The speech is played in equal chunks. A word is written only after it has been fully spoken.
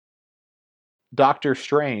Doctor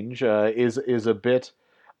Strange is a bit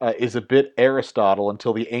Aristotle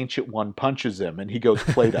until the Ancient One punches him and he goes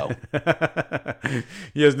Plato.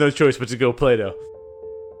 He has no choice but to go Plato.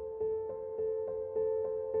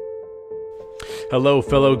 Hello,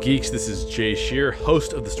 fellow geeks. This is Jay Shear,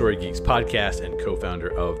 host of the Story Geeks podcast and co-founder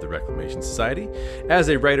of the Reclamation Society. As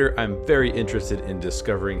a writer, I'm very interested in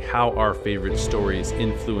discovering how our favorite stories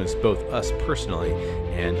influence both us personally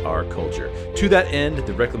and our culture. To that end,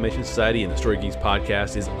 the Reclamation Society and the Story Geeks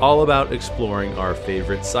podcast is all about exploring our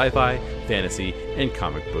favorite sci-fi, fantasy, and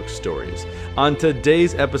comic book stories. On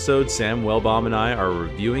today's episode, Sam Wellbaum and I are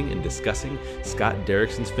reviewing and discussing Scott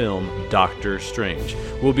Derrickson's film, Doctor Strange.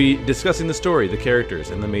 We'll be discussing the story, the characters,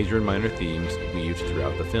 and the major and minor themes weaved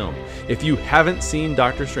throughout the film. If you haven't seen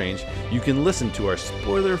Doctor Strange, you can listen to our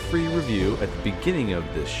spoiler-free review at the beginning of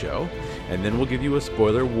this show, and then we'll give you a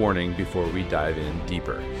spoiler warning before we dive in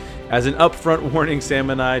deeper. As an upfront warning, Sam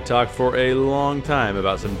and I talk for a long time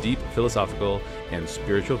about some deep philosophical and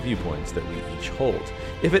spiritual viewpoints that we each hold.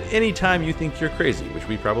 If at any time you think you're crazy, which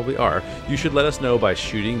we probably are, you should let us know by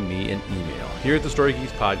shooting me an email. Here at the Story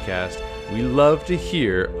Geeks podcast, we love to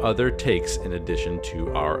hear other takes in addition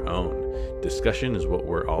to our own. Discussion is what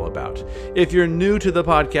we're all about. If you're new to the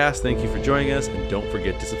podcast, thank you for joining us, and don't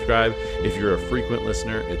forget to subscribe. If you're a frequent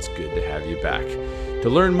listener, it's good to have you back. To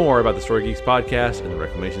learn more about the Story Geeks podcast and the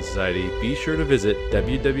Reclamation Society, be sure to visit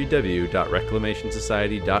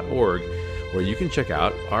www.reclamationsociety.org, where you can check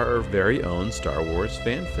out our very own Star Wars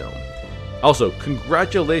fan film. Also,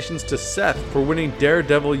 congratulations to Seth for winning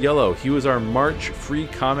Daredevil Yellow. He was our March Free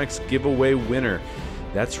Comics giveaway winner.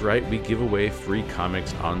 That's right, we give away free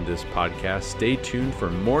comics on this podcast. Stay tuned for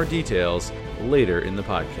more details later in the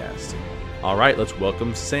podcast. All right, let's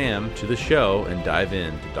welcome Sam to the show and dive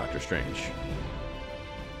into Doctor Strange.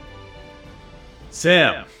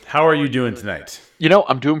 Sam, how are you doing tonight? You know,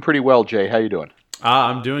 I'm doing pretty well, Jay. How you doing?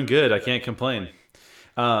 I'm doing good. I can't complain.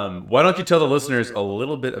 Why don't you tell the listeners a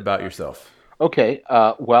little bit about yourself? Okay,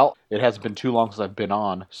 well, it hasn't been too long since I've been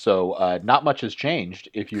on, so not much has changed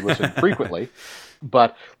if you listen frequently.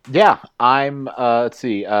 But yeah, Sam,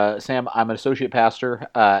 I'm an associate pastor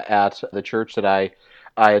at the church that I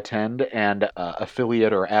attend, and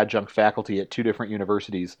affiliate or adjunct faculty at two different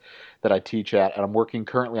universities that I teach at, and I'm working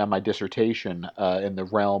currently on my dissertation in the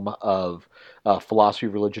realm of philosophy,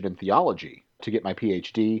 religion, and theology to get my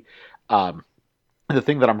PhD. The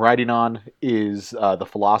thing that I'm writing on is the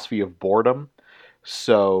philosophy of boredom.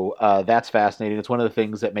 So that's fascinating. It's one of the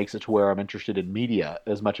things that makes it to where I'm interested in media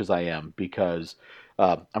as much as I am, because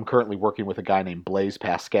I'm currently working with a guy named Blaise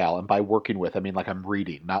Pascal. And by working with, I mean like I'm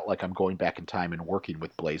reading, not like I'm going back in time and working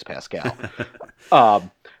with Blaise Pascal. But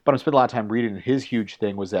I'm spending a lot of time reading, and his huge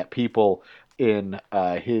thing was that people in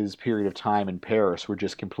his period of time in Paris were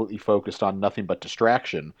just completely focused on nothing but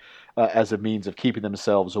distraction as a means of keeping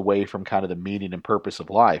themselves away from kind of the meaning and purpose of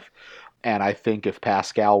life. And I think if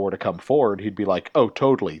Pascal were to come forward, he'd be like, "Oh,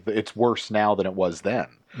 totally. It's worse now than it was then."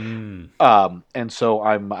 And so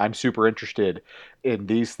I'm super interested in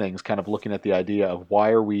these things, kind of looking at the idea of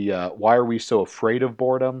why are we so afraid of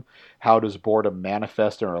boredom? How does boredom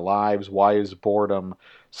manifest in our lives? Why is boredom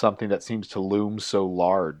something that seems to loom so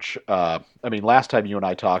large? I mean, last time you and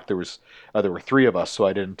I talked, there were three of us, so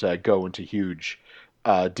I didn't go into huge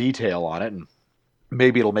detail on it, and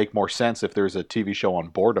maybe it'll make more sense if there's a TV show on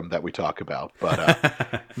boredom that we talk about.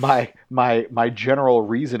 But my general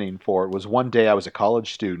reasoning for it was, one day I was a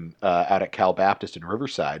college student out at Cal Baptist in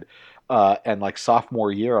Riverside, and like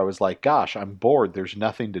sophomore year, I was like, "Gosh, I'm bored. There's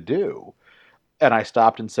nothing to do." And I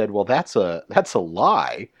stopped and said, "Well, that's a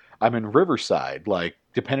lie. I'm in Riverside. Like,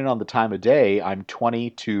 depending on the time of day, I'm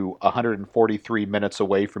 20 to 143 minutes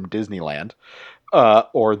away from Disneyland."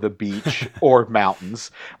 Or the beach, or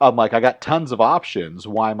mountains. I'm like, I got tons of options.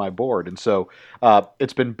 Why am I bored? And so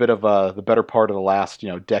it's been a bit of the better part of the last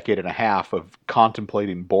decade and a half of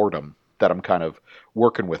contemplating boredom that I'm kind of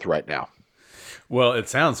working with right now. Well, it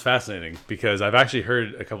sounds fascinating, because I've actually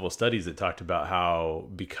heard a couple of studies that talked about how,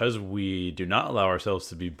 because we do not allow ourselves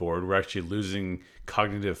to be bored, we're actually losing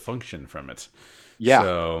cognitive function from it. Yeah.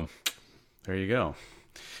 So there you go.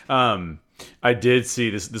 I did see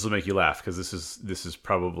this. This will make you laugh, because this is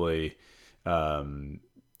probably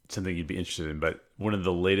something you'd be interested in. But one of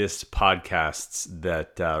the latest podcasts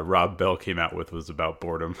that Rob Bell came out with was about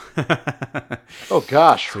boredom. Oh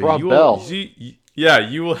gosh, so Rob Bell.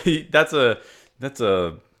 You will. That's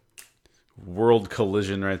a world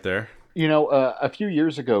collision right there. A few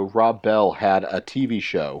years ago, Rob Bell had a TV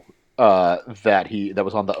show that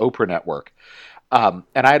was on the Oprah network. And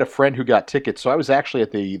I had a friend who got tickets, so I was actually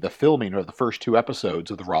at the filming of the first two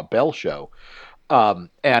episodes of the Rob Bell show. And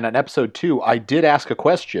in episode 2, I did ask a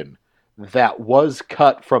question that was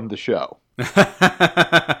cut from the show.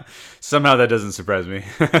 Somehow that doesn't surprise me.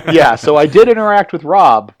 Yeah, so I did interact with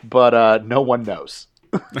Rob, but no one knows.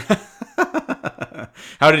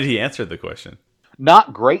 How did he answer the question?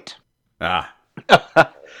 Not great. Ah.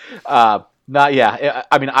 Not yeah.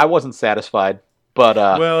 I mean, I wasn't satisfied, but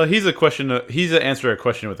well, he's an answer a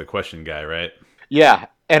question with a question guy, right? yeah,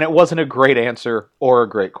 and it wasn't a great answer or a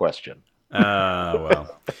great question. Well,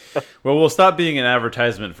 we'll stop being an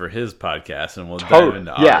advertisement for his podcast, and we'll dive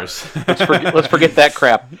into ours. Let's forget that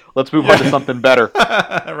crap. Let's move on to something better.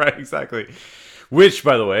 Right, exactly. Which,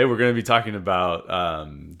 by the way, we're going to be talking about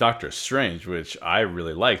Doctor Strange, which I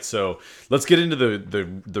really liked. So let's get into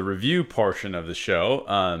the review portion of the show.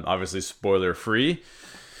 Obviously, spoiler free.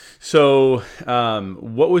 So,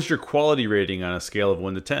 what was your quality rating on a scale of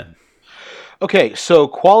 1 to 10? Okay, so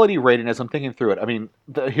quality rating, as I'm thinking through it, I mean,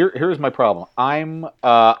 here's my problem.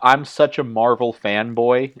 I'm such a Marvel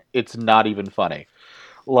fanboy, it's not even funny.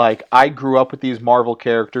 Like, I grew up with these Marvel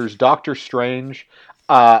characters. Doctor Strange,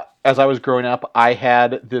 as I was growing up, I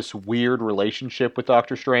had this weird relationship with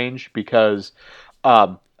Doctor Strange because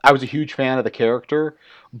I was a huge fan of the character,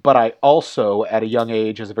 but I also, at a young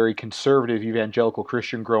age, as a very conservative evangelical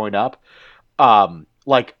Christian growing up,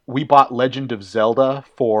 like, we bought Legend of Zelda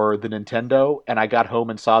for the Nintendo, and I got home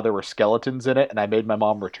and saw there were skeletons in it, and I made my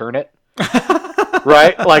mom return it.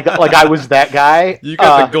 Right? Like I was that guy. You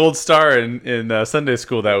got the gold star in Sunday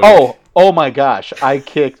school that week. Oh my gosh. I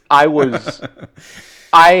had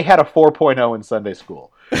a 4.0 in Sunday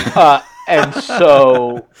school. And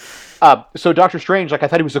so Doctor Strange, like, I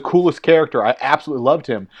thought he was the coolest character. I absolutely loved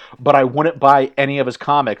him, but I wouldn't buy any of his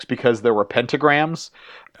comics because there were pentagrams.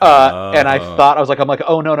 And I was like,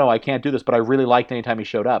 oh no, I can't do this. But I really liked anytime he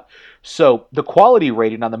showed up. So the quality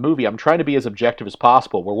rating on the movie, I'm trying to be as objective as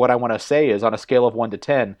possible. Where what I want to say is, on a scale of 1 to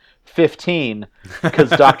 10, 15, because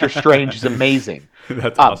Doctor Strange is amazing.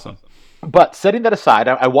 That's awesome. But setting that aside,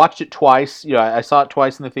 I watched it twice. You know, I saw it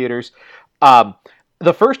twice in the theaters. The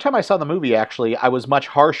first time I saw the movie, actually, I was much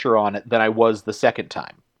harsher on it than I was the second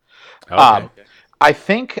time. Okay. I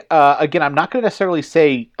think, again, I'm not going to necessarily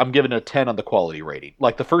say I'm giving it a 10 on the quality rating.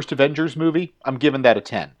 Like the first Avengers movie, I'm giving that a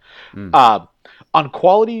 10. On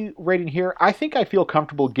quality rating here, I think I feel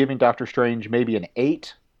comfortable giving Doctor Strange maybe an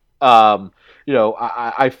 8. You know,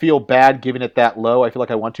 I feel bad giving it that low. I feel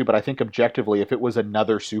like I want to, but I think objectively, if it was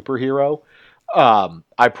another superhero,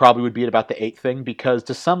 I probably would be at about the 8 thing, because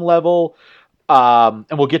to some level... and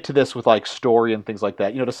we'll get to this with like story and things like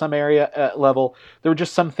that. You know, to some level, there were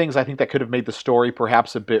just some things I think that could have made the story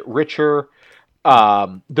perhaps a bit richer.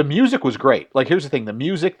 The music was great. Like, here's the thing: the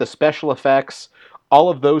music, the special effects, all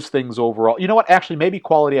of those things overall. You know what? Actually, maybe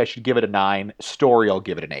quality I should give it a 9. Story, I'll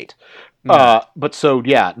give it an 8. But so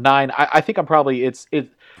yeah, 9. I think I'm probably I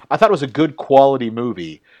thought it was a good quality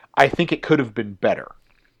movie. I think it could have been better,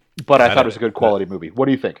 but I thought it was a good quality movie. What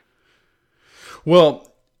do you think? Well.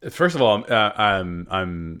 First of all,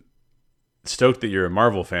 I'm stoked that you're a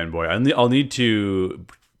Marvel fanboy. I'll need to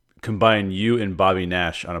combine you and Bobby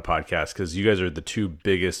Nash on a podcast, because you guys are the 2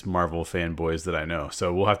 biggest Marvel fanboys that I know.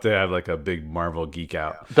 So we'll have to have like a big Marvel geek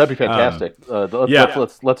out. That'd be fantastic.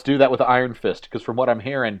 Let's do that with Iron Fist, because from what I'm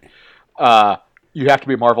hearing, you have to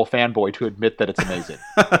be a Marvel fanboy to admit that it's amazing.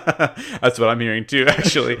 That's what I'm hearing too,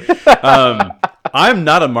 actually. I'm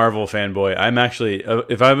not a Marvel fanboy. I'm actually,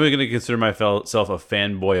 if I'm going to consider myself a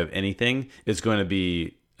fanboy of anything, it's going to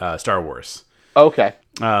be Star Wars. Okay.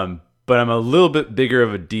 But I'm a little bit bigger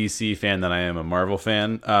of a DC fan than I am a Marvel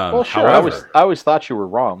fan. Well, sure. However, I always thought you were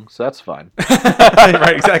wrong, so that's fine.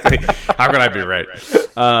 Right, exactly. How can I be right?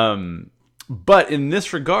 But in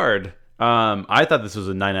this regard, I thought this was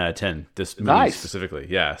a 9 out of 10. This movie specifically,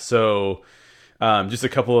 yeah. So, just a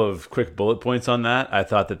couple of quick bullet points on that. I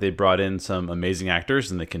thought that they brought in some amazing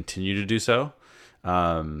actors, and they continue to do so.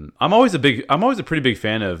 I'm always a pretty big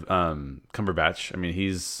fan of Cumberbatch. I mean,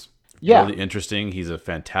 he's really interesting. He's a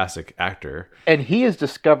fantastic actor, and he has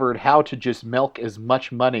discovered how to just milk as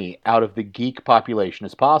much money out of the geek population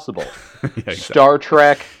as possible. Yeah, exactly. Star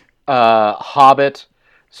Trek, Hobbit.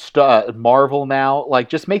 Marvel now, like,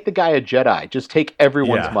 just make the guy a Jedi. Just take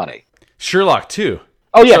everyone's money. Sherlock too.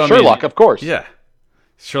 Oh yeah, so, Sherlock, of course. Yeah,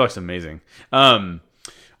 Sherlock's amazing. I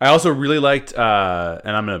also really liked,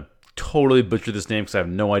 and I'm gonna totally butcher this name because I have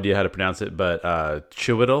no idea how to pronounce it, but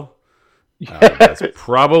Chiwetel. That's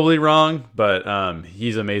probably wrong, but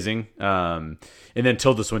he's amazing. And then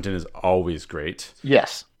Tilda Swinton is always great.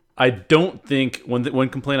 Yes. I don't think one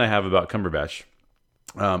complaint I have about Cumberbatch.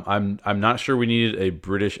 I'm not sure we needed a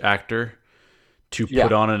British actor to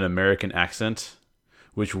put on an American accent,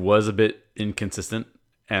 which was a bit inconsistent.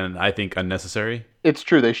 and I think unnecessary. It's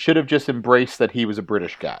true. They should have just embraced that he was a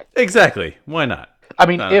British guy. Exactly. Why not? I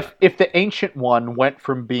mean, if the Ancient One went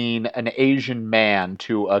from being an Asian man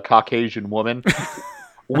to a Caucasian woman,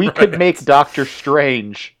 we could make Doctor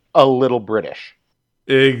Strange a little British.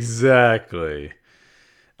 Exactly.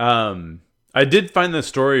 I did find the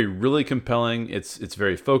story really compelling. It's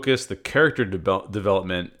very focused. The character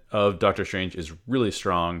development of Doctor Strange is really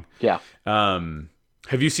strong. Yeah.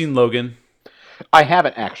 Have you seen Logan? I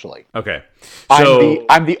haven't actually. Okay. So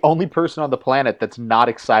I'm the only person on the planet that's not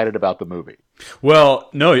excited about the movie. Well,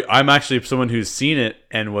 no, I'm actually someone who's seen it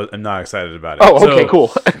and I'm not excited about it. Oh, okay,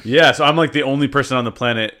 cool. Yeah, so I'm like the only person on the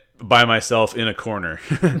planet by myself in a corner.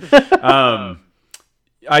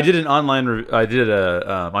 I did an online. I did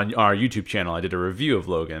on our YouTube channel. I did a review of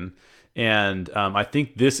Logan, and I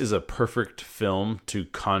think this is a perfect film to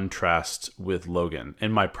contrast with Logan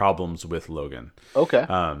and my problems with Logan. Okay.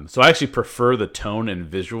 So I actually prefer the tone and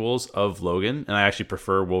visuals of Logan, and I actually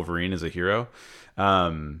prefer Wolverine as a hero.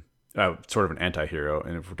 Sort of an anti-hero,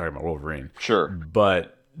 and if we're talking about Wolverine, sure.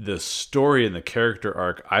 But the story and the character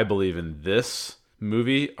arc, I believe, in this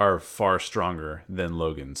movie are far stronger than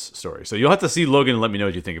Logan's story. So you'll have to see Logan and let me know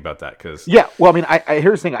what you think about that. Cause yeah, well, I mean,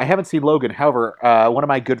 here's the thing. I haven't seen Logan. However, one of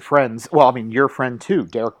my good friends, well, I mean, your friend too,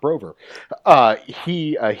 Derek Brover,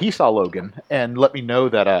 he saw Logan and let me know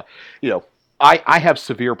that, I have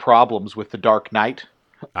severe problems with The Dark Knight.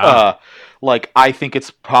 Like, I think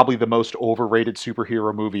it's probably the most overrated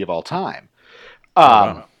superhero movie of all time.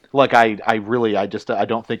 Wow. Like, I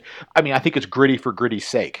don't think, I mean, I think it's gritty for gritty's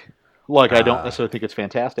sake. Like, I don't necessarily think it's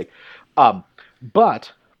fantastic.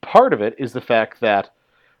 But part of it is the fact that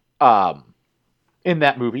in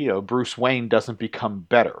that movie, Bruce Wayne doesn't become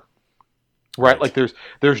better. Right? Like,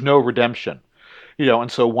 there's no redemption.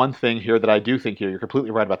 And so one thing here that I do think you're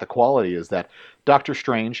completely right about the quality is that Doctor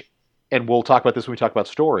Strange, and we'll talk about this when we talk about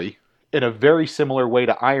story, in a very similar way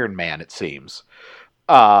to Iron Man, it seems,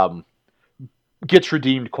 gets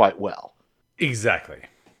redeemed quite well. Exactly.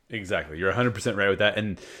 You're 100% right with that,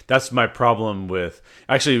 and that's my problem with.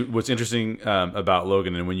 Actually, what's interesting about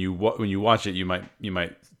Logan, and when you watch it, you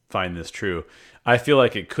might find this true. I feel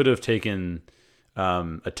like it could have taken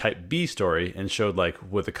a Type B story and showed like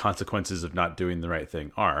what the consequences of not doing the right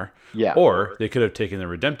thing are. Yeah. Or they could have taken the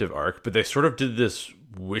redemptive arc, but they sort of did this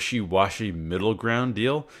wishy-washy middle ground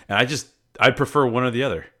deal, and I'd prefer one or the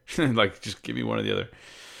other. Like, just give me one or the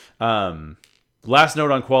other. Last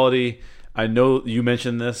note on quality. I know you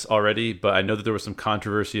mentioned this already, but I know that there was some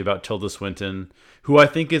controversy about Tilda Swinton, who I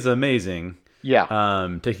think is amazing.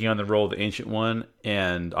 Yeah. Taking on the role of the Ancient One,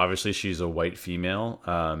 and obviously she's a white female.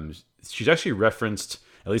 She's actually referenced,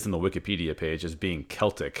 at least on the Wikipedia page, as being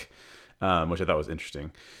Celtic, which I thought was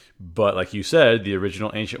interesting. But like you said, the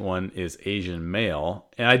original Ancient One is Asian male,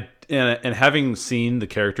 and having seen the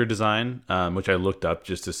character design, which I looked up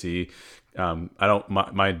just to see.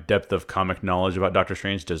 My depth of comic knowledge about Doctor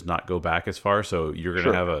Strange does not go back as far, so you're going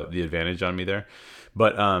to have the advantage on me there.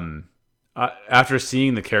 But after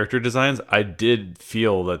seeing the character designs, I did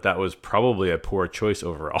feel that was probably a poor choice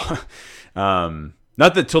overall.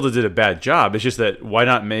 Not that Tilda did a bad job; it's just that why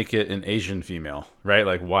not make it an Asian female, right?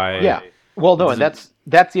 Like why? Yeah. Well, no, and that's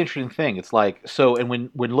the interesting thing. It's like and when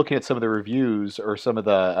looking at some of the reviews or some of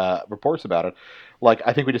the reports about it. Like,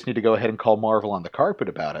 I think we just need to go ahead and call Marvel on the carpet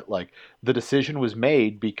about it. Like, the decision was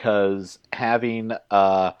made because having,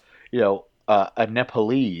 a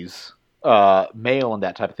Nepalese male and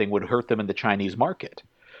that type of thing would hurt them in the Chinese market.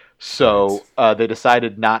 So they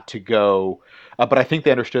decided not to go. But I think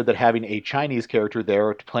they understood that having a Chinese character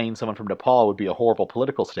there playing someone from Nepal would be a horrible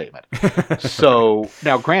political statement. So,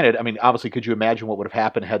 now granted, I mean, obviously, could you imagine what would have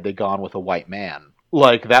happened had they gone with a white man?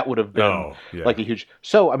 Like, that would have been like a huge.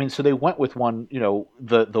 So, I mean, so they went with one,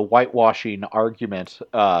 the whitewashing argument,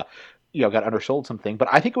 got undersold something, but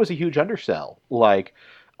I think it was a huge undersell. Like,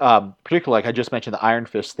 particularly, like I just mentioned the Iron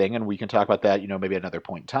Fist thing, and we can talk about that, maybe at another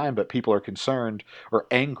point in time, but people are concerned or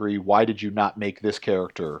angry. Why did you not make this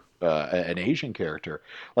character an Asian character?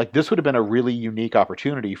 Like, this would have been a really unique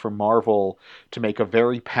opportunity for Marvel to make a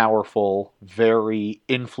very powerful, very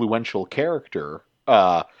influential character,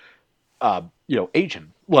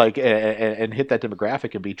 Asian, like, and hit that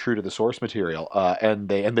demographic and be true to the source material. And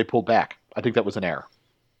they pulled back. I think that was an error.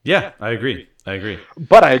 Yeah, I agree.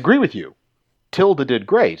 But I agree with you. Tilda did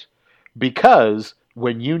great because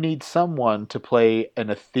when you need someone to play an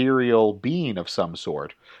ethereal being of some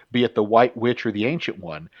sort, be it the White Witch or the Ancient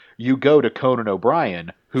One, you go to Conan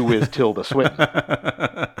O'Brien, who is Tilda Swinton.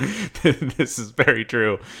 This is very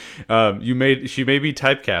true. She may be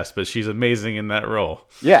typecast, but she's amazing in that role.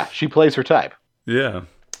 Yeah, she plays her type. Yeah.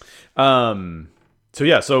 So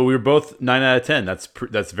yeah, so we were both 9 out of 10.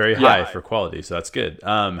 That's very high for quality, so that's good.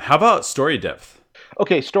 How about story depth?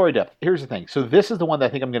 Okay, story depth. Here's the thing. So this is the one that I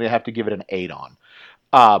think I'm going to have to give it an 8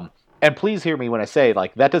 on. And please hear me when I say,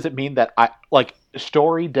 like, that doesn't mean that I like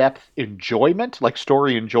story depth enjoyment, like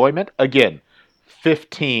story enjoyment. Again,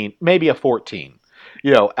 15, maybe a 14,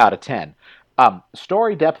 out of 10.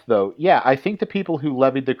 Story depth, though, yeah, I think the people who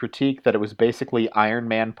levied the critique that it was basically Iron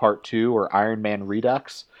Man Part 2 or Iron Man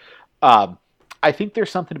Redux, I think there's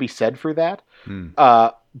something to be said for that.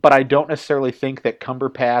 But I don't necessarily think that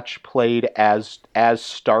Cumberbatch played as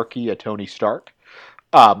Starky a Tony Stark,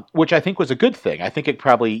 which I think was a good thing. I think it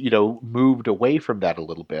probably, moved away from that a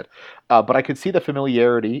little bit. But I could see the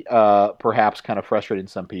familiarity perhaps kind of frustrating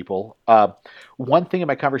some people. One thing in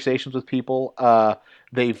my conversations with people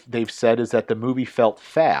they've said is that the movie felt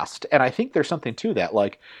fast. And I think there's something to that.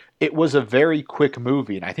 Like, it was a very quick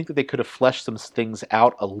movie, and I think that they could have fleshed some things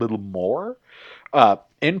out a little more.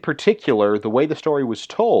 In particular, the way the story was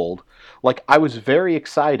told, like, I was very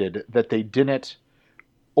excited that they didn't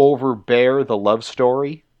overbear the love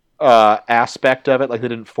story aspect of it. Like, they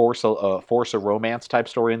didn't force a romance type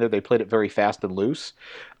story in there. They played it very fast and loose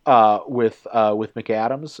with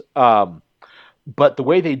McAdams. But the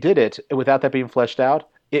way they did it, without that being fleshed out,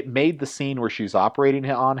 it made the scene where she's operating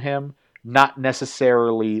on him not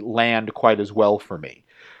necessarily land quite as well for me.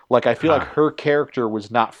 Like, I feel like her character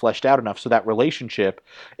was not fleshed out enough, so that relationship,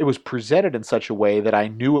 it was presented in such a way that I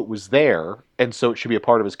knew it was there, and so it should be a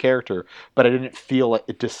part of his character, but I didn't feel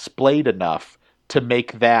it displayed enough to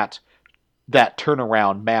make that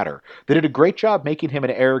turnaround matter. They did a great job making him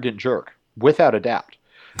an arrogant jerk, without a doubt.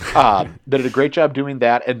 They did a great job doing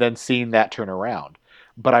that and then seeing that turn around.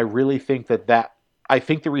 But I really think I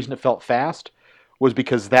think the reason it felt fast was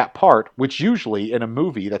because that part, which usually in a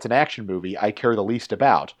movie that's an action movie, I care the least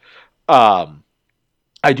about.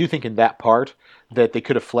 I do think in that part that they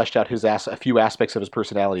could have fleshed out a few aspects of his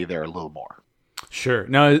personality there a little more. Sure.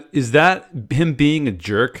 Now, is that him being a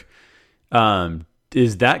jerk?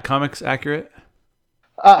 Is that comics accurate?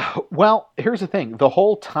 Well, here's the thing. The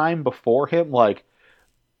whole time before him, like,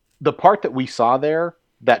 the part that we saw there,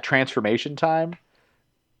 that transformation time,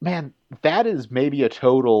 man, that is maybe a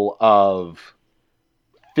total of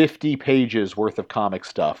 50 pages worth of comic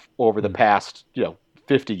stuff over the past,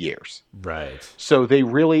 50 years. Right. So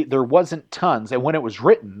there wasn't tons. And when it was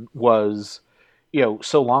written was,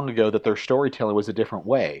 so long ago that their storytelling was a different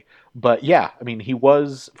way. But yeah, I mean, he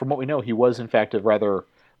was, from what we know, he was in fact a rather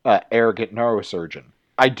arrogant neurosurgeon.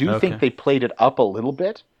 I do think they played it up a little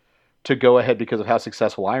bit to go ahead because of how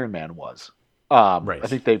successful Iron Man was. Right. I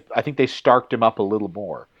think they starked him up a little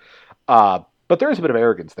more. But there is a bit of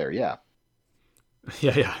arrogance there, yeah.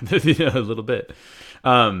 Yeah, a little bit.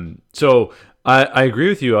 So I agree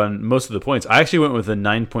with you on most of the points. I actually went with a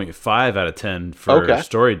 9.5 out of 10 for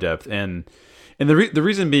story depth, and the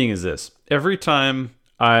reason being is this: every time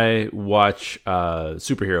I watch a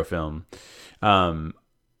superhero film, and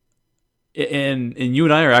you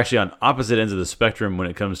and I are actually on opposite ends of the spectrum when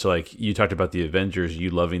it comes to, like, you talked about the Avengers,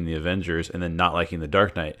 you loving the Avengers and then not liking the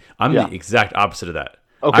Dark Knight. I'm the exact opposite of that.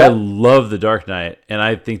 Okay. I love the Dark Knight, and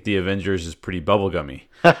I think the Avengers is pretty bubblegummy.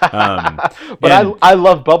 I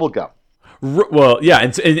love bubblegum. Well, yeah,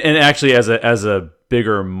 and actually, as a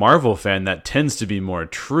bigger Marvel fan, that tends to be more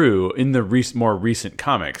true in the more recent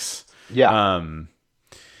comics. Yeah.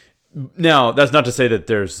 Now, that's not to say that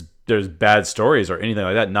there's bad stories or anything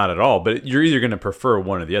like that. Not at all. But you're either going to prefer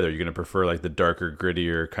one or the other. You're going to prefer, like, the darker,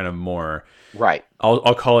 grittier, kind of more. Right.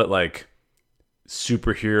 I'll call it, like,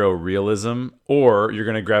 superhero realism, or you're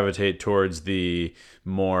going to gravitate towards the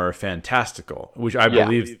more fantastical, which I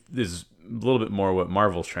believe is a little bit more what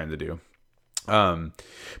Marvel's trying to do.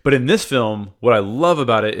 But in this film, what I love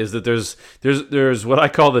about it is that there's what I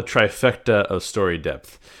call the trifecta of story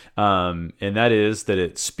depth. And that is that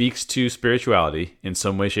it speaks to spirituality in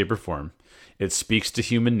some way, shape, or form. It speaks to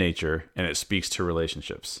human nature, and it speaks to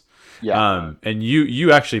relationships. Yeah. And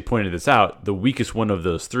you actually pointed this out. The weakest one of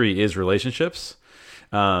those three is relationships.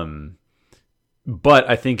 But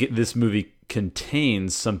I think this movie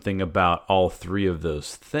contains something about all three of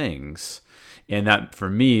those things. And that, for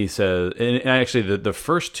me, says, and actually the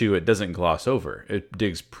first two, it doesn't gloss over. It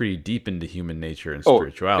digs pretty deep into human nature and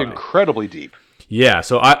spirituality. Incredibly deep. Yeah,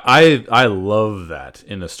 so I love that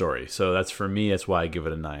in a story. So that's, for me, that's why I give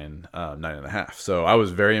it a 9.5. So I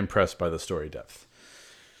was very impressed by the story depth.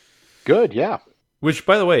 Good, yeah. Which,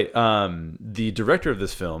 by the way, the director of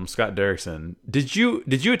this film, Scott Derrickson, did you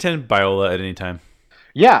attend Biola at any time?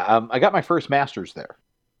 Yeah, I got my first master's there.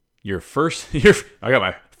 I got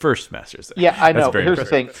my first master's there. Yeah, I know. Here's the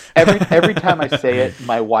thing. Every time I say it,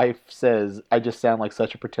 my wife says I just sound like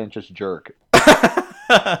such a pretentious jerk.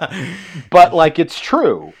 But like, it's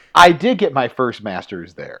true. I did get my first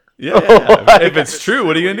master's there. Yeah. Like, if it's true,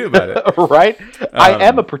 what are you gonna do about it? Right? I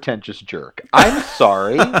am a pretentious jerk. I'm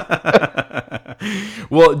sorry.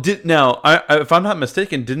 Well, if I'm not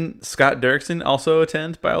mistaken, didn't Scott Derrickson also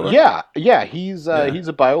attend Biola? Yeah. He's a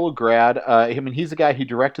Biola grad. He's the guy who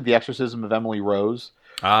directed The Exorcism of Emily Rose.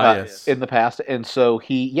 Yes. In the past, and so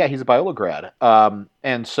he's a Biola grad.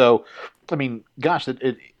 And so, I mean, gosh,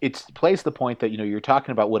 it plays the point that you're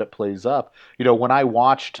talking about what it plays up. When I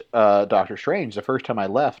watched Doctor Strange the first time I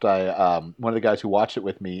left, one of the guys who watched it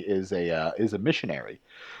with me is a missionary.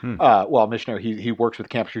 Missionary. He works with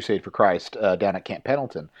Campus Crusade for Christ down at Camp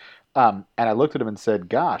Pendleton. And I looked at him and said,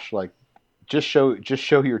 "Gosh, like, just show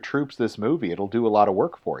your troops this movie. It'll do a lot of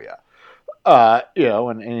work for you."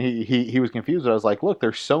 And he was confused. I was like, look,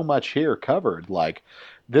 there's so much here covered. Like,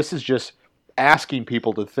 this is just asking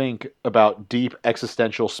people to think about deep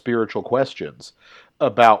existential spiritual questions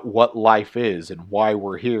about what life is and why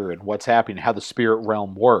we're here and what's happening, how the spirit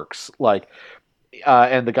realm works. Like,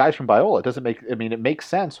 and the guys from Biola, it makes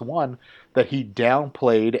sense, one, that he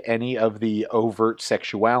downplayed any of the overt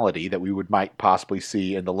sexuality that we might possibly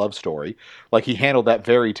see in the love story. Like, he handled that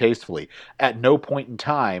very tastefully. At no point in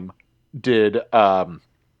time did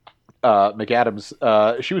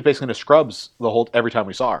McAdams, she was basically in a scrubs every time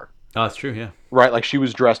we saw her. Oh, that's true, yeah. Right, like, she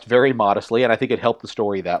was dressed very modestly, and I think it helped the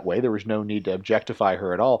story that way. There was no need to objectify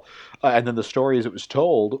her at all. And then the story as it was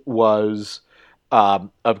told was of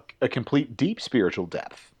a complete deep spiritual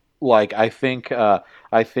depth. Like, I think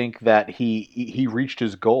that he reached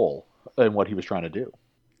his goal in what he was trying to do.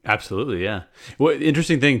 Absolutely, yeah. Well,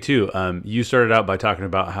 interesting thing too. You started out by talking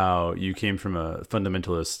about how you came from a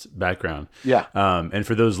fundamentalist background. Yeah. And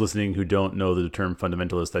for those listening who don't know the term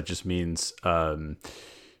fundamentalist, that just means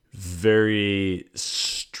very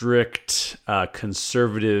strict,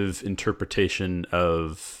 conservative interpretation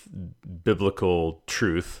of biblical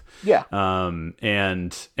truth. Yeah.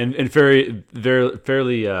 And very, very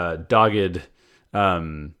fairly dogged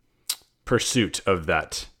pursuit of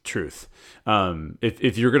that truth.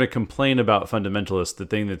 If you're going to complain about fundamentalists, the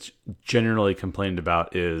thing that's generally complained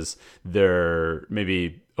about is they're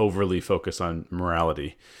maybe overly focused on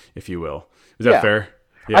morality, if you will. Is that fair?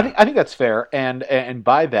 Yeah. I think that's fair, and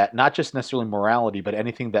by that, not just necessarily morality, but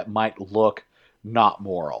anything that might look not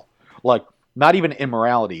moral, like not even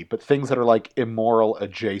immorality, but things that are like immoral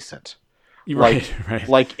adjacent. Right.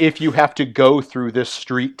 Like, if you have to go through this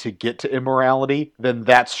street to get to immorality, then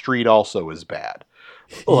that street also is bad.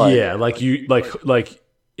 Like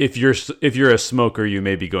if you're a smoker, you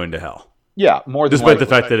may be going to hell. Yeah, more than despite the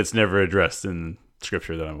fact that it's never addressed in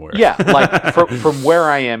scripture that I'm aware of. Yeah, like from where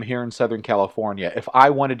I am here in Southern California, if I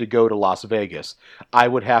wanted to go to Las Vegas, I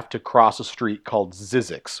would have to cross a street called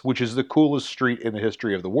Zizix, which is the coolest street in the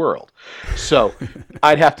history of the world. So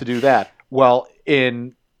I'd have to do that. Well,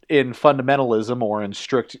 in fundamentalism or in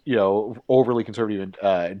strict, overly conservative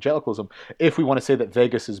evangelicalism, if we want to say that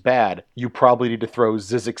Vegas is bad, you probably need to throw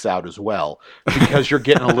Zizix out as well, because you're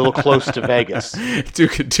getting a little close to Vegas.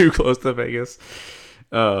 Too close to Vegas.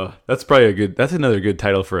 That's probably that's another good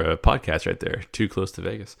title for a podcast right there. Too close to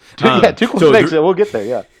Vegas. Too close to Vegas. We'll get there.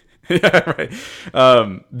 Yeah. Yeah, right.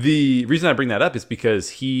 The reason I bring that up is because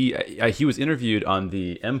he was interviewed on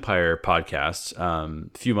the Empire podcast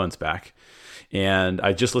a few months back. And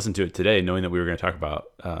I just listened to it today, knowing that we were going to talk about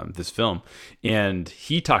this film. And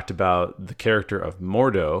he talked about the character of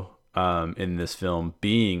Mordo in this film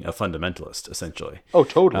being a fundamentalist, essentially. Oh,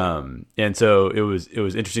 totally. And so it was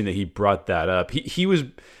interesting that he brought that up.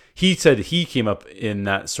 He said he came up in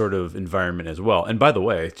that sort of environment as well. And by the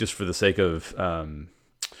way, just for the sake of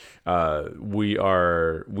we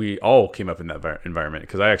all came up in that environment,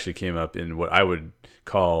 because I actually came up in what I would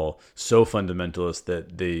call so fundamentalist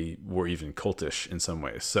that they were even cultish in some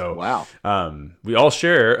ways. So wow. We all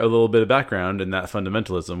share a little bit of background in that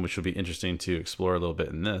fundamentalism, which will be interesting to explore a little bit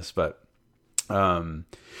in this. But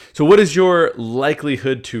so what is your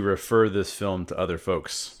likelihood to refer this film to other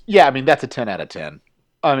folks? Yeah, I mean, that's a 10 out of 10.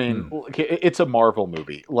 I mean, it's a Marvel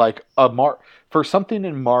movie. Like, for something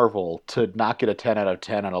in Marvel to not get a 10 out of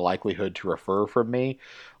 10 on a likelihood to refer from me,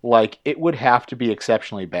 like, it would have to be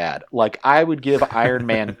exceptionally bad. Like, I would give Iron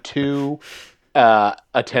Man 2 a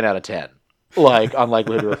 10 out of 10. Like, on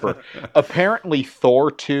likelihood to refer. Apparently,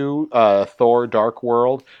 Thor 2, Thor Dark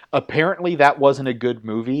World, apparently that wasn't a good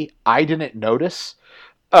movie. I didn't notice.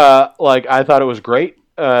 Like, I thought it was great.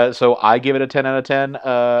 So I give it a 10 out of 10,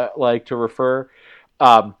 like, to refer.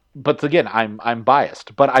 But again, I'm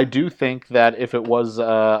biased. But I do think that if it was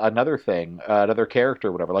another thing, another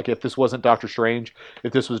character, whatever, like if this wasn't Doctor Strange,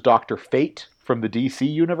 if this was Dr. Fate from the DC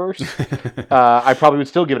universe, I probably would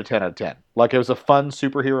still give it a 10 out of 10. Like, it was a fun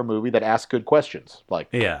superhero movie that asked good questions. Like,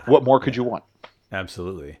 what more could you want?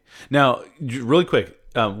 Absolutely. Now, really quick,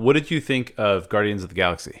 what did you think of Guardians of the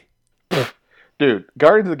Galaxy? Dude,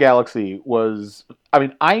 Guardians of the Galaxy was... I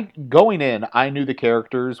mean, going in, I knew the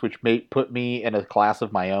characters, which put me in a class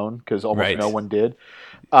of my own, because almost no one did.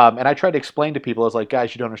 And I tried to explain to people, I was like,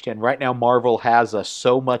 guys, you don't understand. Right now, Marvel has us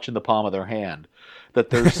so much in the palm of their hand that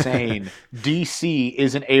they're saying DC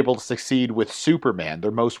isn't able to succeed with Superman, their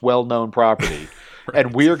most well-known property.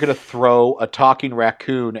 And we're going to throw a talking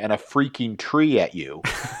raccoon and a freaking tree at you,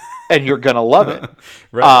 and you're going to love it.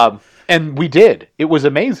 And we did. It was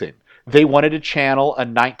amazing. They wanted to channel a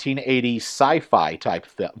 1980s sci-fi type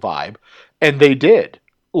vibe, and they did.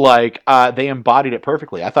 Like, they embodied it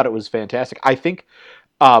perfectly. I thought it was fantastic. I think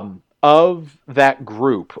of that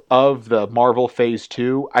group, of the Marvel Phase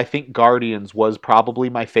 2, I think Guardians was probably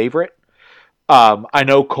my favorite. I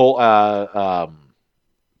know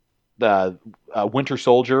the Winter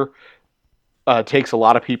Soldier takes a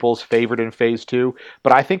lot of people's favorite in Phase 2,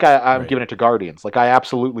 but I think I'm giving it to Guardians. Like, I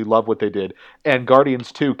absolutely love what they did, and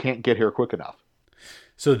Guardians 2 can't get here quick enough.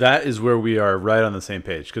 So that is where we are right on the same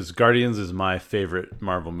page, because Guardians is my favorite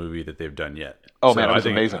Marvel movie that they've done yet. Oh, man, it was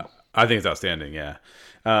amazing. I think it's outstanding, yeah.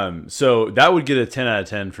 So that would get a 10 out of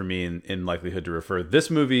 10 for me in likelihood to refer. This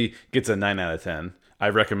movie gets a 9 out of 10. I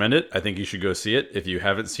recommend it. I think you should go see it. If you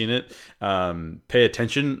haven't seen it, pay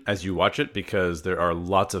attention as you watch it, because there are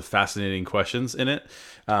lots of fascinating questions in it.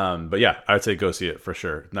 But yeah, I would say go see it for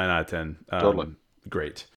sure. 9 out of 10. Totally.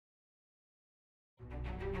 Great.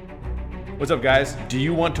 What's up, guys? Do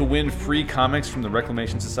you want to win free comics from the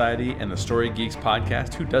Reclamation Society and the Story Geeks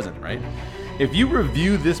podcast? Who doesn't, right? If you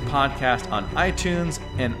review this podcast on iTunes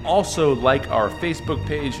and also like our Facebook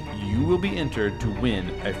page, you will be entered to win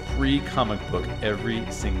a free comic book every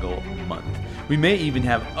single month. We may even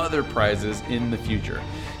have other prizes in the future.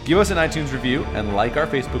 Give us an iTunes review and like our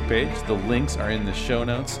Facebook page. The links are in the show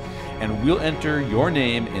notes, and we'll enter your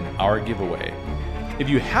name in our giveaway. If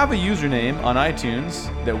you have a username on iTunes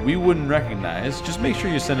that we wouldn't recognize, just make sure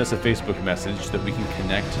you send us a Facebook message so that we can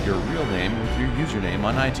connect your real name with your username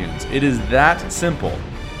on iTunes. It is that simple.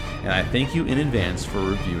 And I thank you in advance for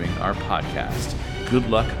reviewing our podcast. Good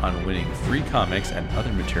luck on winning free comics and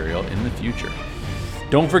other material in the future.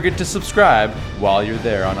 Don't forget to subscribe while you're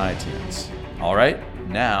there on iTunes. All right,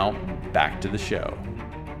 now back to the show.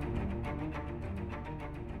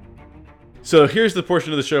 So here's the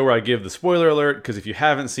portion of the show where I give the spoiler alert, because if you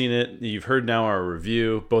haven't seen it, you've heard now our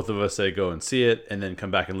review. Both of us say go and see it, and then come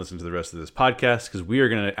back and listen to the rest of this podcast, because we are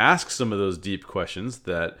going to ask some of those deep questions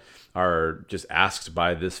that are just asked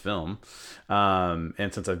by this film.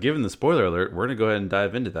 And since I've given the spoiler alert, we're going to go ahead and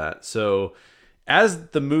dive into that. So as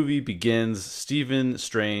the movie begins, Stephen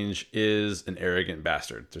Strange is an arrogant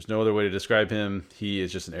bastard. There's no other way to describe him. He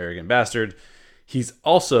is just an arrogant bastard. He's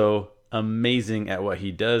also amazing at what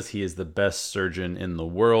he does. He is the best surgeon in the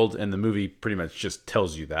world, and the movie pretty much just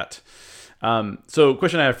tells you that. So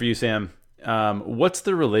question I have for you, Sam, what's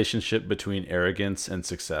the relationship between arrogance and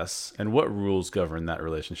success, and what rules govern that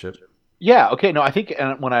relationship? Yeah, okay, no, I think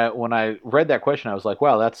when I read that question, I was like,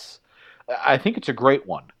 wow, I think it's a great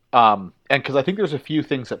one. And because I think there's a few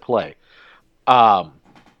things at play.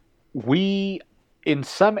 In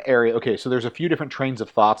some area, okay, so there's a few different trains of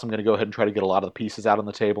thoughts. I'm going to go ahead and try to get a lot of the pieces out on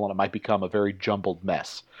the table, and it might become a very jumbled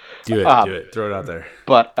mess. Do it. Throw it out there.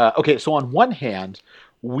 But, okay, so on one hand,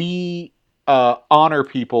 we honor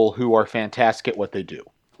people who are fantastic at what they do.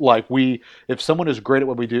 Like, if someone is great at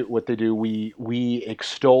what they do, we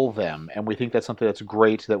extol them, and we think that's something that's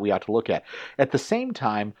great that we ought to look at. At the same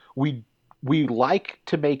time, we like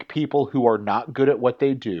to make people who are not good at what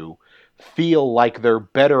they do feel like they're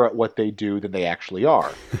better at what they do than they actually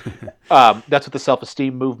are. That's what the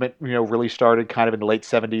self-esteem movement, really started kind of in the late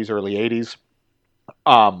 70s, early 80s.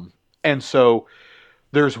 And so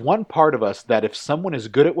there's one part of us that if someone is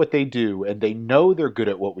good at what they do and they know they're good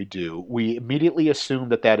at what we do, we immediately assume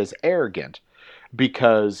that is arrogant,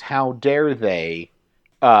 because how dare they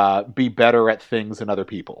be better at things than other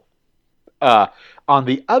people. On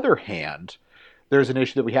the other hand, there's an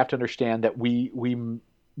issue that we have to understand, that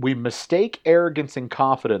we mistake arrogance and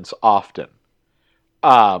confidence often.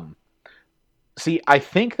 See, I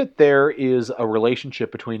think that there is a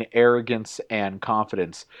relationship between arrogance and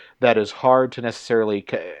confidence that is hard to necessarily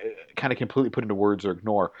kind of completely put into words or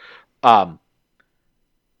ignore.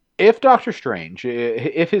 If Doctor Strange,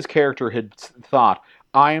 if his character had thought,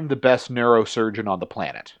 I am the best neurosurgeon on the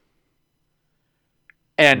planet,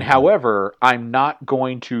 and however, I'm not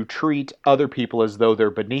going to treat other people as though they're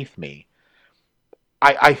beneath me,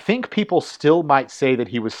 I think people still might say that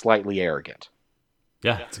he was slightly arrogant.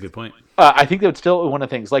 Yeah, that's a good point. I think that's still one of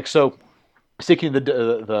the things. Like, so sticking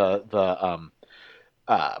the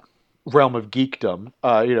realm of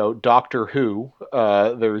geekdom, Doctor Who.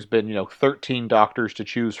 There's been 13 doctors to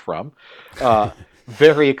choose from.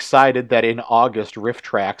 Very excited that in August Riff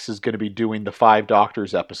Tracks is going to be doing the Five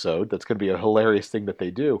Doctors episode. That's going to be a hilarious thing that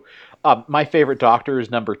they do. My favorite Doctor is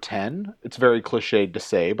number 10. It's very cliched to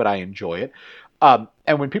say, but I enjoy it.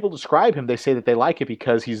 And when people describe him, they say that they like it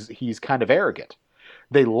because he's kind of arrogant.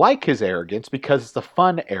 They like his arrogance because it's a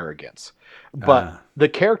fun arrogance. But the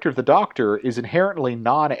character of the Doctor is inherently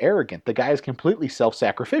non-arrogant. The guy is completely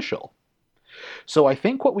self-sacrificial. So I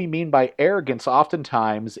think what we mean by arrogance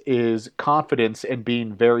oftentimes is confidence and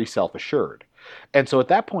being very self-assured. And so at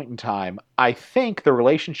that point in time, I think the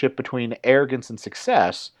relationship between arrogance and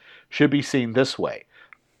success should be seen this way.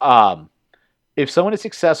 If someone is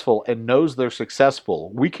successful and knows they're successful,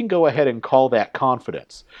 we can go ahead and call that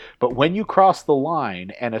confidence. But when you cross the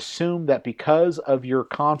line and assume that because of your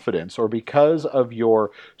confidence or because of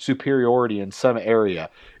your superiority in some area,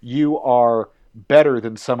 you are better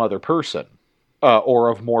than some other person, or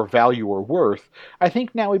of more value or worth, I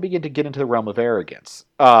think now we begin to get into the realm of arrogance.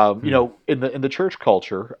 In the church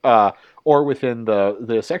culture, or within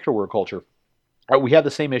the secular world culture, we have the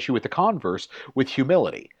same issue with the converse, with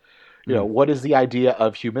humility. What is the idea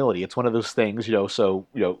of humility? It's one of those things, in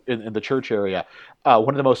the church area, one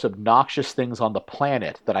of the most obnoxious things on the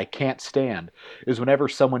planet that I can't stand is whenever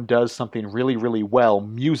someone does something really, really well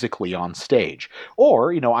musically on stage.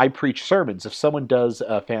 Or, I preach sermons. If someone does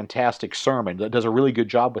a fantastic sermon, that does a really good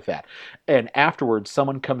job with that, and afterwards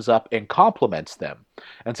someone comes up and compliments them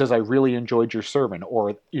and says, I really enjoyed your sermon,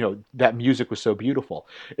 or, that music was so beautiful.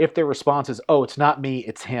 If their response is, oh, it's not me,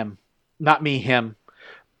 it's him. Not me, him.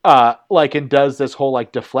 And does this whole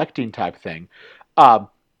deflecting type thing.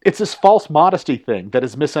 It's this false modesty thing that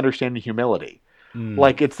is misunderstanding humility.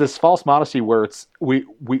 It's this false modesty where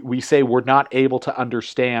we say we're not able to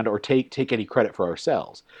understand or take any credit for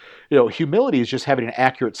ourselves. Humility is just having an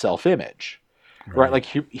accurate self-image, right?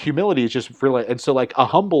 Humility is just really, and so a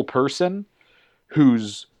humble person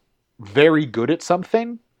who's very good at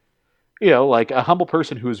something, a humble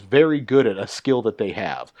person who is very good at a skill that they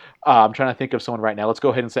have. I'm trying to think of someone right now. Let's go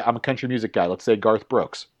ahead and say I'm a country music guy. Let's say Garth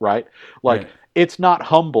Brooks, right? Right. It's not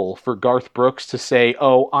humble for Garth Brooks to say,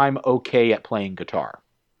 oh, I'm okay at playing guitar.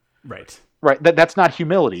 Right. Right. That's not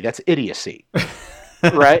humility. That's idiocy.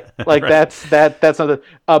 Right? Right. That's not the,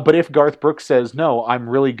 but if Garth Brooks says, no, I'm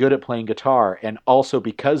really good at playing guitar, and also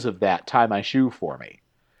because of that, tie my shoe for me.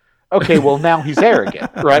 Okay, well, now he's arrogant,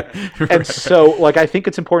 right? And so, I think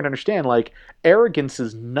it's important to understand, arrogance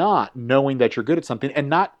is not knowing that you're good at something, and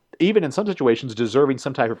not, even in some situations, deserving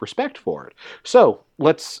some type of respect for it. So,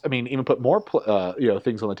 let's, even put more,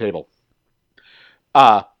 things on the table.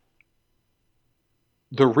 The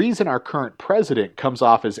reason our current president comes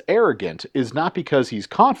off as arrogant is not because he's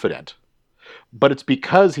confident, but it's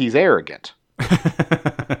because he's arrogant.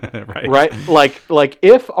 Right? Like,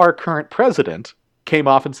 if our current president came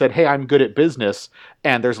off and said, hey, I'm good at business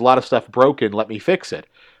and there's a lot of stuff broken, let me fix it,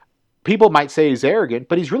 people might say he's arrogant,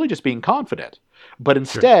 but he's really just being confident. But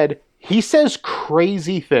instead, he says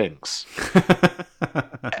crazy things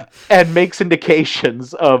and makes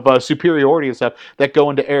indications of superiority and stuff that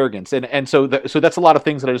go into arrogance. And so that's a lot of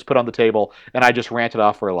things that I just put on the table, and I just ranted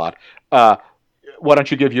off for a lot. Why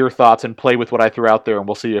don't you give your thoughts and play with what I threw out there, and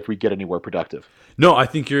we'll see if we get anywhere productive. No, I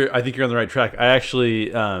think you're on the right track. I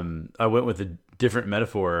actually I went with a different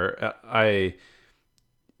metaphor.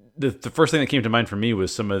 The first thing that came to mind for me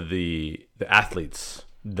was some of the athletes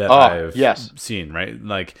that I've seen,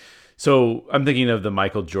 right? So I'm thinking of the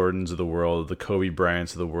Michael Jordans of the world, the Kobe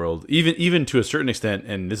Bryants of the world, even to a certain extent,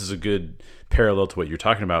 and this is a good parallel to what you're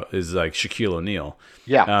talking about, is Shaquille O'Neal.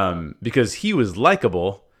 Yeah. Because he was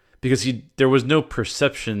likable, because there was no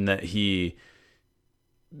perception that he,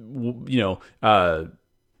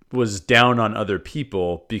 was down on other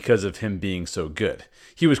people because of him being so good.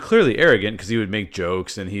 He was clearly arrogant because he would make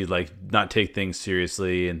jokes and he'd not take things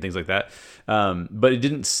seriously and things like that. But it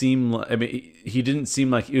didn't seem he didn't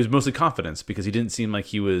seem like, it was mostly confidence, because he didn't seem like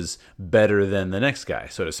he was better than the next guy,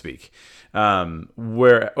 so to speak. I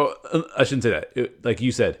shouldn't say that. Like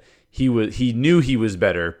you said, he knew he was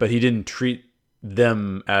better, but he didn't treat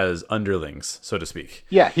them as underlings, so to speak.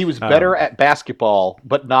 Yeah, he was better at basketball,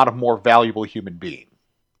 but not a more valuable human being.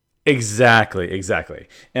 Exactly.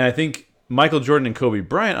 And I think Michael Jordan and Kobe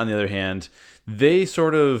Bryant, on the other hand, they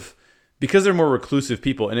sort of, because they're more reclusive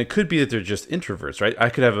people, and it could be that they're just introverts, right? I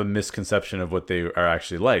could have a misconception of what they are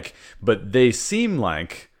actually like, but they seem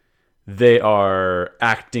like they are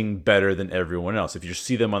acting better than everyone else. If you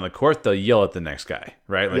see them on the court, they'll yell at the next guy,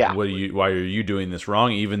 right? Like, Yeah. why are you doing this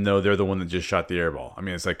wrong? Even though they're the one that just shot the air ball. I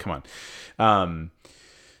mean, it's like, come on.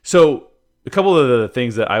 So a couple of the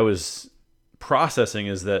things that I was processing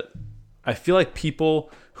is that I feel like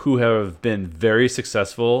people who have been very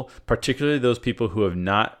successful, particularly those people who have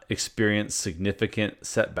not experienced significant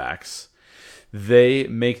setbacks, they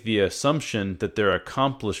make the assumption that their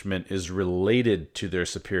accomplishment is related to their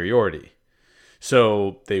superiority.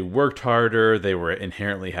 So they worked harder, they were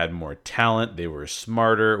inherently had more talent, they were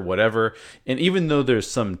smarter, whatever. And even though there's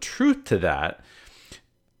some truth to that,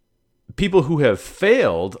 people who have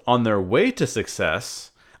failed on their way to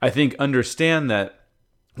success, I think, understand that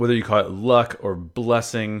whether you call it luck or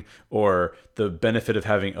blessing or the benefit of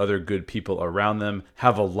having other good people around them,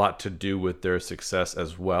 have a lot to do with their success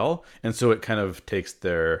as well. And so it kind of takes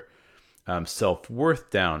their self-worth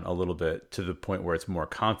down a little bit to the point where it's more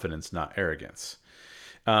confidence, not arrogance.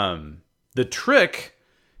 The trick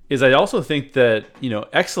is, I also think that,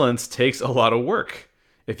 excellence takes a lot of work.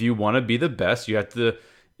 If you want to be the best, you have to,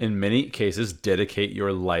 in many cases, dedicate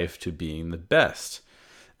your life to being the best.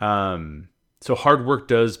 So hard work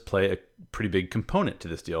does play a pretty big component to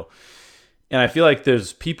this deal. And I feel like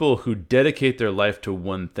there's people who dedicate their life to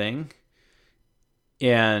one thing,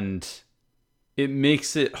 and it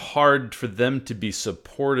makes it hard for them to be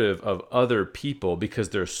supportive of other people because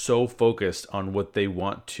they're so focused on what they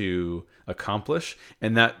want to accomplish.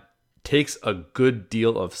 And that takes a good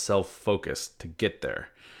deal of self-focus to get there.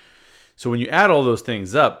 So when you add all those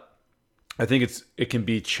things up, I think it can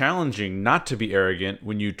be challenging not to be arrogant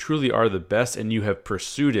when you truly are the best and you have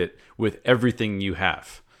pursued it with everything you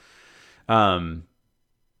have.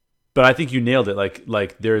 But I think you nailed it.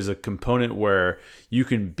 Like there's a component where you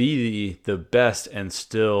can be the best and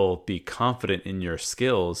still be confident in your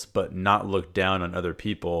skills, but not look down on other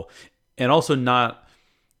people. And also not,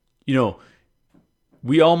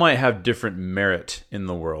 we all might have different merit in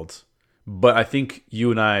the world. But I think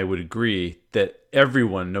you and I would agree that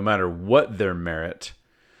everyone, no matter what their merit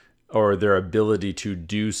or their ability to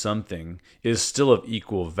do something, is still of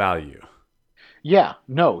equal value. Yeah,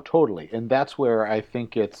 no, totally. And that's where I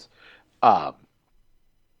think it's, I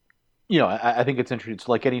think it's interesting. It's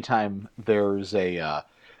like anytime there's a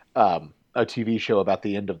TV show about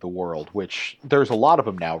the end of the world, which there's a lot of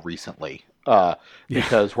them now recently,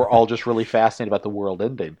 because we're all just really fascinated about the world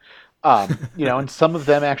ending. And some of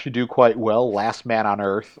them actually do quite well. Last Man on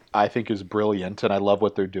Earth, I think, is brilliant, and I love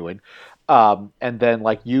what they're doing. And then,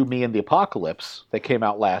 like You, Me, and the Apocalypse, that came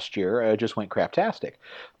out last year, just went craptastic.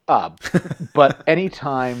 But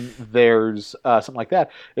anytime there's something like that,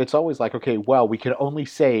 it's always like, okay, well, we can only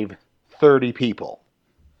save 30 people.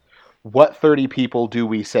 What 30 people do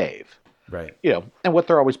we save? Right. And what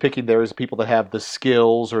they're always picking there is people that have the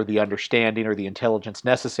skills or the understanding or the intelligence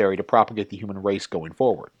necessary to propagate the human race going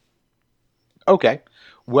forward. Okay,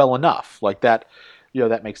 well enough. Like that,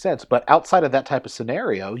 that makes sense. But outside of that type of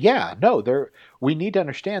scenario, we need to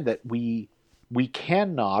understand that we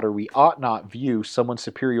cannot or we ought not view someone's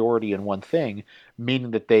superiority in one thing,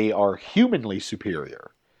 meaning that they are humanly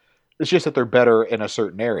superior. It's just that they're better in a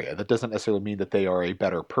certain area. That doesn't necessarily mean that they are a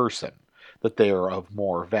better person, that they are of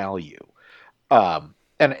more value.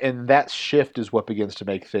 And that shift is what begins to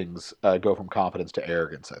make things go from confidence to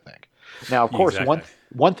arrogance, I think. Now, of course, Exactly.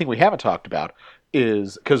 one thing we haven't talked about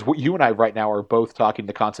is, because you and I right now are both talking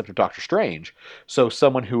the concept of Doctor Strange, so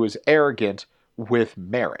someone who is arrogant with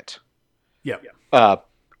merit. Yeah.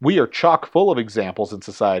 We are chock full of examples in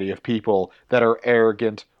society of people that are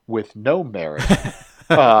arrogant with no merit.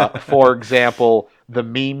 For example, the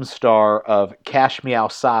meme star of Cash Me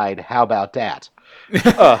Outside, how about that?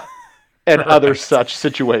 And other such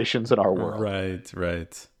situations in our world.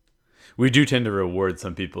 Right. We do tend to reward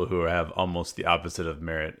some people who have almost the opposite of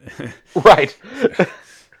merit. Right.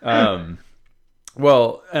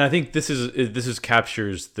 Well, and I think this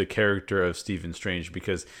captures the character of Stephen Strange,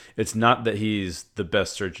 because it's not that he's the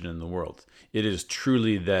best surgeon in the world. It is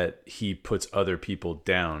truly that he puts other people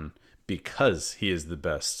down because he is the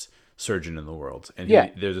best surgeon in the world. And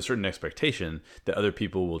there's a certain expectation that other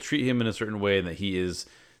people will treat him in a certain way and that he is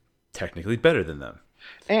technically better than them.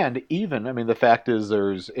 And even, the fact is,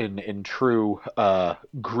 there's in true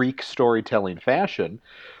Greek storytelling fashion,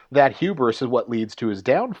 that hubris is what leads to his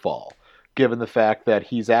downfall, given the fact that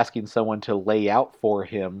he's asking someone to lay out for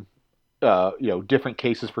him, different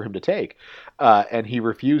cases for him to take. And he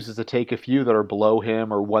refuses to take a few that are below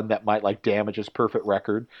him or one that might damage his perfect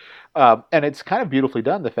record. And it's kind of beautifully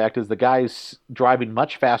done. The fact is, the guy's driving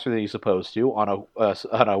much faster than he's supposed to on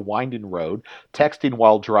a winding road, texting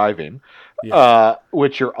while driving,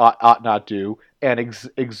 which you ought not do. and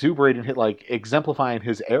exuberating, like exemplifying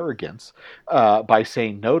his arrogance by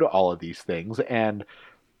saying no to all of these things, and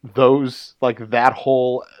those like that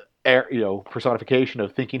whole personification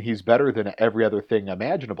of thinking he's better than every other thing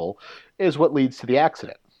imaginable is what leads to the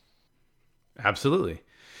accident. Absolutely.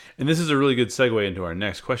 And this is a really good segue into our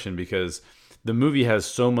next question, because the movie has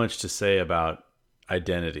so much to say about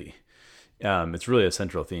identity. It's really a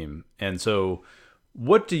central theme. And so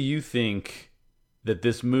what do you think that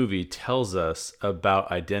this movie tells us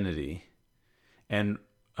about identity, and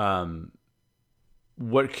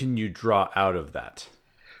what can you draw out of that?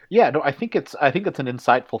 Yeah, no, I think it's an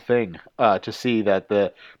insightful thing to see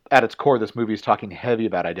that at its core, this movie is talking heavy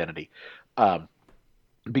about identity,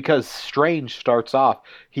 because Strange starts off,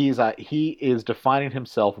 he is defining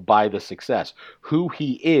himself by the success. Who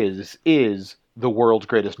he is the world's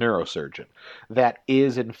greatest neurosurgeon. That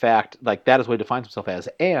is, in fact, like that is what he defines himself as.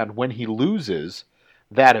 And when he loses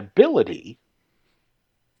that ability,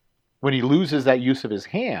 when he loses that use of his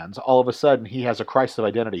hands, all of a sudden he has a crisis of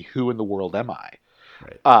identity. Who in the world am I?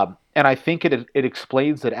 Right. And I think it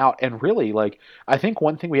explains it out. And really, like, I think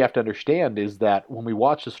one thing we have to understand is that when we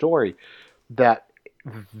watch the story, that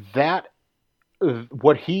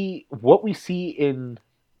what we see in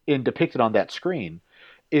depicted on that screen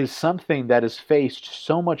is something that is faced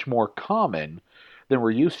so much more common than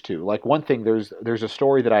we're used to. Like, one thing, there's a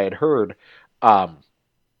story that I had heard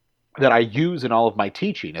that I use in all of my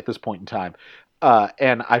teaching at this point in time.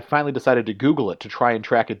 And I finally decided to Google it to try and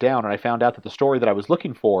track it down. And I found out that the story that I was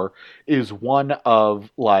looking for is one of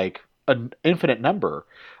like an infinite number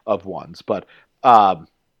of ones. But,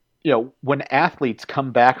 when athletes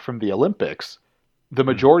come back from the Olympics, the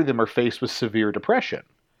majority of them are faced with severe depression.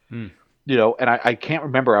 Mm. And I can't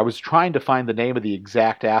remember. I was trying to find the name of the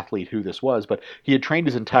exact athlete who this was, but he had trained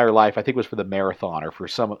his entire life. I think it was for the marathon or for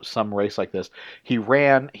some race like this. He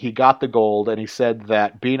ran, he got the gold, and he said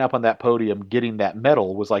that being up on that podium, getting that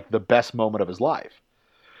medal was like the best moment of his life.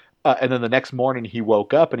 And then the next morning he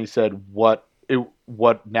woke up and he said, what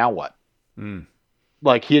now what? Mm.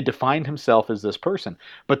 Like, he had defined himself as this person.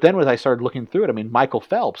 But then when I started looking through it, I mean, Michael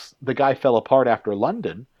Phelps, the guy fell apart after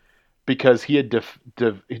London, because he had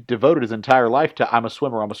devoted his entire life to I'm a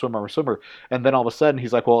swimmer. And then all of a sudden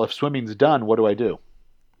he's like, well, if swimming's done, what do I do?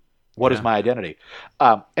 What is my identity?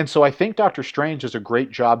 And so I think Doctor Strange does a great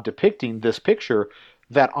job depicting this picture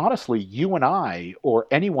that honestly you and I, or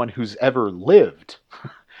anyone who's ever lived,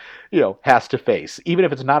 has to face, even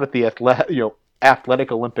if it's not at the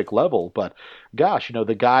athletic Olympic level. But gosh,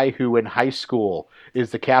 the guy who in high school is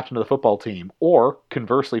the captain of the football team, or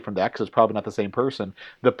conversely from that, because it's probably not the same person,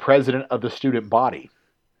 the president of the student body,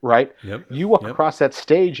 right? Yep. You walk across that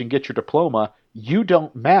stage and get your diploma, you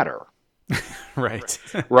don't matter. Right.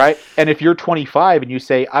 Right? And if you're 25 and you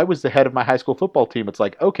say, I was the head of my high school football team, it's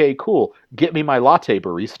like, okay, cool. Get me my latte,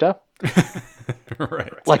 barista.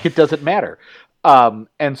 Right. Like, it doesn't matter.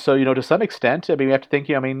 And so, to some extent, I mean, we have to think,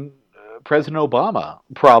 President Obama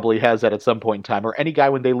probably has that at some point in time, or any guy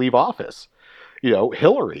when they leave office.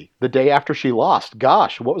 Hillary, the day after she lost,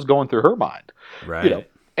 gosh, what was going through her mind? Right.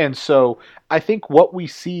 And so I think what we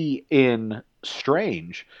see in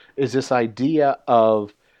Strange is this idea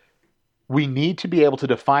of we need to be able to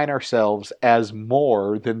define ourselves as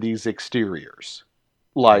more than these exteriors.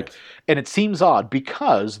 Like, right. And it seems odd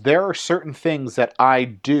because there are certain things that I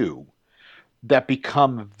do that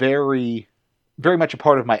become very, very much a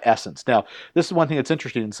part of my essence. Now, this is one thing that's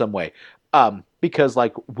interesting in some way, because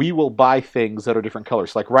like we will buy things that are different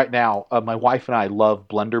colors. Like right now, my wife and I love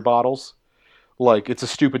blender bottles. Like, it's a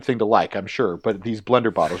stupid thing to like, I'm sure, but these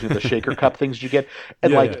blender bottles, the shaker cup things you get,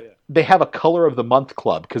 and they have a color of the month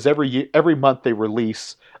club because every month they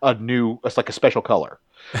release it's like a special color,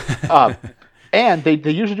 and they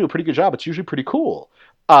usually do a pretty good job. It's usually pretty cool.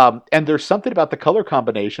 And there's something about the color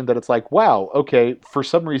combination that it's like, wow, okay, for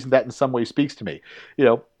some reason that in some way speaks to me,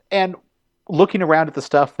 and looking around at the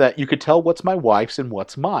stuff that you could tell what's my wife's and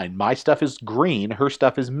what's mine. My stuff is green, her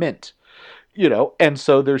stuff is mint, and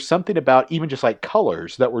so there's something about even just like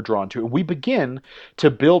colors that we're drawn to. And we begin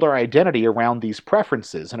to build our identity around these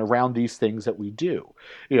preferences and around these things that we do.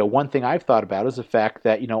 One thing I've thought about is the fact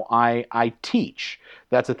that, I teach.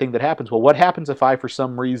 That's a thing that happens. Well, what happens if I, for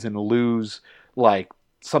some reason, lose, like,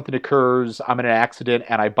 something occurs, I'm in an accident,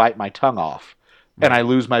 and I bite my tongue off, and I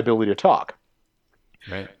lose my ability to talk?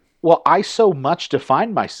 Right. Well, I so much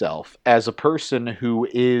define myself as a person who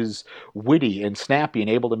is witty and snappy and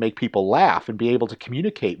able to make people laugh and be able to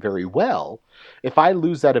communicate very well. If I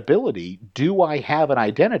lose that ability, do I have an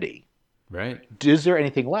identity? Right. Is there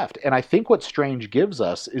anything left? And I think what Strange gives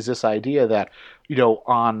us is this idea that,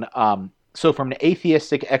 So from an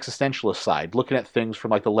atheistic existentialist side, looking at things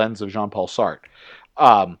from like the lens of Jean-Paul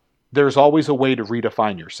Sartre, there's always a way to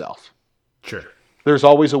redefine yourself. Sure. There's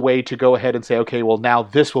always a way to go ahead and say, okay, well, now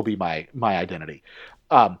this will be my identity.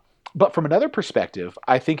 But from another perspective,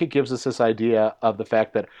 I think it gives us this idea of the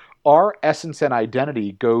fact that our essence and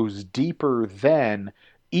identity goes deeper than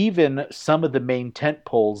even some of the main tent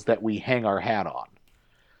poles that we hang our hat on.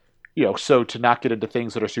 So to not get into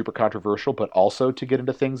things that are super controversial, but also to get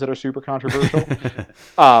into things that are super controversial.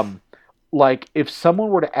 Like if someone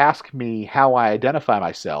were to ask me how I identify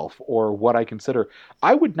myself or what I consider,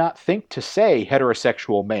 I would not think to say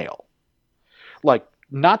heterosexual male. Like,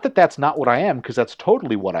 not that that's not what I am, because that's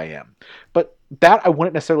totally what I am. But that I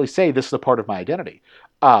wouldn't necessarily say this is a part of my identity.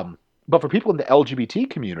 But for people in the LGBT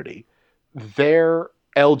community, their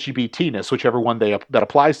LGBTness, whichever one that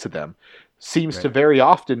applies to them, seems to very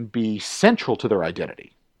often be central to their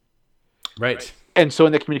identity. Right. And so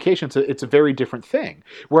in the communication, it's a very different thing.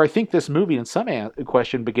 Where I think this movie, in some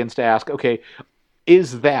question, begins to ask, okay,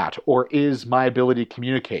 is that, or is my ability to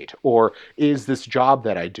communicate, or is this job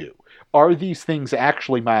that I do, are these things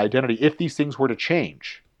actually my identity? If these things were to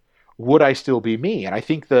change, would I still be me? And I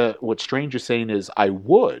think what Strange is saying is I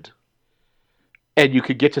would. And you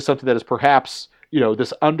could get to something that is perhaps,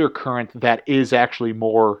 this undercurrent that is actually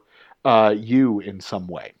more you in some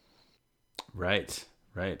way. Right.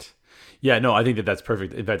 Yeah, no, I think that's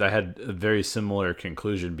perfect. In fact, I had a very similar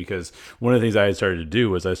conclusion because one of the things I had started to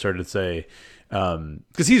do was I started to say,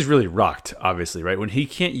 because he's really rocked, obviously, right? When he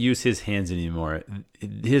can't use his hands anymore,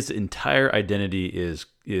 his entire identity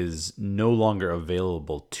is no longer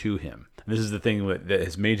available to him. This is the thing that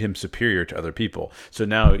has made him superior to other people. So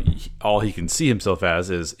now all he can see himself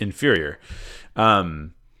as is inferior.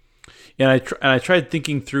 And I tried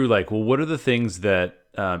thinking through like, well, what are the things that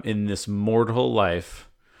in this mortal life,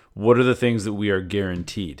 what are the things that we are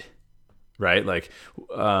guaranteed, right? Like,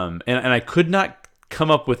 and I could not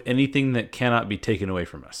come up with anything that cannot be taken away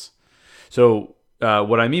from us. So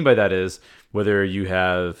what I mean by that is whether you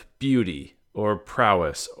have beauty or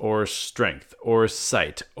prowess or strength or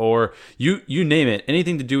sight or you name it,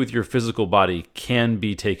 anything to do with your physical body can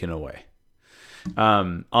be taken away.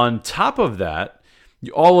 On top of that,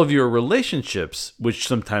 all of your relationships, which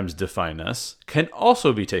sometimes define us, can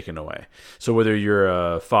also be taken away. So whether you're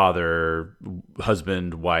a father,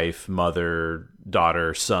 husband, wife, mother,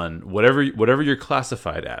 daughter, son, whatever you're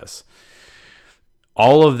classified as,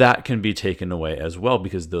 all of that can be taken away as well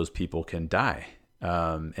because those people can die.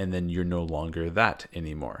 And then you're no longer that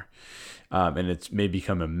anymore. And it may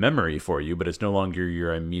become a memory for you, but it's no longer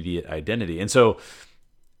your immediate identity. And so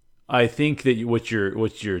I think that what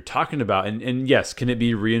you're talking about, and yes, can it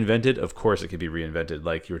be reinvented? Of course it can be reinvented,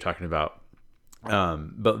 like you were talking about.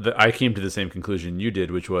 But I came to the same conclusion you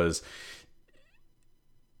did, which was,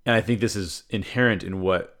 and I think this is inherent in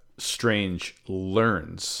what Strange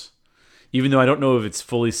learns, even though I don't know if it's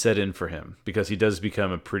fully set in for him, because he does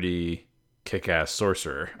become a pretty kick-ass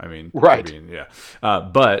sorcerer. I mean, right.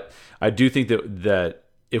 But I do think that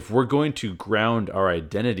if we're going to ground our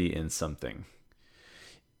identity in something,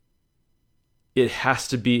 it has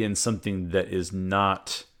to be in something that is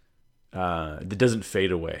not, that doesn't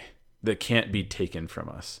fade away, that can't be taken from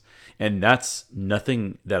us. And that's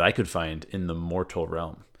nothing that I could find in the mortal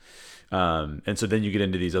realm. And so then you get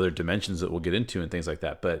into these other dimensions that we'll get into and things like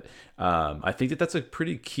that. But I think that's a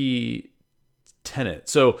pretty key tenet.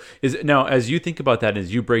 So now, as you think about that,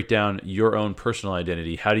 as you break down your own personal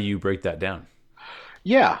identity, how do you break that down?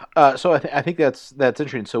 Yeah, so I think that's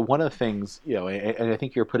interesting. So one of the things, and I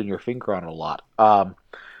think you're putting your finger on it a lot.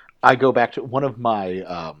 I go back to one of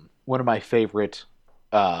my favorite.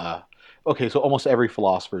 Okay, so almost every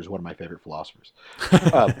philosopher is one of my favorite philosophers.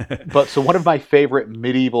 But so one of my favorite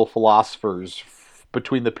medieval philosophers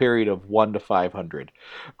between the period of 1 to 500,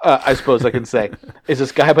 I suppose I can say, is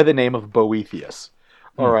this guy by the name of Boethius.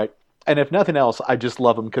 All right. And if nothing else, I just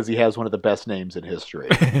love him because he has one of the best names in history.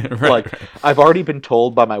 Right. I've already been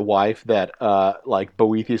told by my wife that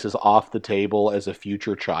Boethius is off the table as a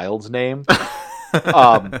future child's name.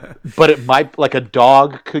 But it might, like a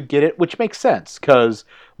dog could get it, which makes sense because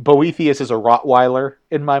Boethius is a Rottweiler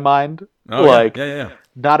in my mind. Oh, yeah.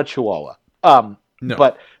 Not a Chihuahua. No.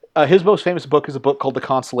 But his most famous book is a book called The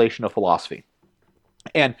Consolation of Philosophy.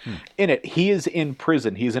 And in it, he is in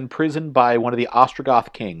prison. He's imprisoned by one of the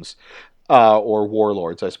Ostrogoth kings, or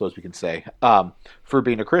warlords, I suppose we can say, for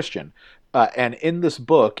being a Christian. And in this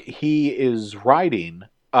book, he is writing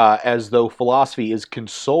as though philosophy is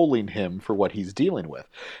consoling him for what he's dealing with.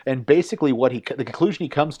 And basically the conclusion he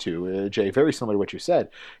comes to, Jay, very similar to what you said,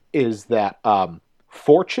 is that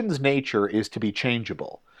fortune's nature is to be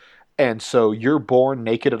changeable. And so you're born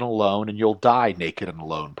naked and alone, and you'll die naked and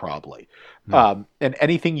alone, probably. And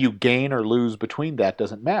anything you gain or lose between that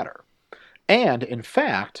doesn't matter. And in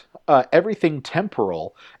fact, everything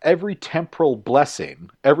temporal, every temporal blessing,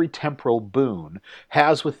 every temporal boon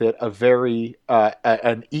has with it a very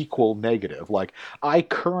an equal negative. Like, I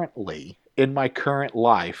currently, in my current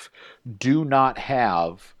life, do not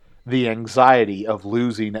have the anxiety of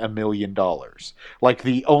losing $1 million. Like,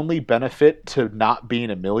 the only benefit to not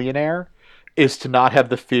being a millionaire is to not have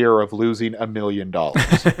the fear of losing $1 million.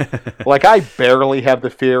 Like, I barely have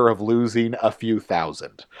the fear of losing a few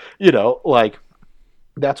thousand. Like,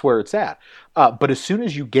 that's where it's at. But as soon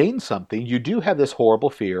as you gain something, you do have this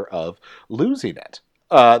horrible fear of losing it.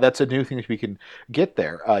 That's a new thing that we can get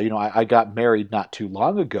there. I got married not too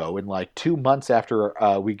long ago, and like 2 months after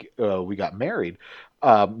we got married,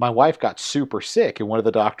 my wife got super sick, and one of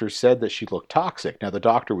the doctors said that she looked toxic. Now, the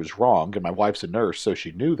doctor was wrong, and my wife's a nurse, so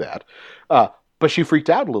she knew that. But she freaked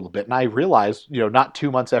out a little bit, and I realized, not 2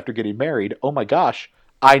 months after getting married, oh my gosh,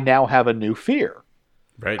 I now have a new fear.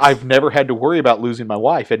 Right. I've never had to worry about losing my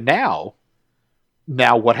wife, and now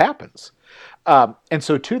what happens? And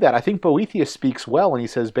so to that, I think Boethius speaks well, and he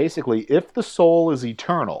says basically, if the soul is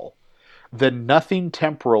eternal, then nothing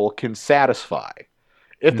temporal can satisfy.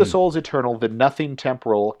 If the soul is eternal, then nothing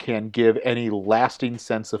temporal can give any lasting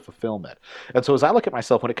sense of fulfillment. And so as I look at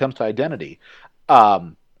myself when it comes to identity,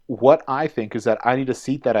 what I think is that I need to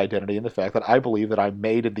seat that identity in the fact that I believe that I'm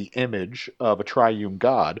made in the image of a triune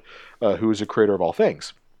God who is a creator of all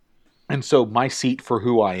things. And so my seat for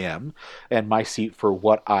who I am and my seat for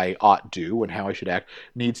what I ought do and how I should act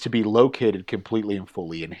needs to be located completely and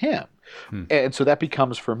fully in Him. And so that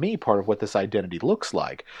becomes, for me, part of what this identity looks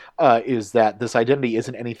like, is that this identity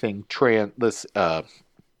isn't anything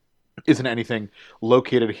isn't anything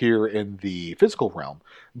located here in the physical realm,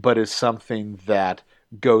 but is something that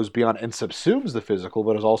goes beyond and subsumes the physical,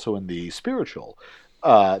 but is also in the spiritual.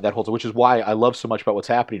 That holds, which is why I love so much about what's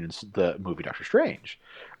happening in the movie Doctor Strange,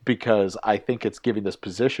 because I think it's giving this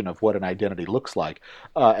position of what an identity looks like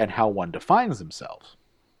and how one defines themselves.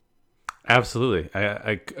 Absolutely.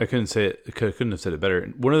 I couldn't have said it better.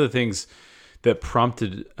 One of the things that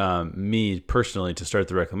prompted me personally to start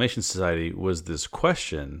the Reclamation Society was this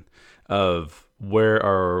question of, where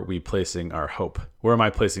are we placing our hope? Where am I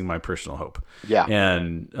placing my personal hope? Yeah.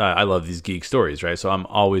 And I love these geek stories, right? So I'm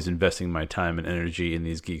always investing my time and energy in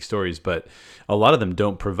these geek stories, but a lot of them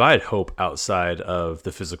don't provide hope outside of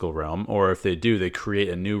the physical realm, or if they do, they create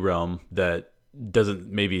a new realm that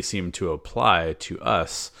doesn't maybe seem to apply to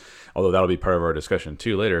us, although that'll be part of our discussion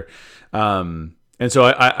too later. And so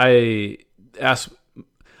I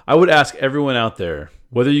would ask everyone out there,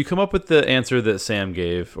 whether you come up with the answer that Sam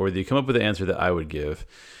gave or whether you come up with the answer that I would give,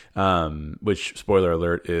 which, spoiler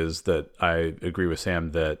alert, is that I agree with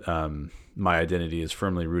Sam that my identity is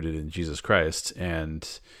firmly rooted in Jesus Christ and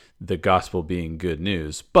the gospel being good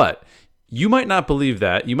news. But you might not believe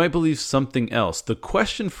that. You might believe something else. The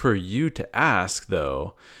question for you to ask,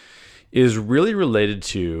 though, is really related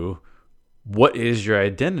to, what is your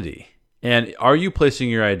identity? And are you placing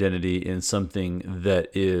your identity in something that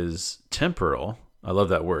is temporal? I love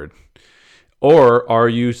that word. Or are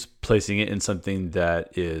you placing it in something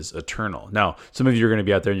that is eternal? Now, some of you are going to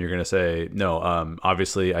be out there and you're going to say, no,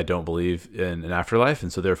 obviously I don't believe in an afterlife,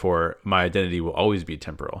 and so therefore my identity will always be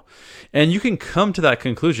temporal. And you can come to that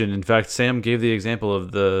conclusion. In fact, Sam gave the example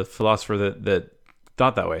of the philosopher that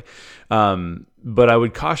thought that way. But I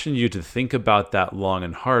would caution you to think about that long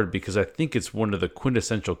and hard, because I think it's one of the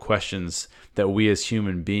quintessential questions that we as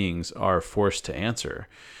human beings are forced to answer.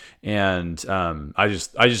 And I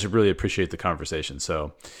just really appreciate the conversation.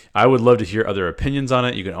 So I would love to hear other opinions on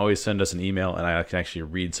it. You can always send us an email, and I can actually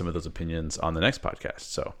read some of those opinions on the next podcast.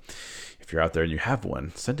 So if you're out there and you have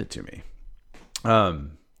one, send it to me.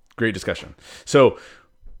 Great discussion. So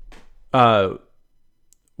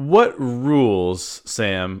what rules,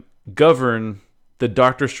 Sam, govern the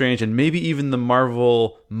Doctor Strange and maybe even the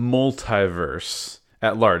Marvel multiverse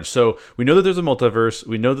at large? So we know that there's a multiverse.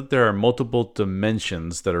 We know that there are multiple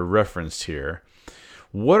dimensions that are referenced here.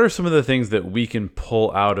 What are some of the things that we can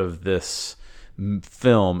pull out of this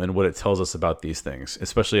film and what it tells us about these things,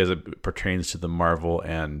 especially as it pertains to the Marvel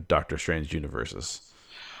and Doctor Strange universes?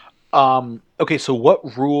 Okay, so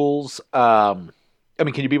what rules? Can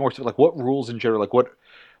you be more specific? Like, what rules in general? Like, what? I'm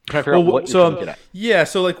trying to figure out what you're trying to get at. Yeah,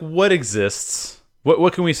 so like, what exists?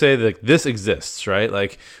 What can we say that, like, this exists, right?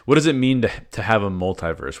 Like, what does it mean to have a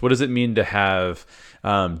multiverse? What does it mean to have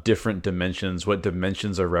different dimensions? What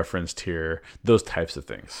dimensions are referenced here? Those types of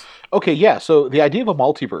things. Okay, yeah. So the idea of a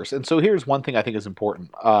multiverse, and so here's one thing I think is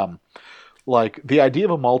important. Like, the idea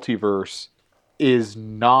of a multiverse is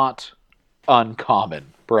not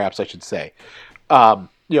uncommon, perhaps I should say. I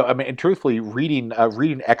mean, and truthfully, reading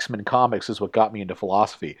X-Men comics is what got me into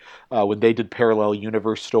philosophy. When they did parallel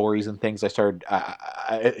universe stories and things,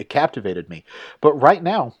 it captivated me. But right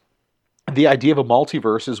now, the idea of a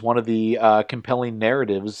multiverse is one of the compelling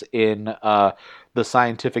narratives in the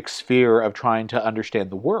scientific sphere of trying to understand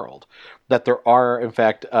the world. That there are, in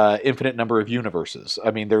fact, infinite number of universes.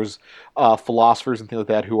 I mean, there's philosophers and things like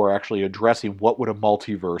that who are actually addressing what would a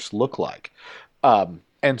multiverse look like.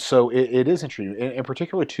 And so it is interesting, in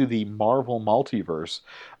particular to the Marvel multiverse.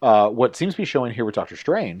 What seems to be showing here with Doctor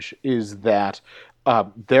Strange is that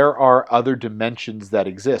there are other dimensions that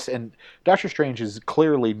exist. And Doctor Strange is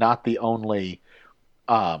clearly not the only,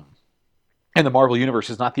 in the Marvel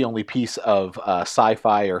Universe, is not the only piece of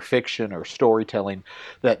sci-fi or fiction or storytelling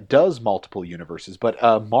that does multiple universes. But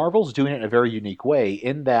Marvel's doing it in a very unique way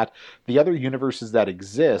in that the other universes that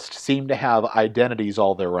exist seem to have identities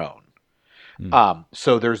all their own.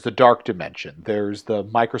 So there's the dark dimension. There's the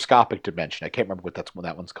microscopic dimension. I can't remember what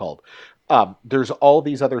that one's called. There's all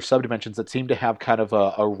these other subdimensions that seem to have kind of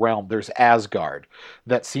a realm. There's Asgard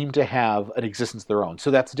that seem to have an existence of their own.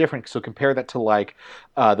 So that's different. So compare that to like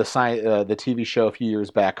the TV show a few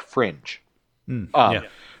years back, Fringe. Yeah.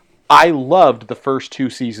 I loved the first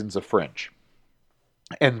 2 seasons of Fringe.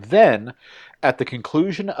 And then at the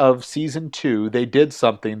conclusion of season 2, they did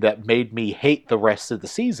something that made me hate the rest of the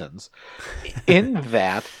seasons, in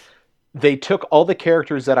that they took all the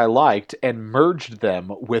characters that I liked and merged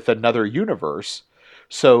them with another universe,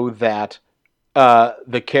 so that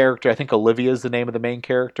the character, I think Olivia is the name of the main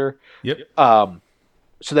character. Yep.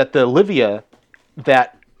 So that the Olivia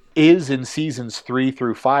that is in seasons 3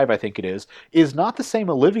 through 5, I think it is not the same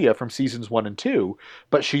Olivia from seasons 1 and 2,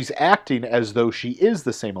 but she's acting as though she is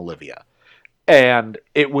the same Olivia. And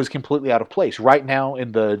it was completely out of place. Right now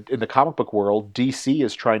in the comic book world, DC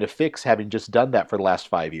is trying to fix having just done that for the last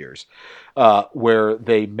 5 years, where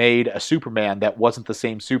they made a Superman that wasn't the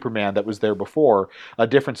same Superman that was there before, a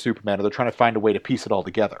different Superman, and they're trying to find a way to piece it all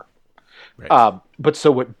together. Right. But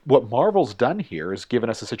so what Marvel's done here is given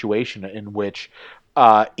us a situation in which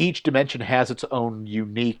each dimension has its own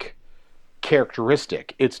unique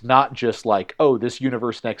characteristic. It's not just like, oh, this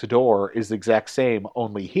universe next door is the exact same,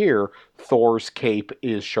 only here Thor's cape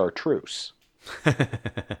is chartreuse.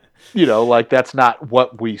 Like that's not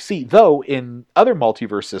what we see. Though in other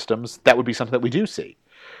multiverse systems, that would be something that we do see.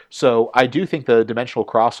 So I do think the dimensional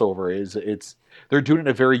crossover they're doing it in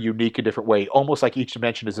a very unique and different way, almost like each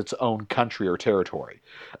dimension is its own country or territory,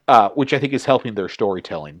 which I think is helping their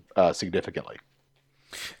storytelling significantly.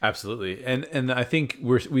 Absolutely. And I think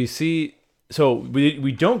we see, so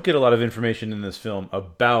we don't get a lot of information in this film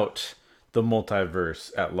about the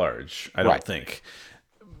multiverse at large, I don't think.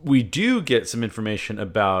 We do get some information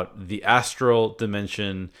about the astral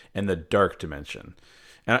dimension and the dark dimension.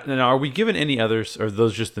 And are we given any others, or are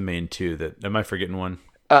those just the main two? Am I forgetting one?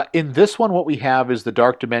 In this one, what we have is the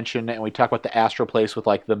dark dimension, and we talk about the astral place with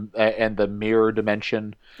like the mirror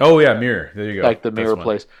dimension. Oh yeah, mirror. There you go. Like the mirror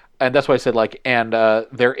place, and that's why I said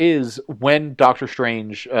there is, when Doctor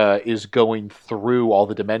Strange is going through all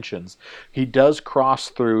the dimensions, he does cross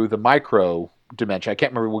through the micro dimension. I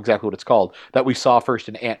can't remember exactly what it's called, that we saw first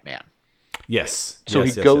in Ant-Man. Yes. So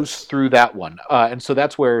he goes through that one. And so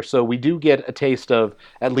that's where, so we do get a taste of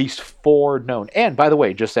at least 4 known. And by the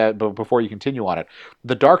way, just before you continue on it,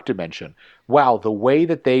 the dark dimension. Wow, the way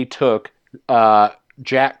that they took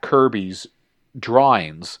Jack Kirby's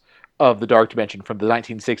drawings of the dark dimension from the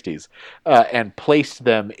 1960s and placed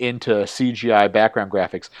them into CGI background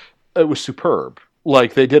graphics, it was superb.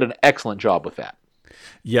 Like, they did an excellent job with that.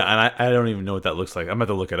 Yeah, and I don't even know what that looks like. I'm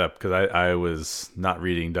about to look it up because I was not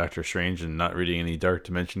reading Doctor Strange and not reading any Dark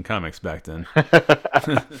Dimension comics back then.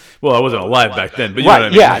 Well, I wasn't alive back then, but you know what I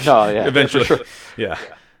mean. Yeah, no, yeah, eventually, for sure. Yeah.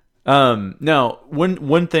 Now,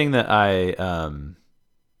 one thing that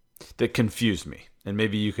that confused me, and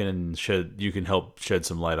maybe you can help shed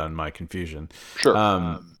some light on my confusion.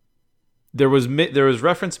 Sure. There was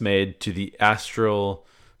reference made to the astral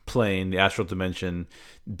plane, the astral dimension,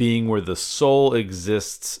 being where the soul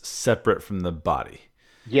exists separate from the body.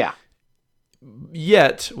 Yeah.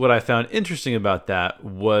 Yet, what I found interesting about that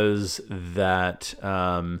was that,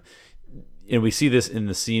 and we see this in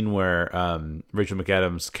the scene where Rachel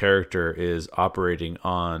McAdams' character is operating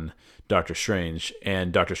on Doctor Strange,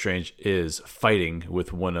 and Doctor Strange is fighting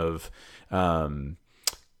with one of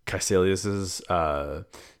Caecilius's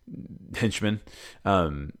henchmen,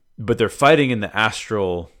 but they're fighting in the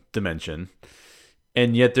astral dimension.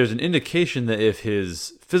 And yet there's an indication that if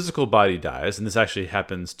his physical body dies, and this actually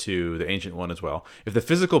happens to the Ancient One as well, if the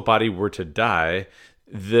physical body were to die,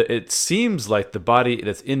 it seems like the body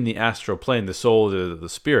that's in the astral plane, the soul, the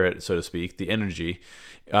spirit, so to speak, the energy,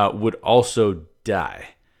 would also die.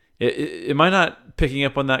 Am I not picking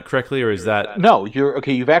up on that correctly, or is that... No, you're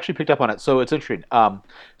okay. You've actually picked up on it, so it's interesting.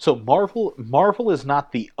 So Marvel is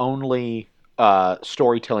not the only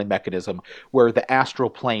storytelling mechanism where the astral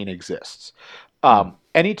plane exists.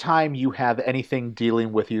 Anytime you have anything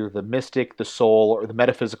dealing with either the mystic, the soul, or the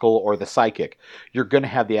metaphysical, or the psychic, you're going to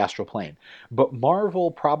have the astral plane. But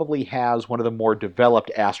Marvel probably has one of the more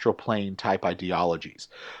developed astral plane type ideologies.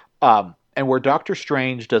 And where Doctor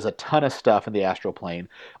Strange does a ton of stuff in the astral plane,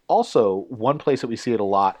 also one place that we see it a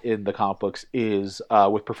lot in the comic books is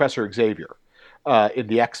with Professor Xavier in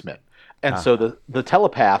the X-Men. And so the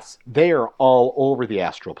telepaths, they are all over the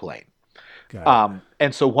astral plane.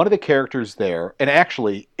 And so one of the characters there, and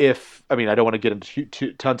actually, I don't want to get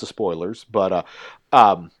into tons of spoilers, but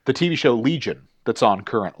the TV show Legion that's on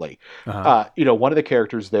currently, one of the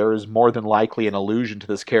characters there is more than likely an allusion to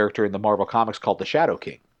this character in the Marvel Comics called the Shadow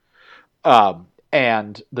King.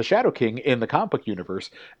 And the Shadow King in the comic book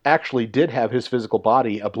universe actually did have his physical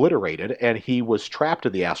body obliterated, and he was trapped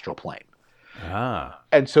in the astral plane.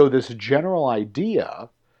 And so this general idea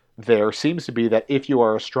there seems to be that if you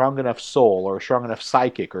are a strong enough soul or a strong enough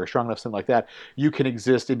psychic or a strong enough something like that, you can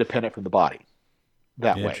exist independent from the body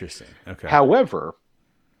that way. Interesting. Okay. However,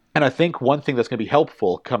 and I think one thing that's going to be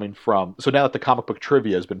helpful coming from... So now that the comic book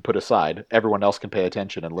trivia has been put aside, everyone else can pay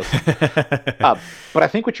attention and listen. But I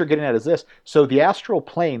think what you're getting at is this. So the astral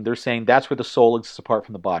plane, they're saying that's where the soul exists apart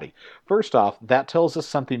from the body. First off, that tells us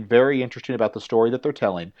something very interesting about the story that they're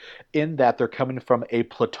telling, in that they're coming from a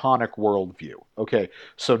Platonic worldview. Okay,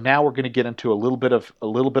 so now we're going to get into a little bit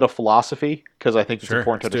of philosophy, because I think it's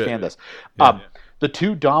important to understand this. The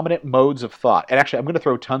two dominant modes of thought, and actually I'm going to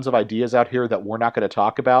throw tons of ideas out here that we're not going to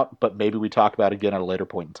talk about, but maybe we talk about again at a later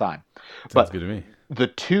point in time. Sounds good to me.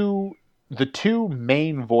 The two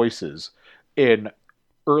main voices in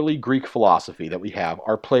early Greek philosophy that we have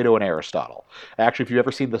are Plato and Aristotle. Actually, if you've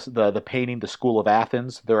ever seen the painting, The School of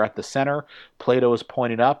Athens, they're at the center. Plato is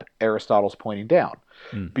pointing up, Aristotle's pointing down.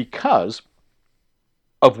 Because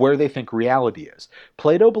of where they think reality is.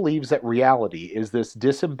 Plato believes that reality is this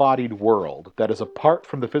disembodied world that is apart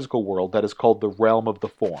from the physical world that is called the realm of the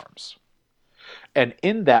forms. And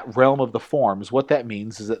in that realm of the forms, what that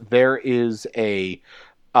means is that there is a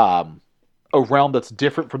realm that's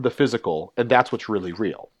different from the physical, and that's what's really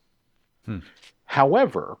real.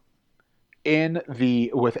 However,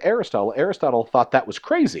 with Aristotle thought that was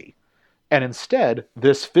crazy, and instead,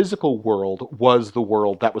 this physical world was the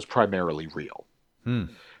world that was primarily real.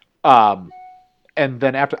 And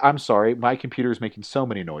then I'm sorry, my computer is making so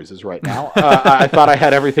many noises right now. I thought I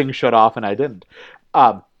had everything shut off and I didn't.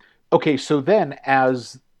 Okay, so then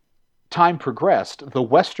as time progressed, the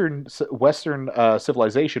Western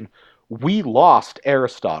civilization, we lost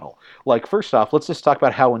Aristotle. Like, first off, let's just talk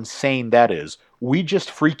about how insane that is. We just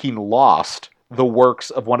freaking lost the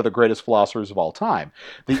works of one of the greatest philosophers of all time.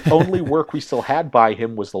 The only work we still had by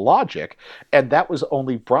him was the Logic, and that was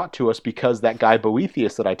only brought to us because that guy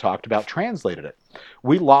Boethius that I talked about translated it.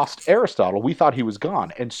 We lost Aristotle. We thought he was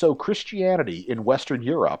gone. And so Christianity in Western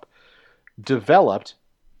Europe developed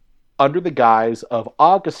under the guise of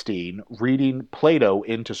Augustine reading Plato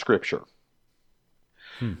into Scripture.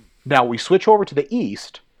 Now we switch over to the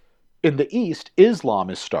East. In the East, Islam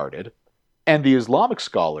is started, and the Islamic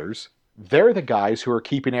scholars, they're the guys who are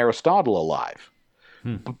keeping Aristotle alive.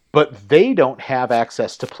 But they don't have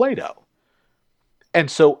access to Plato.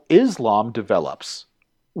 And so Islam develops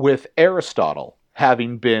with Aristotle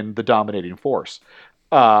having been the dominating force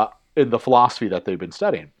in the philosophy that they've been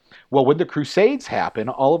studying. Well, when the Crusades happen,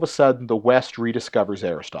 all of a sudden the West rediscovers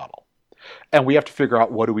Aristotle. And we have to figure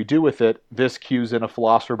out what do we do with it. This cues in a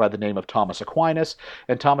philosopher by the name of Thomas Aquinas,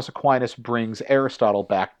 and Thomas Aquinas brings Aristotle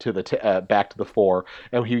back to the fore,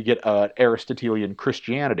 and we get an Aristotelian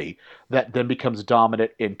Christianity that then becomes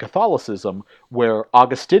dominant in Catholicism, where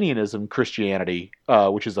Augustinianism Christianity,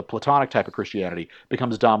 which is a Platonic type of Christianity,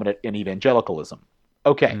 becomes dominant in evangelicalism.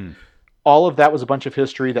 Okay, all of that was a bunch of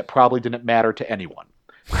history that probably didn't matter to anyone.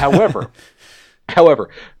 However,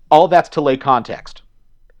 all that's to lay context.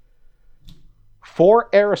 For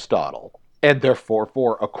Aristotle, and therefore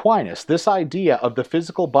for Aquinas, this idea of the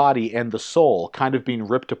physical body and the soul kind of being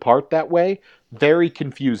ripped apart that way, very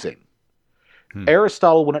confusing.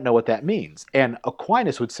 Aristotle wouldn't know what that means, and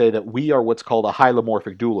Aquinas would say that we are what's called a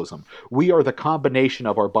hylomorphic dualism. We are the combination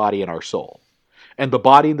of our body and our soul, and the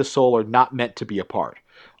body and the soul are not meant to be apart.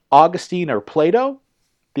 Augustine or Plato,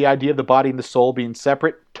 the idea of the body and the soul being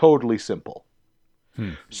separate, totally simple.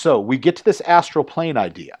 So we get to this astral plane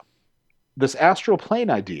idea. This astral plane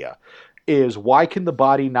idea is why can the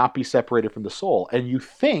body not be separated from the soul? And you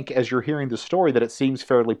think, as you're hearing the story, that it seems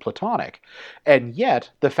fairly Platonic. And yet,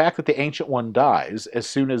 the fact that the Ancient One dies as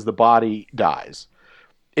soon as the body dies,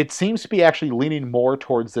 it seems to be actually leaning more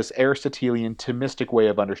towards this Aristotelian Thomistic way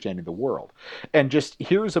of understanding the world. And just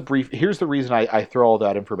here's the reason I throw all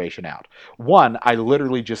that information out. One, I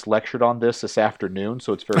literally just lectured on this afternoon,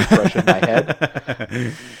 so it's very fresh in my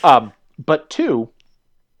head. But two,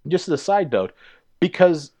 just as a side note,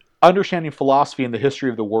 because understanding philosophy and the history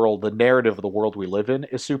of the world, the narrative of the world we live in,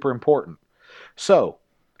 is super important. So,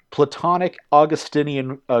 Platonic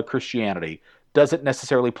Augustinian Christianity doesn't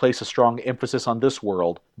necessarily place a strong emphasis on this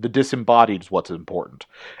world. The disembodied is what's important.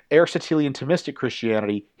 Aristotelian Thomistic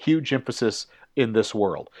Christianity, huge emphasis in this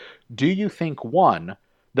world. Do you think, one,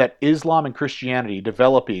 that Islam and Christianity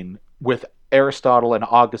developing with Aristotle and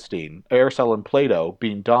Plato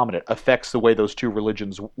being dominant affects the way those two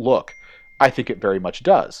religions look? I think it very much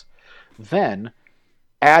does. Then,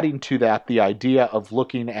 adding to that the idea of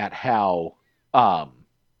looking at how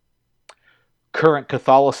current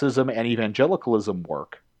Catholicism and evangelicalism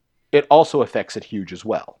work, it also affects it huge as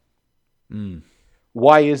well.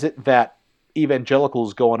 Why is it that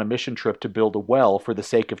evangelicals go on a mission trip to build a well for the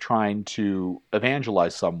sake of trying to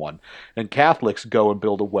evangelize someone, and Catholics go and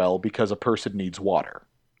build a well because a person needs water?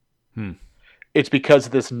 It's because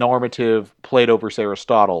of this normative Plato versus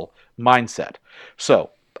Aristotle mindset.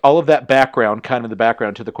 So, all of that background, kind of the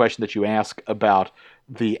background to the question that you ask about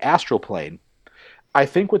the astral plane, I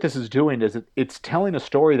think what this is doing is it's telling a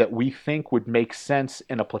story that we think would make sense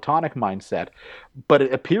in a Platonic mindset, but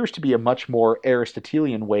it appears to be a much more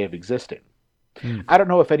Aristotelian way of existing. I don't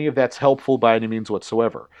know if any of that's helpful by any means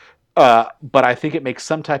whatsoever, but I think it makes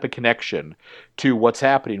some type of connection to what's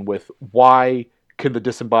happening with why can the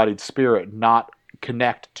disembodied spirit not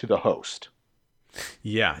connect to the host.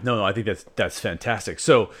 Yeah, no, I think that's fantastic.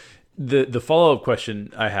 So the follow-up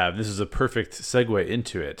question I have, this is a perfect segue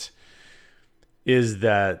into it, is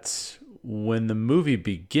that when the movie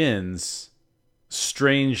begins,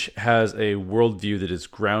 Strange has a worldview that is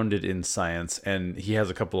grounded in science, and he has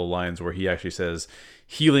a couple of lines where he actually says,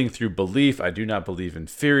 "Healing through belief. I do not believe in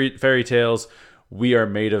fairy tales. We are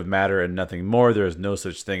made of matter and nothing more. There is no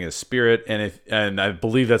such thing as spirit." And I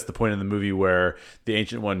believe that's the point in the movie where the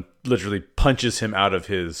Ancient One literally punches him out of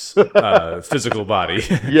his physical body.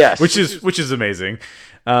 Yes, which is amazing.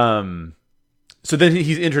 So then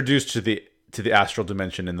he's introduced to the astral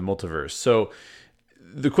dimension in the multiverse. So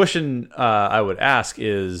the question I would ask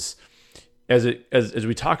is, as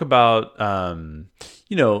we talk about,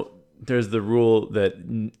 there's the rule that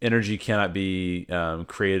energy cannot be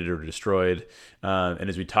created or destroyed, and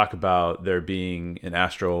as we talk about there being an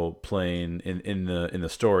astral plane in the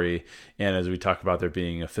story, and as we talk about there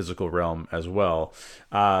being a physical realm as well,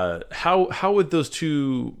 how would those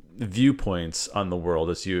two viewpoints on the world,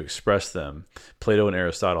 as you express them, Plato and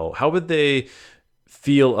Aristotle, how would they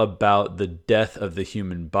feel about the death of the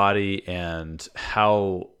human body, and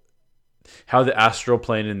how the astral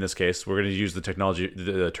plane, in this case, we're going to use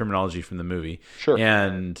the terminology from the movie, sure,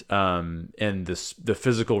 and the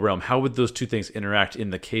physical realm, how would those two things interact in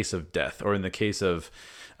the case of death, or in the case of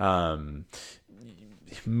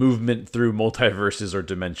movement through multiverses or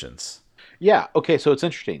dimensions? Yeah, okay, so it's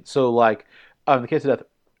interesting. So, like, in the case of death,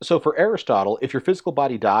 so for Aristotle, if your physical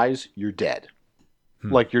body dies, you're dead.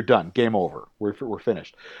 Like, you're done. Game over. We're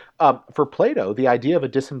finished. For Plato, the idea of a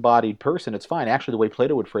disembodied person, it's fine. Actually, the way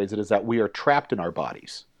Plato would phrase it is that we are trapped in our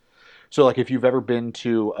bodies. So, like, if you've ever been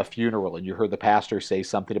to a funeral and you heard the pastor say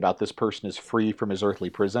something about this person is free from his earthly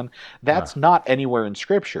prison, that's not anywhere in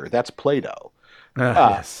Scripture. That's Plato.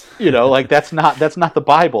 Yes. Like, that's not the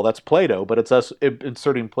Bible. That's Plato, but it's us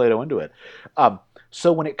inserting Plato into it.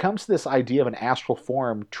 So when it comes to this idea of an astral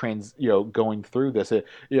form going through this,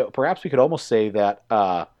 perhaps we could almost say that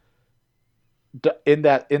in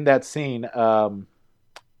that scene,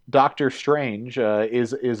 Doctor Strange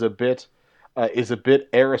is a bit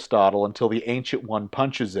Aristotle until the Ancient One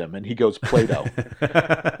punches him and he goes Plato.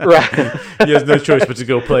 Right? He has no choice but to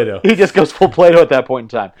go Plato. He just goes full Plato at that point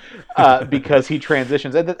in time because he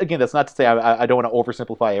transitions. And again, that's not to say I don't want to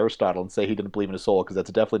oversimplify Aristotle and say he didn't believe in his soul, because that's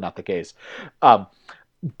definitely not the case.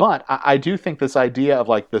 But I do think this idea of,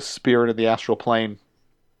 like, the spirit of the astral plane,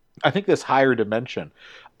 I think this higher dimension,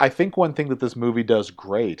 I think one thing that this movie does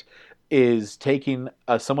great is taking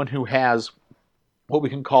someone who has what we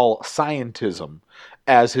can call scientism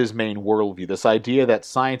as his main worldview. This idea that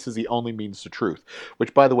science is the only means to truth,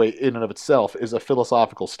 which, by the way, in and of itself is a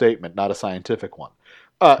philosophical statement, not a scientific one.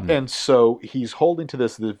 And so he's holding to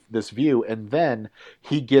this view, and then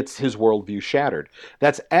he gets his worldview shattered.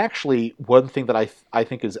 That's actually one thing that I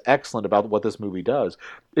think is excellent about what this movie does,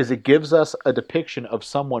 is it gives us a depiction of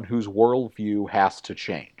someone whose worldview has to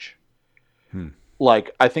change.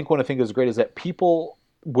 Like, I think one of the things that's great is that people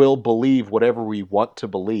will believe whatever we want to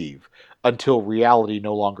believe until reality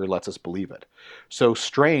no longer lets us believe it. So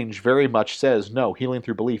Strange very much says, no, healing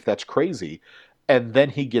through belief, that's crazy. And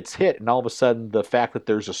then he gets hit, and all of a sudden the fact that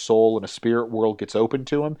there's a soul and a spirit world gets open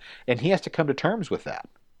to him, and he has to come to terms with that.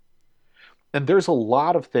 And there's a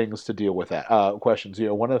lot of things to deal with that. Questions.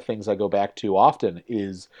 One of the things I go back to often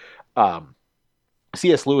is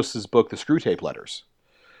C.S. Lewis's book, The Screwtape Letters.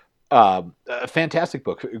 A fantastic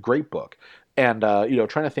book, a great book. And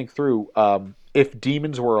trying to think through if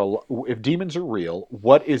demons are real,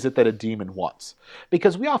 what is it that a demon wants?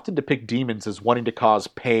 Because we often depict demons as wanting to cause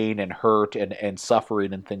pain and hurt and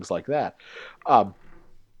suffering and things like that.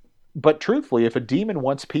 But truthfully, if a demon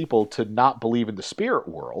wants people to not believe in the spirit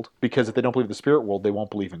world, because if they don't believe in the spirit world, they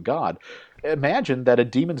won't believe in God, imagine that a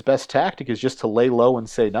demon's best tactic is just to lay low and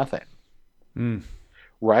say nothing.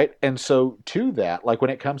 Right? And so to that, like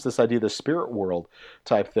when it comes to this idea of the spirit world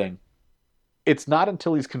type thing, it's not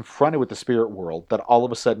until he's confronted with the spirit world that all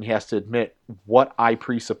of a sudden he has to admit what I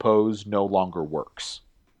presuppose no longer works.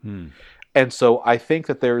 And so I think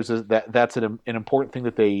that that's an important thing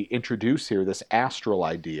that they introduce here, this astral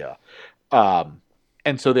idea. And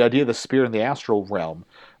so the idea of the spirit in the astral realm,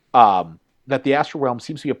 that the astral realm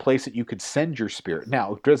seems to be a place that you could send your spirit.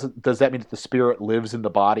 Now, does that mean that the spirit lives in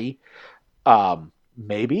the body?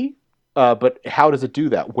 Maybe. But how does it do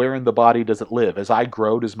that? Where in the body does it live? As I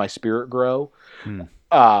grow, does my spirit grow?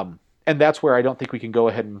 And that's where I don't think we can go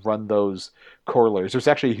ahead and run those corollaries. There's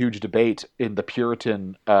actually a huge debate in the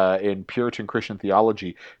Puritan Christian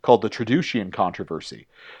theology called the Traducian controversy,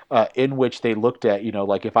 in which they looked at,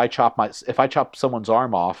 like if I chop someone's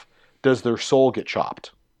arm off, does their soul get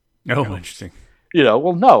chopped? Oh, interesting.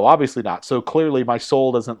 Well, no, obviously not. So clearly my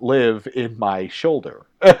soul doesn't live in my shoulder,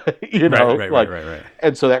 Right.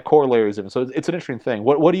 And so that corollary is in. So it's an interesting thing.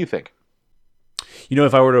 What do you think?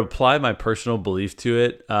 If I were to apply my personal belief to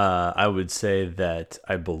it, I would say that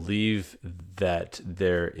I believe that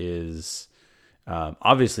there is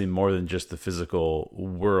obviously more than just the physical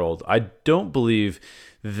world. I don't believe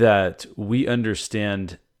that we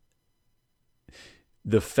understand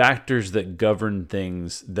the factors that govern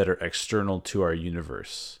things that are external to our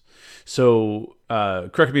universe. So,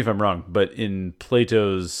 correct me if I'm wrong, but in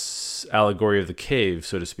Plato's allegory of the cave,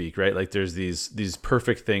 so to speak, right? Like there's these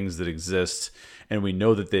perfect things that exist, and we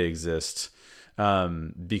know that they exist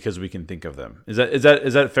because we can think of them. Is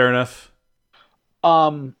that fair enough?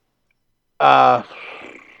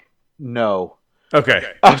 No. Okay.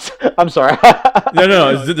 I'm sorry.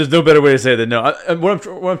 No. There's no better way to say that. No. What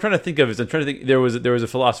I'm trying to think of is there was a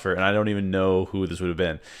philosopher, and I don't even know who this would have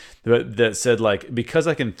been, that said, like, because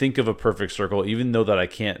I can think of a perfect circle, even though that I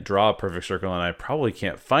can't draw a perfect circle and I probably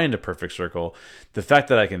can't find a perfect circle, the fact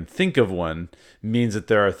that I can think of one means that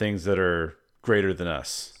there are things that are greater than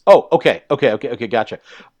us. Oh, okay, gotcha.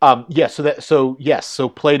 Yes, so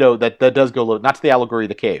Plato, that does go not to the allegory of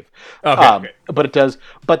the cave, okay. But it does.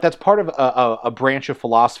 But that's part of a branch of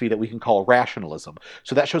philosophy that we can call rationalism.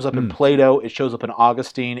 So that shows up in Plato. It shows up in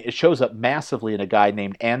Augustine. It shows up massively in a guy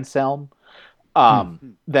named Anselm.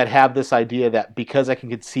 That have this idea that because I can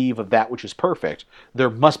conceive of that which is perfect, there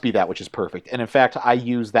must be that which is perfect. And in fact, I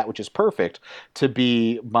use that which is perfect to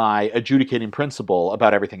be my adjudicating principle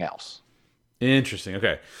about everything else. Interesting.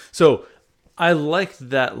 Okay. So I like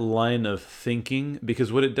that line of thinking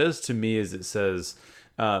because what it does to me is it says,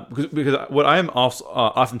 because what I'm also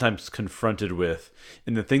oftentimes confronted with,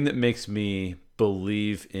 and the thing that makes me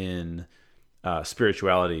believe in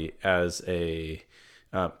spirituality as a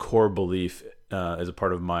core belief as a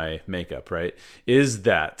part of my makeup, right, is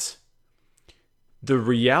that the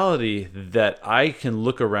reality that I can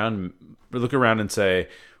look around and say,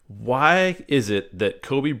 why is it that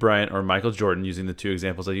Kobe Bryant or Michael Jordan, using the two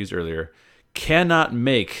examples I used earlier, cannot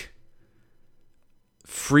make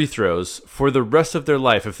free throws for the rest of their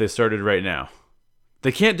life if they started right now?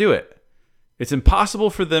 They can't do it. It's impossible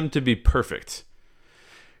for them to be perfect.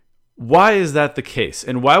 Why is that the case?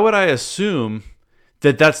 And why would I assume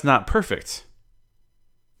that that's not perfect?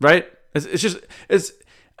 Right? It's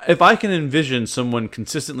if I can envision someone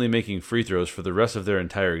consistently making free throws for the rest of their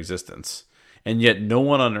entire existence, and yet no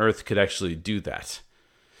one on earth could actually do that.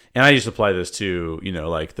 And I just apply this to,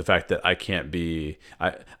 like the fact that I can't be,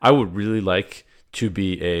 I would really like to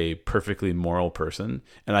be a perfectly moral person,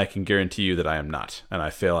 and I can guarantee you that I am not, and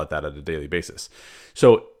I fail at that on a daily basis.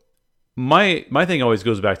 So my thing always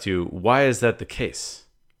goes back to, why is that the case?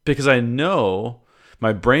 because I know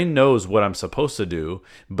my brain knows what I'm supposed to do,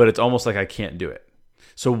 but it's almost like I can't do it.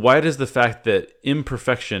 So why does the fact that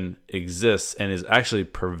imperfection exists and is actually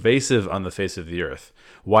pervasive on the face of the earth,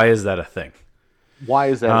 why is that a thing? Why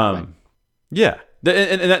is that a thing? Yeah.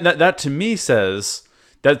 And that to me says,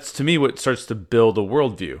 that's to me what starts to build a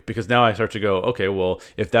worldview, because now I start to go, okay, well,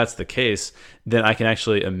 if that's the case, then I can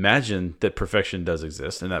actually imagine that perfection does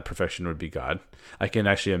exist and that perfection would be God. I can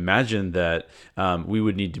actually imagine that we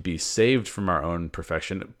would need to be saved from our own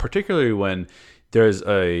perfection, particularly when there's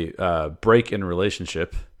a break in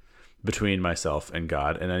relationship between myself and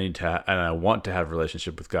God, and I want to have a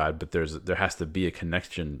relationship with God, but there has to be a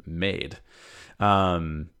connection made.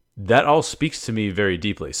 That all speaks to me very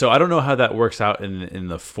deeply. So I don't know how that works out in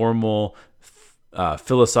the formal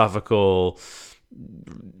philosophical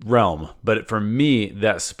realm, but for me,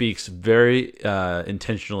 that speaks very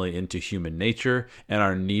intentionally into human nature and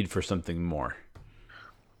our need for something more.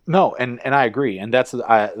 No, and I agree, and that's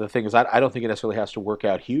the thing is I don't think it necessarily has to work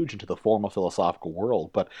out huge into the formal philosophical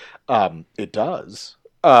world, but it does.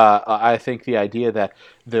 I think the idea that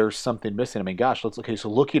there's something missing. I mean, gosh, so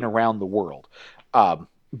looking around the world,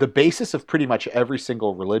 the basis of pretty much every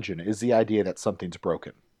single religion is the idea that something's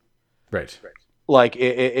broken. Right. Like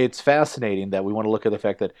it's fascinating that we want to look at the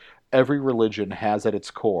fact that every religion has at its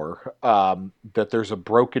core that there's a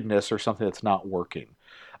brokenness or something that's not working.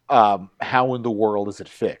 How in the world is it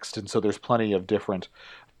fixed? And so there's plenty of different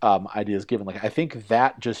ideas given. Like I think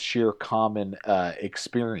that just sheer common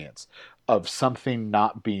experience of something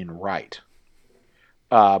not being right.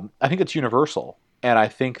 I think it's universal, and I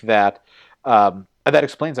think that that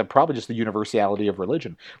explains probably just the universality of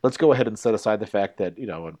religion. Let's go ahead and set aside the fact that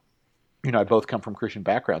I both come from Christian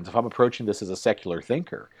backgrounds. If I'm approaching this as a secular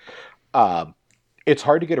thinker, it's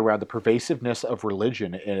hard to get around the pervasiveness of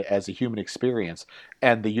religion as a human experience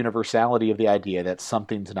and the universality of the idea that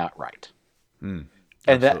something's not right. And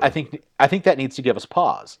that I think that needs to give us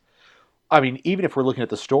pause. I mean, even if we're looking at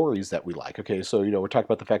the stories that we like, okay, so we're talking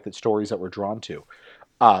about the fact that stories that we're drawn to.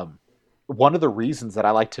 One of the reasons that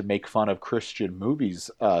I like to make fun of Christian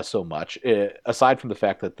movies so much, aside from the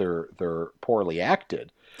fact that they're poorly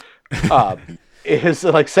acted, is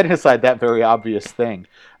like setting aside that very obvious thing.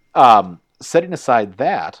 Setting aside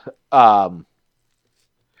that, one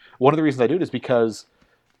of the reasons I do it is because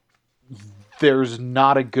there's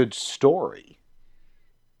not a good story.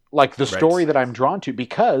 Like the story that I'm drawn to,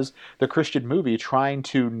 because the Christian movie trying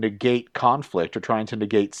to negate conflict or trying to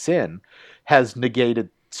negate sin has negated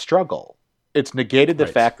struggle. It's negated the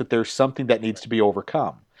fact that there's something that needs to be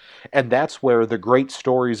overcome. And that's where the great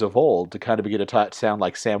stories of old, to kind of begin to sound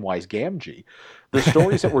like Samwise Gamgee, the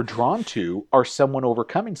stories that we're drawn to are someone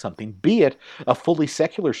overcoming something, be it a fully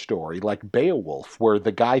secular story like Beowulf, where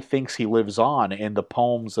the guy thinks he lives on in the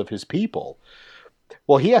poems of his people.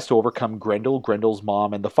 Well, he has to overcome Grendel, Grendel's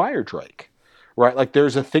mom, and the fire drake. Right? Like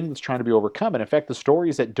there's a thing that's trying to be overcome. And in fact, the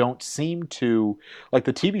stories that don't seem to, like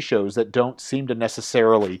the TV shows that don't seem to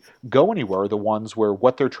necessarily go anywhere are the ones where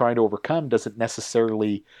what they're trying to overcome doesn't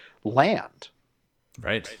necessarily land.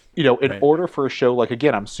 Right. In order for a show like,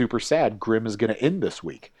 again, I'm super sad Grimm is going to end this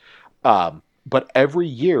week. But every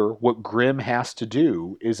year, what Grimm has to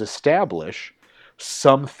do is establish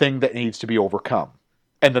something that needs to be overcome.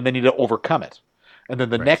 And then they need to overcome it. And then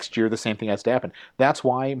the next year, the same thing has to happen. That's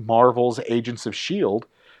why Marvel's Agents of S.H.I.E.L.D.,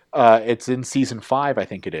 it's in season 5, I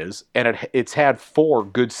think it is, and it's had 4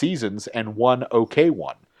 good seasons and 1 okay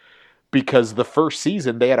one. Because the first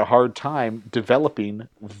season, they had a hard time developing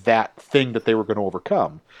that thing that they were going to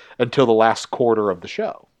overcome until the last quarter of the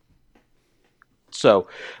show. So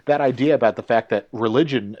that idea about the fact that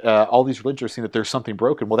religion, all these religions are saying that there's something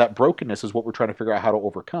broken, well, that brokenness is what we're trying to figure out how to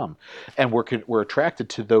overcome. And we're attracted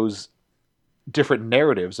to those different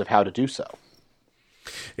narratives of how to do so.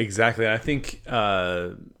 Exactly. I think,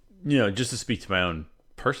 just to speak to my own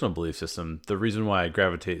personal belief system, the reason why I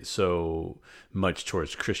gravitate so much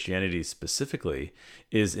towards Christianity specifically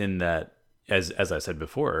is in that, as I said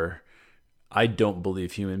before, I don't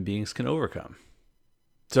believe human beings can overcome.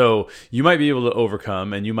 So you might be able to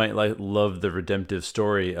overcome, and you might love the redemptive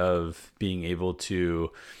story of being able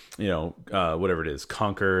to, whatever it is,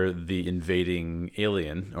 conquer the invading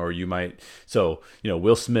alien. Or you might,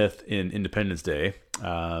 Will Smith in Independence Day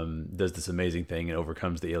does this amazing thing and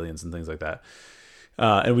overcomes the aliens and things like that.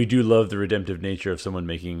 And we do love the redemptive nature of someone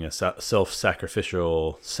making a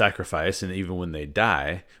self-sacrificial sacrifice. And even when they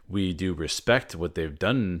die, we do respect what they've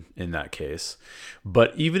done in that case.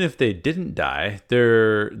 But even if they didn't die,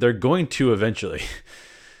 they're going to eventually.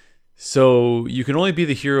 So you can only be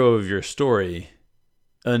the hero of your story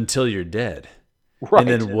until you're dead. And Right.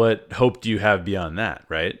 then what hope do you have beyond that,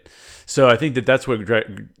 right? So I think that that's what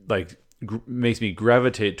makes me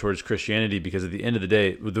gravitate towards Christianity, because at the end of the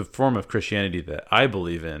day, the form of Christianity that I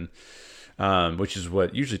believe in, which is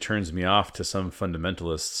what usually turns me off to some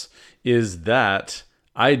fundamentalists, is that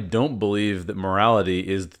I don't believe that morality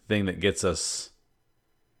is the thing that gets us,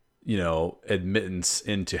 admittance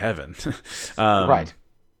into heaven. Right.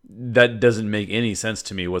 That doesn't make any sense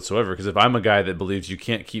to me whatsoever. Because if I'm a guy that believes you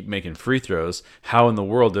can't keep making free throws, how in the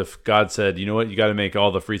world, if God said, you know what, you got to make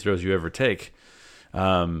all the free throws you ever take,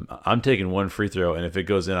 I'm taking one free throw, and if it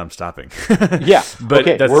goes in, I'm stopping. Yeah. But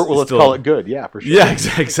okay. Let's call it good. Yeah, for sure. Yeah,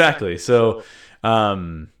 exactly. So,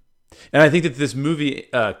 and I think that this movie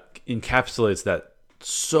encapsulates that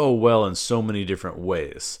so well in so many different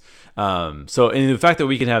ways. And the fact that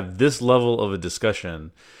we can have this level of a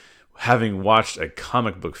discussion having watched a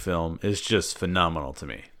comic book film is just phenomenal to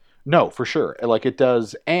me. No, for sure. Like it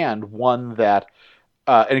does. And one that,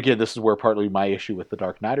 and again, this is where partly my issue with The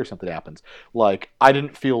Dark Knight or something happens. Like, I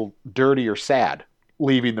didn't feel dirty or sad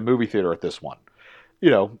leaving the movie theater at this one.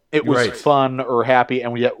 It was Right. fun or happy,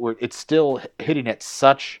 and yet it's still hitting at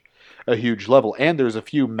such a huge level. And there's a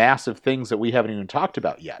few massive things that we haven't even talked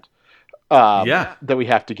about yet. Yeah. That we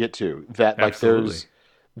have to get to. That like Absolutely.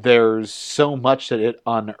 there's so much that it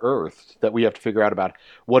unearthed that we have to figure out about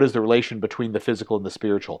what is the relation between the physical and the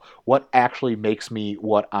spiritual. What actually makes me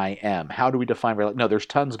what I am? How do we define? No, there's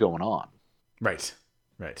tons going on. Right.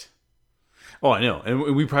 Oh, I know.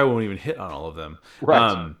 And we probably won't even hit on all of them.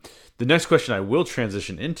 Right. The next question I will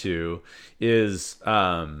transition into is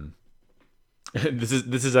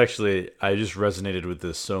this is actually, I just resonated with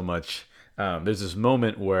this so much. There's this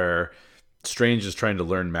moment where Strange is trying to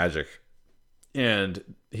learn magic,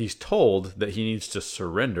 and he's told that he needs to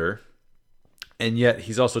surrender, and yet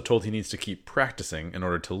he's also told he needs to keep practicing in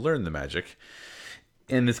order to learn the magic.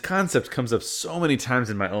 And this concept comes up so many times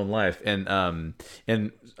in my own life, and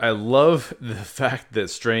I love the fact that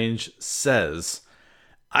Strange says,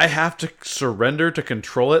 I have to surrender to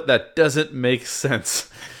control it. That doesn't make sense.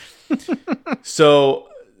 So,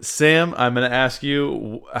 Sam, I'm going to ask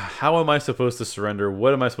you, how am I supposed to surrender?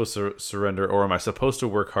 What am I supposed to surrender? Or am I supposed to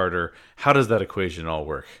work harder? How does that equation all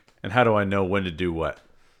work? And how do I know when to do what?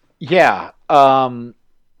 Yeah. I'm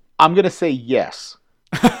going to say yes.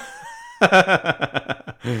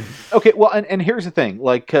 Okay, well, and here's the thing,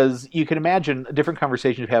 like, because you can imagine different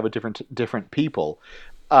conversations you have with different people.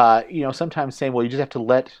 Sometimes saying, well, you just have to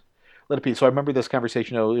let it be. So I remember this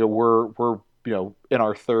conversation. We're in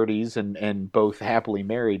our 30s and both happily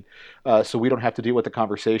married, so we don't have to deal with the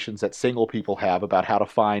conversations that single people have about how to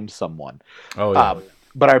find someone. Oh yeah.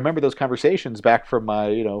 But I remember those conversations back from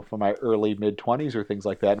my early mid 20s or things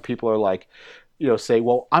like that, and people are like, say,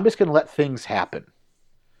 well, I'm just going to let things happen.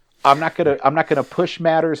 I'm not gonna push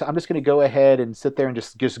matters. I'm just gonna go ahead and sit there and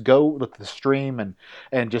just go with the stream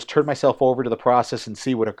and just turn myself over to the process and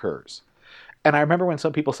see what occurs. And I remember when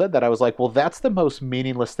some people said that, I was like, well, that's the most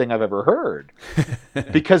meaningless thing I've ever heard.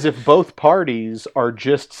 Because if both parties are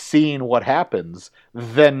just seeing what happens,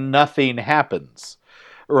 then nothing happens,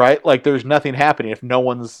 right? Like there's nothing happening if no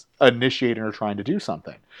one's initiating or trying to do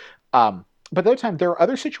something. But the other time, there are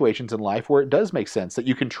other situations in life where it does make sense that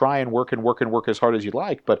you can try and work as hard as you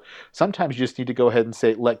like, but sometimes you just need to go ahead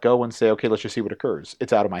and let go and say, okay, let's just see what occurs.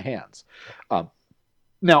 It's out of my hands. Now,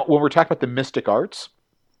 when we're talking about the mystic arts,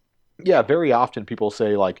 yeah, very often people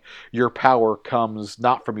say, like, your power comes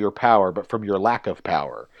not from your power, but from your lack of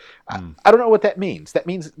power. I don't know what that means. That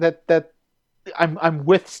means that I'm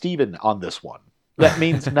with Stephen on this one. That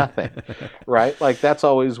means nothing, right? Like that's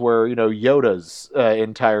always where, Yoda's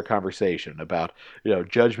entire conversation about,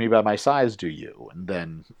 judge me by my size, do you? And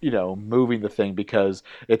then, moving the thing because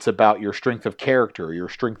it's about your strength of character, your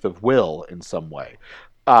strength of will in some way.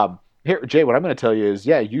 Here, Jay, what I'm going to tell you is,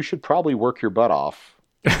 yeah, you should probably work your butt off.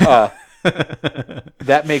 That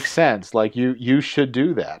makes sense. Like you should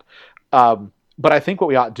do that. But I think what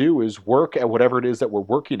we ought to do is work at whatever it is that we're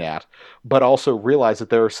working at, but also realize that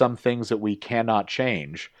there are some things that we cannot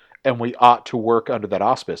change, and we ought to work under that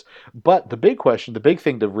auspice. But the big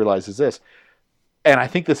thing to realize is this, and I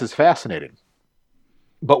think this is fascinating,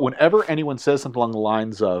 but whenever anyone says something along the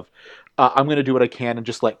lines of, I'm going to do what I can and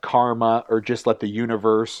just let karma or just let the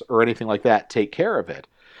universe or anything like that take care of it,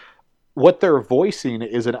 what they're voicing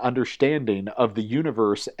is an understanding of the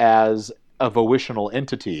universe as a volitional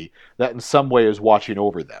entity that in some way is watching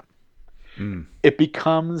over them. It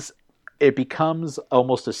becomes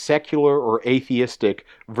almost a secular or atheistic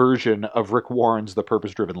version of Rick Warren's The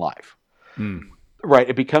Purpose-Driven Life. Right,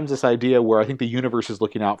 it becomes this idea where I think the universe is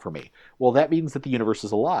looking out for me. Well, that means that the universe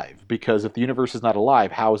is alive, because if the universe is not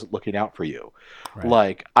alive, how is it looking out for you? Right.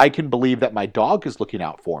 Like, I can believe that my dog is looking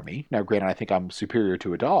out for me. Now, granted, I think I'm superior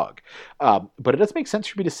to a dog, but it doesn't make sense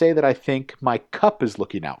for me to say that I think my cup is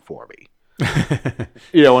looking out for me.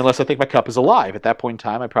 Unless I think my cup is alive. At that point in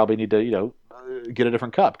time, I probably need to, get a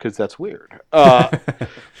different cup, because that's weird.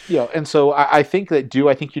 And so I think that, do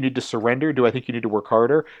I think you need to surrender? Do I think you need to work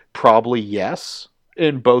harder? Probably yes,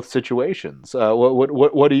 in both situations.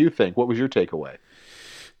 What do you think? What was your takeaway?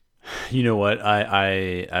 You know what?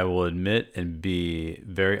 I will admit and be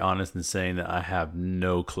very honest in saying that I have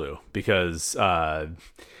no clue, because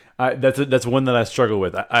that's one that I struggle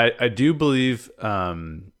with. I do believe,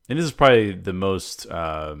 and this is probably the most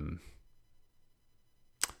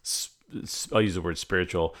I'll use the word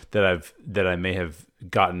spiritual that I may have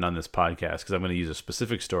gotten on this podcast, because I'm going to use a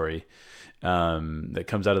specific story that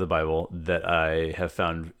comes out of the Bible that I have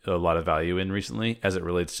found a lot of value in recently as it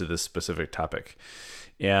relates to this specific topic.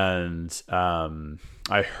 And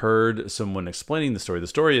I heard someone explaining the story. The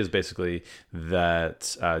story is basically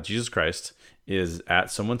that Jesus Christ is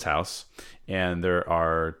at someone's house, and there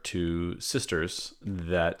are two sisters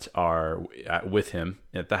that are with him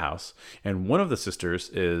at the house. And one of the sisters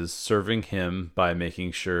is serving him by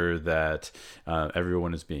making sure that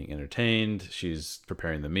everyone is being entertained. She's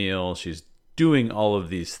preparing the meal. She's doing all of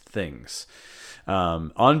these things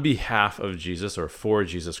on behalf of Jesus, or for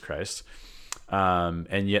Jesus Christ.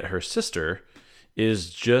 And yet her sister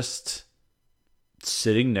is just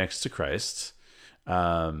sitting next to Christ,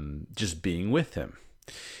 just being with him.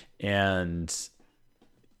 And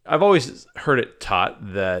I've always heard it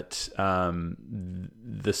taught that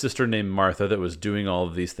the sister named Martha that was doing all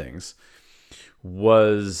of these things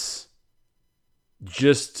was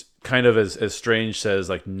just kind of, as Strange says,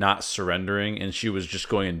 like not surrendering, and she was just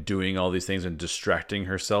going and doing all these things and distracting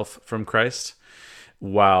herself from Christ,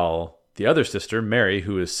 while the other sister, Mary,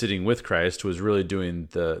 who is sitting with Christ, was really doing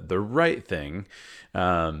the right thing.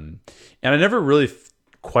 And I never really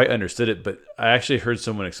quite understood it, but I actually heard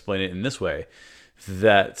someone explain it in this way,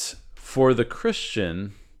 that for the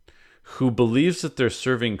Christian who believes that they're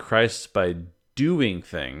serving Christ by doing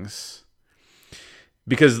things,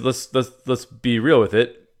 because let's be real with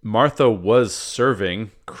it, Martha was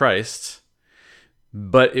serving Christ,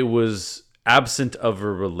 but it was absent of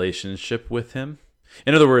a relationship with him.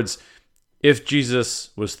 In other words, if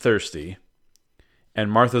Jesus was thirsty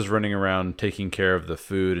and Martha's running around taking care of the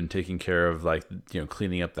food and taking care of,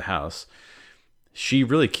 cleaning up the house, she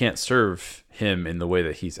really can't serve him in the way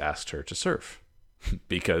that he's asked her to serve,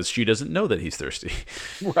 because she doesn't know that he's thirsty.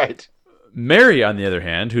 Right. Mary, on the other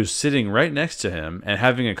hand, who's sitting right next to him and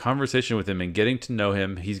having a conversation with him and getting to know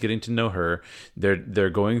him, he's getting to know her. They're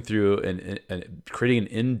going through and creating an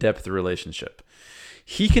in-depth relationship.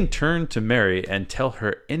 He can turn to Mary and tell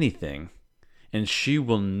her anything, and she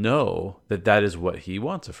will know that that is what he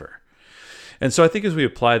wants of her. And so I think as we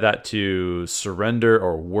apply that to surrender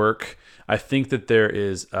or work, I think that there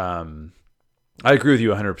is, I agree with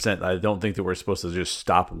you 100%. I don't think that we're supposed to just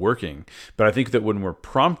stop working, but I think that when we're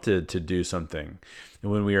prompted to do something,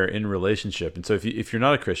 and when we are in relationship, and so if you're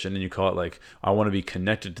not a Christian and you call it I want to be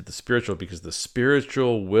connected to the spiritual, because the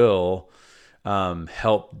spiritual will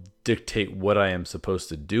help dictate what I am supposed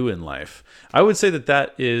to do in life, I would say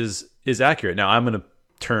that is accurate. Now, I'm going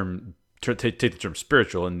to take the term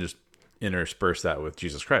spiritual and just intersperse that with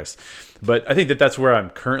Jesus Christ. But I think that that's where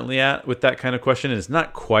I'm currently at with that kind of question. And it's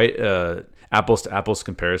not quite a apples to apples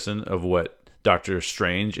comparison of what Doctor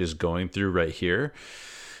Strange is going through right here.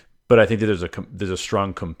 But I think that there's a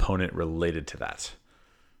strong component related to that.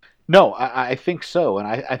 No, I think so, and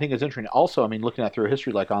I think it's interesting. Also, I mean, looking at through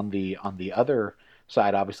history, like on the other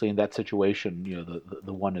side, obviously in that situation,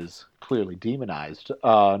 the one is clearly demonized,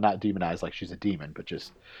 not demonized like she's a demon, but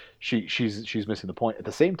just she's missing the point. At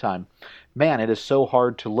the same time, man, it is so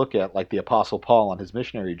hard to look at like the Apostle Paul on his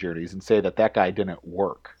missionary journeys and say that guy didn't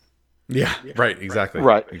work. Yeah, right, exactly.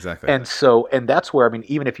 Right. Exactly. And that's where, I mean,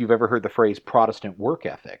 even if you've ever heard the phrase Protestant work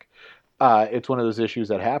ethic, it's one of those issues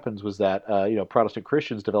that happens was that, Protestant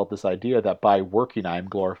Christians developed this idea that by working I am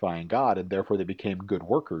glorifying God, and therefore they became good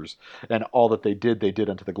workers, and all that they did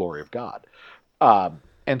unto the glory of God.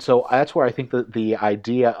 And so that's where I think that the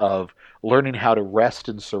idea of learning how to rest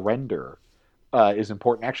and surrender is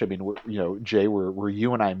important. Actually, I mean, Jay, where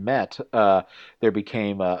you and I met, there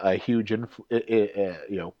became a huge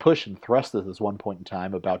push and thrust at this one point in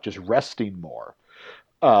time about just resting more.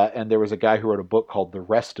 And there was a guy who wrote a book called The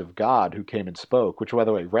Rest of God who came and spoke, which, by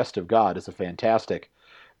the way, Rest of God is a fantastic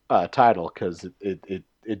title, because it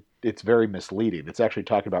it's very misleading. It's actually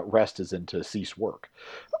talking about rest as in to cease work.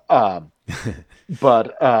 Um,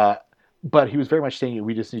 but he was very much saying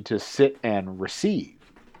we just need to sit and receive.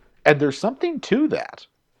 And there's something to that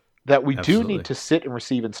we do need to sit and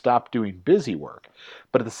receive and stop doing busy work.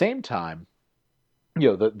 But at the same time,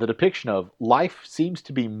 the depiction of life seems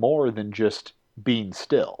to be more than just being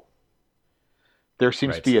still. There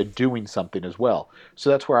seems to be a doing something as well.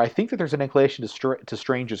 So that's where I think that there's an inclination to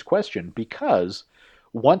Strange's question, because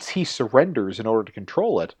once he surrenders in order to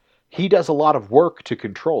control it, he does a lot of work to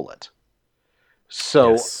control it.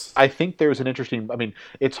 So I think there's an interesting,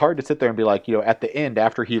 it's hard to sit there and be like, at the end,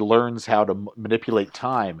 after he learns how to manipulate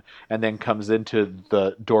time and then comes into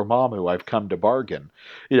the Dormammu, I've come to bargain.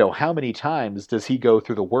 How many times does he go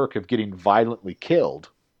through the work of getting violently killed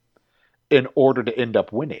in order to end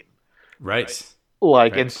up winning? Right.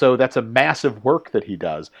 And so that's a massive work that he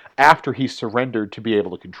does after he's surrendered to be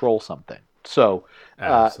able to control something. So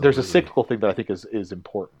there's a cyclical thing that I think is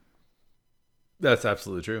important. That's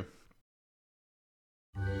absolutely true.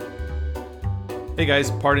 Hey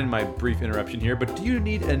guys, pardon my brief interruption here, but do you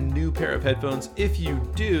need a new pair of headphones? If you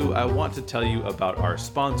do, I want to tell you about our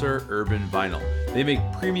sponsor, Urban Vinyl. They make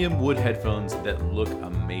premium wood headphones that look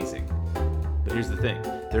amazing. But here's the thing,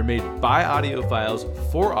 they're made by audiophiles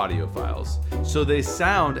for audiophiles, so they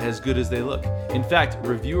sound as good as they look. In fact,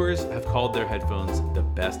 reviewers have called their headphones the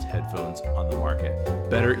best headphones on the market,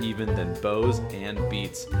 better even than Bose and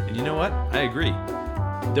Beats. And you know what? I agree.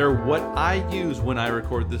 They're what I use when I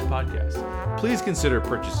record this podcast. Please consider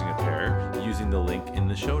purchasing a pair using the link in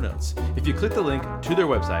the show notes. If you click the link to their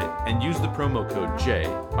website and use the promo code J,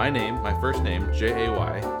 my first name,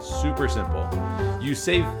 J-A-Y, super simple, you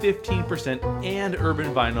save 15% and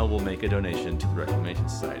Urban Vinyl will make a donation to the Reclamation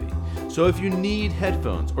Society. So if you need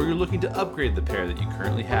headphones or you're looking to upgrade the pair that you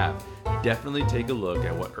currently have, definitely take a look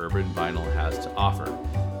at what Urban Vinyl has to offer.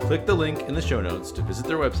 Click the link in the show notes to visit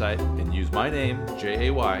their website and use my name,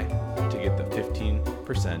 J-A-Y, to get the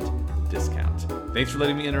 15% discount. Thanks for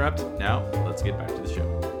letting me interrupt. Now, let's get back to the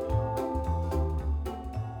show.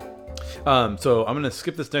 So I'm going to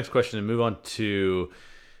skip this next question and move on to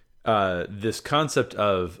this concept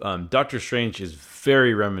of Doctor Strange is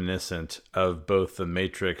very reminiscent of both The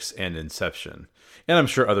Matrix and Inception. And I'm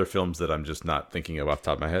sure other films that I'm just not thinking of off the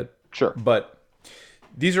top of my head. Sure. But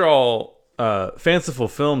these are all fanciful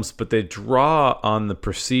films, but they draw on the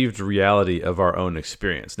perceived reality of our own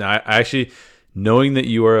experience. Now, I actually, knowing that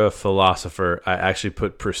you are a philosopher, I actually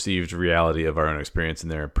put perceived reality of our own experience in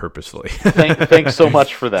there purposefully. Thanks so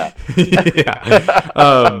much for that.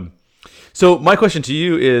 Yeah. So my question to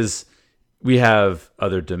you is, we have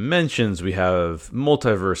other dimensions, we have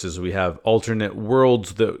multiverses, we have alternate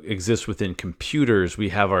worlds that exist within computers, we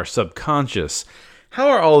have our subconscious. How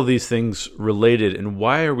are all of these things related, and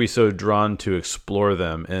why are we so drawn to explore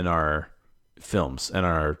them in our films and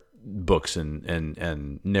our books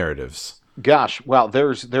and narratives? Gosh, wow,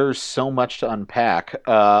 there's so much to unpack.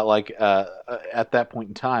 At that point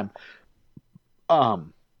in time,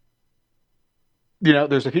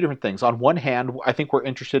 there's a few different things. On one hand, I think we're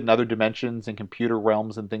interested in other dimensions and computer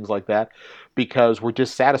realms and things like that because we're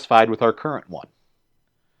dissatisfied with our current one.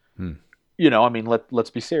 Let's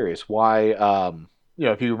be serious. Why?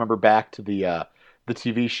 If you remember back to the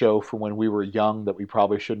TV show from when we were young that we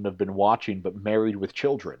probably shouldn't have been watching, but Married with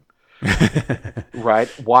Children, right?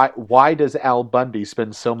 Why does Al Bundy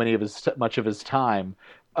spend so much of his time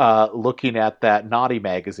looking at that naughty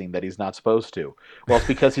magazine that he's not supposed to? Well, it's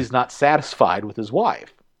because he's not satisfied with his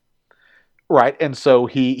wife, right? And so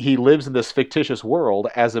he lives in this fictitious world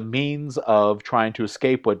as a means of trying to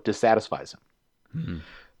escape what dissatisfies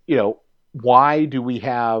him. Why do we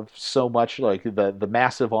have so much like the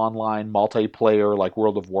massive online multiplayer like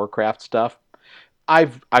World of Warcraft stuff?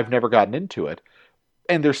 I've never gotten into it.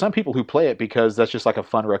 And there's some people who play it because that's just like a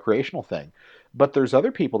fun recreational thing. But there's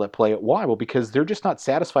other people that play it. Why? Well, because they're just not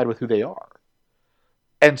satisfied with who they are.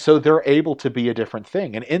 And so they're able to be a different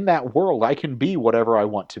thing. And in that world, I can be whatever I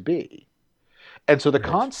want to be. And so the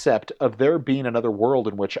concept of there being another world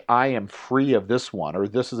in which I am free of this one, or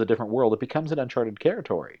this is a different world, it becomes an uncharted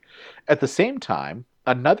territory. At the same time,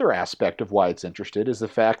 another aspect of why it's interested is the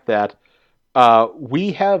fact that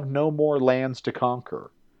we have no more lands to conquer,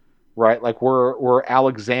 right? Like we're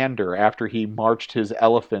Alexander after he marched his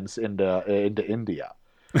elephants into India.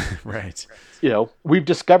 Right. We've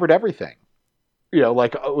discovered everything.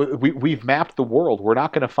 We've mapped the world. We're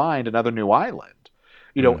not going to find another new island.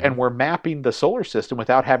 And we're mapping the solar system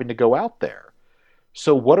without having to go out there.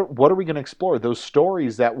 So what are we going to explore? Those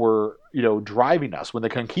stories that were, driving us when the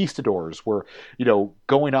conquistadors were,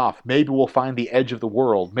 going off. Maybe we'll find the edge of the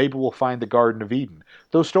world. Maybe we'll find the Garden of Eden.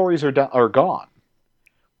 Those stories are gone.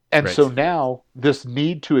 And Right. so now this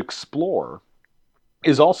need to explore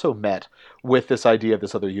is also met with this idea of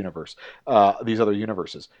this other universe, these other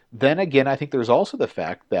universes. Then again, I think there's also the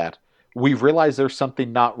fact that we realize there's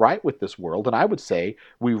something not right with this world, and I would say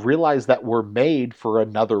we realize that we're made for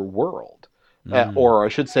another world. Or I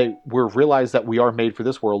should say, we realize that we are made for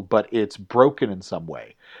this world, but it's broken in some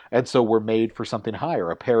way. And so we're made for something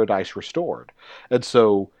higher, a paradise restored. And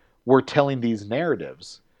so we're telling these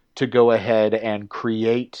narratives to go ahead and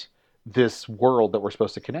create this world that we're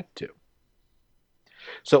supposed to connect to.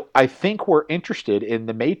 So I think we're interested in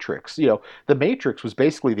the Matrix. The Matrix was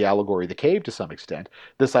basically the allegory of the cave to some extent.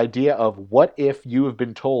 This idea of what if you have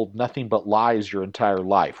been told nothing but lies your entire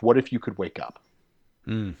life? What if you could wake up?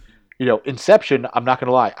 Mm. Inception, I'm not going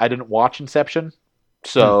to lie, I didn't watch Inception.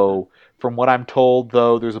 So from what I'm told,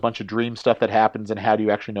 though, there's a bunch of dream stuff that happens, and how do you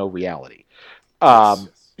actually know reality? Yes.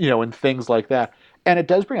 And things like that. And it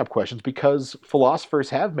does bring up questions because philosophers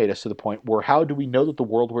have made us to the point where how do we know that the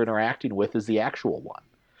world we're interacting with is the actual one?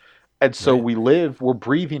 And so Right. we're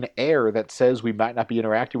breathing air that says we might not be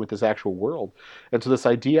interacting with this actual world. And so this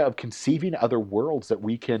idea of conceiving other worlds that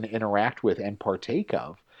we can interact with and partake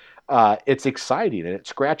of, it's exciting, and it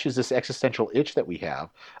scratches this existential itch that we have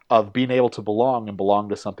of being able to belong and belong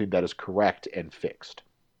to something that is correct and fixed.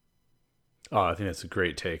 Oh, I think that's a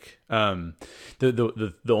great take.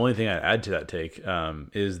 The only thing I'd add to that take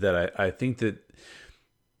is that I think that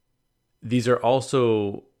these are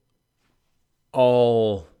also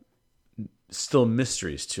all still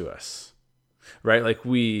mysteries to us, right? Like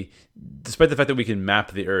despite the fact that we can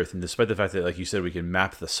map the Earth, and despite the fact that, like you said, we can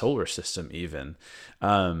map the solar system even,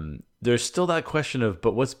 there's still that question of,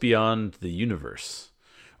 but what's beyond the universe?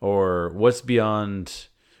 Or what's beyond,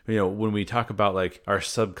 when we talk about like our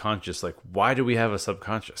subconscious, like why do we have a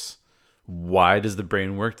subconscious? Why does the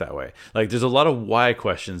brain work that way? Like there's a lot of why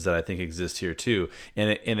questions that I think exist here too.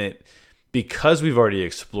 And because we've already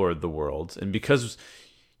explored the world, and because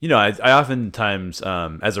I oftentimes,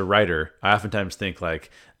 as a writer, I oftentimes think like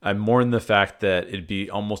I mourn the fact that it'd be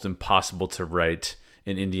almost impossible to write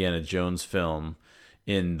an Indiana Jones film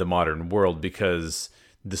in the modern world, because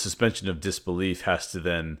the suspension of disbelief has to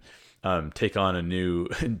then take on a new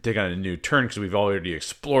turn, because we've already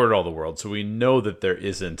explored all the world, so we know that there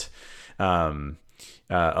isn't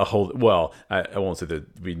a whole. Well, I won't say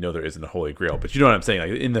that we know there isn't a holy grail, but you know what I'm saying.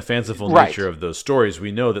 Like in the fanciful nature of those stories,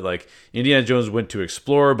 we know that like Indiana Jones went to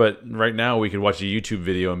explore, but right now we could watch a YouTube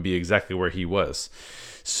video and be exactly where he was.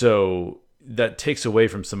 So that takes away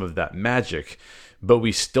from some of that magic, but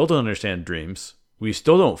we still don't understand dreams. We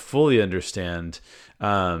still don't fully understand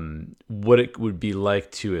what it would be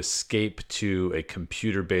like to escape to a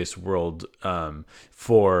computer-based world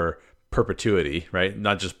for perpetuity, right?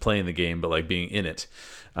 Not just playing the game, but like being in it.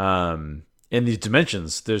 And these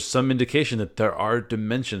dimensions, there's some indication that there are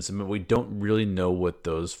dimensions, and we don't really know what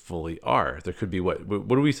those fully are. There could be what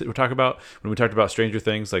do we talk about when we talked about Stranger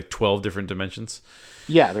Things, like 12 different dimensions?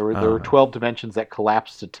 Yeah, there were 12 dimensions that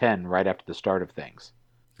collapsed to 10 right after the start of things.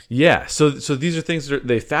 Yeah, so these are things that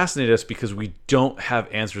they fascinate us because we don't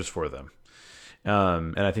have answers for them,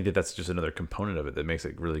 and I think that that's just another component of it that makes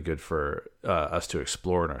it really good for us to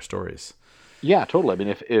explore in our stories. Yeah, totally. I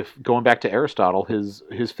mean, if going back to Aristotle,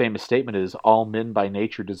 his famous statement is, "All men by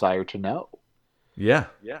nature desire to know." Yeah.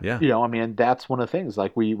 I mean, that's one of the things.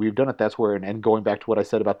 Like we've done it. That's where, and going back to what I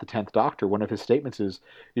said about the 10th Doctor, one of his statements is,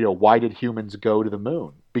 why did humans go to the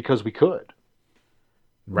moon? Because we could.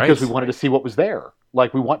 Right. Because we wanted to see what was there.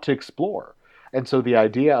 Like we want to explore. And so the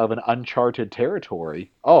idea of an uncharted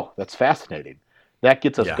territory, oh, that's fascinating. That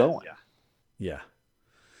gets us going. Yeah.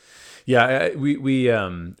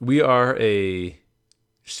 We are a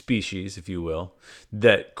species, if you will,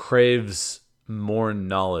 that craves more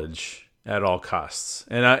knowledge at all costs.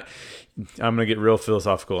 And I'm gonna get real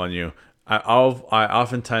philosophical on you. I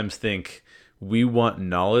oftentimes think we want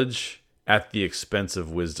knowledge at the expense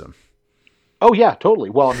of wisdom. Oh yeah,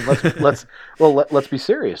 totally. Well, I mean, let's be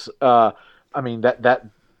serious. I mean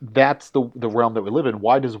that's the realm that we live in.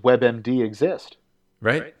 Why does WebMD exist?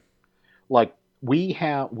 Right. Like we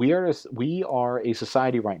are a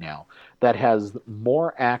society right now that has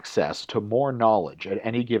more access to more knowledge at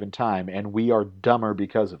any given time, and we are dumber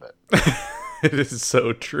because of it. It is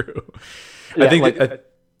so true. Yeah,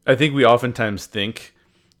 I think we oftentimes think,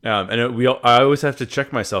 I always have to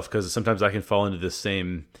check myself because sometimes I can fall into this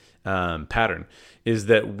same pattern, is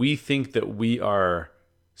that we think that we are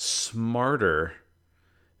smarter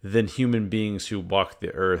than human beings who walked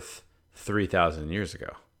the earth 3,000 years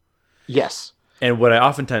ago. Yes. And what I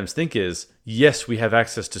oftentimes think is, yes, we have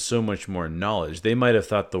access to so much more knowledge. They might have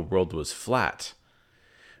thought the world was flat,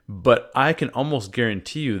 But I can almost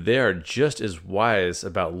guarantee you they are just as wise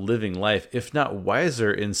about living life, if not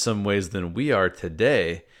wiser in some ways than we are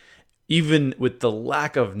today, even with the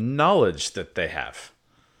lack of knowledge that they have.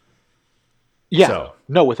 Yeah, So,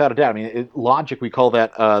 no, without a doubt. I mean, logic, we call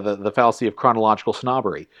that the fallacy of chronological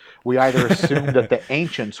snobbery. We either assume that the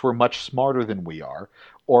ancients were much smarter than we are,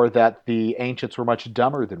 or that the ancients were much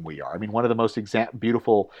dumber than we are. I mean, one of the most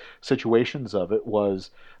beautiful situations of it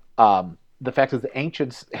was the fact that the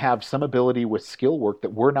ancients have some ability with skill work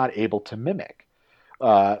that we're not able to mimic.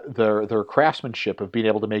 Their craftsmanship of being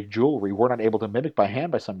able to make jewelry, we're not able to mimic by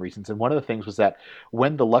hand by some reasons. And one of the things was that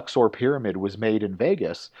when the Luxor pyramid was made in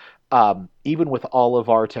Vegas, even with all of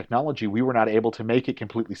our technology, we were not able to make it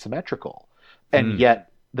completely symmetrical. And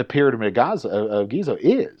yet the pyramid of Giza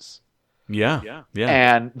is. yeah.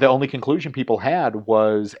 And the only conclusion people had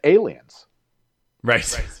was aliens.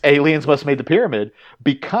 Right. Aliens must have made the pyramid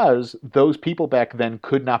because those people back then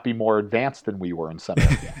could not be more advanced than we were in some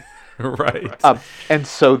area. Right. And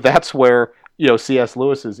so that's where, C.S.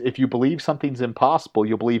 Lewis is, if you believe something's impossible,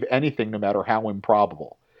 you'll believe anything no matter how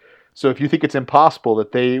improbable. So if you think it's impossible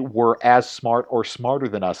that they were as smart or smarter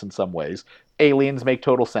than us in some ways, aliens make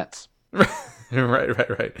total sense.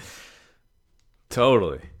 Right.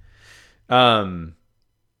 Totally. Okay,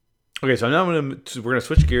 so now we're gonna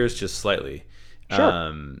switch gears just slightly.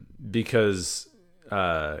 Sure. Because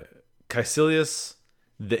Caecilius,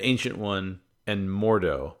 the Ancient One, and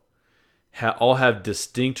Mordo all have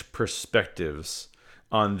distinct perspectives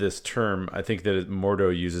on this term. I think that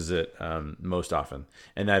Mordo uses it most often,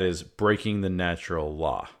 and that is breaking the natural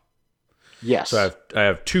law. Yes. So I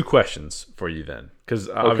have two questions for you then, because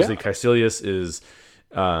obviously Caecilius is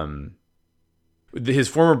his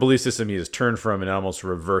former belief system he has turned from and almost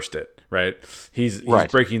reversed it. Right? He's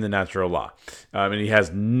breaking the natural law, and he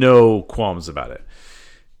has no qualms about it.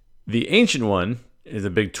 The Ancient One is a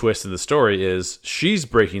big twist in the story is she's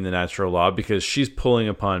breaking the natural law because she's pulling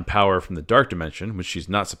upon power from the dark dimension, which she's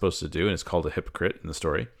not supposed to do, and it's called a hypocrite in the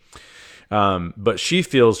story. But she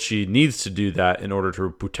feels she needs to do that in order to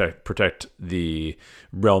protect the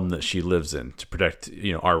realm that she lives in, to protect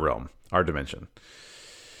our realm, our dimension.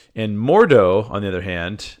 And Mordo, on the other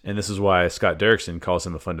hand, and this is why Scott Derrickson calls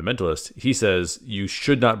him a fundamentalist, he says you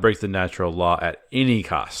should not break the natural law at any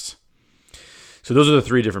cost. So those are the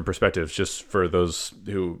three different perspectives, just for those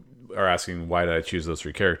who are asking why did I choose those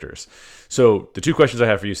three characters. So the two questions I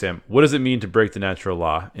have for you, Sam: what does it mean to break the natural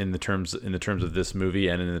law in the terms of this movie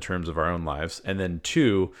and in the terms of our own lives? And then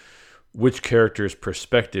two, which character's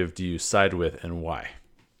perspective do you side with and why?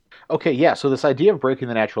 Okay, yeah. So this idea of breaking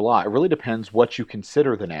the natural law, it really depends what you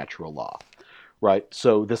consider the natural law. Right.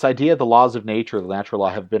 So this idea of the laws of nature, the natural law,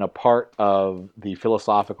 have been a part of the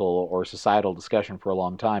philosophical or societal discussion for a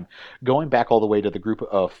long time, going back all the way to the group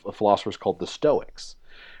of philosophers called the Stoics.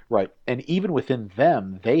 Right. And even within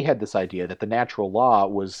them, they had this idea that the natural law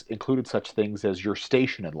included such things as your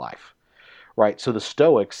station in life. Right. So the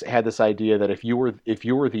Stoics had this idea that if you were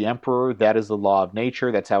the emperor, that is the law of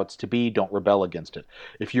nature. That's how it's to be. Don't rebel against it.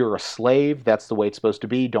 If you're a slave, that's the way it's supposed to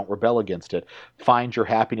be. Don't rebel against it. Find your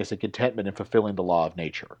happiness and contentment in fulfilling the law of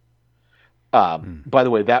nature. By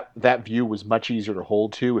the way, that view was much easier to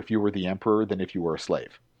hold to if you were the emperor than if you were a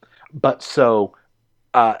slave. But so,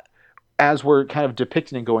 as we're kind of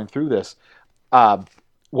depicting and going through this,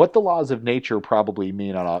 what the laws of nature probably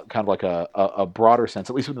mean on a kind of like a broader sense,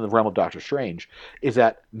 at least within the realm of Doctor Strange, is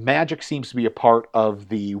that magic seems to be a part of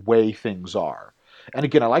the way things are. And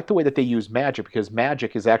again, I like the way that they use magic because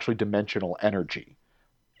magic is actually dimensional energy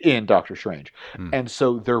in Doctor Strange. And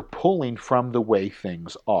so they're pulling from the way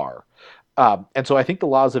things are. And so I think the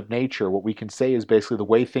laws of nature, what we can say is basically the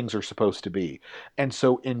way things are supposed to be. And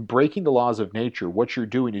so in breaking the laws of nature, what you're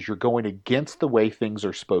doing is you're going against the way things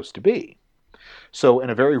are supposed to be. So in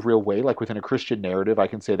a very real way, like within a Christian narrative, I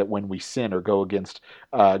can say that when we sin or go against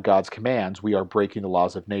God's commands, we are breaking the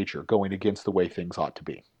laws of nature, going against the way things ought to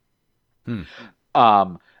be.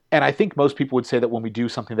 And I think most people would say that when we do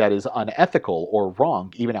something that is unethical or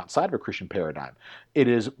wrong, even outside of a Christian paradigm, it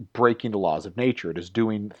is breaking the laws of nature. It is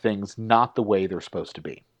doing things not the way they're supposed to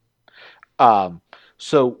be.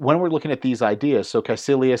 So when we're looking at these ideas, so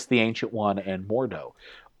Caecilius, the Ancient One, and Mordo,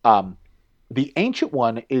 the Ancient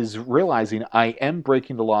One is realizing I am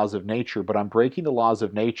breaking the laws of nature, but I'm breaking the laws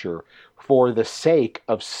of nature for the sake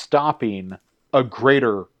of stopping a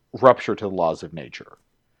greater rupture to the laws of nature.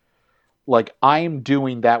 Like, I am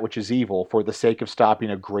doing that which is evil for the sake of stopping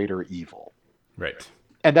a greater evil. Right.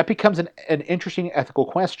 And that becomes an interesting ethical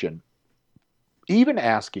question. Even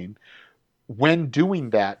asking, when doing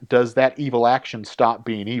that, does that evil action stop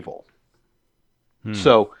being evil?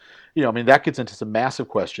 So I mean, that gets into some massive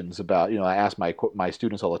questions about, I ask my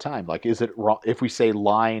students all the time, like, is it wrong if we say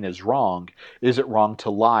lying is wrong? Is it wrong to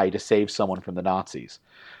lie to save someone from the Nazis?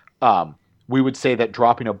 We would say that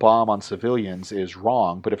dropping a bomb on civilians is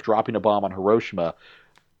wrong, but if dropping a bomb on Hiroshima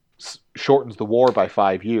shortens the war by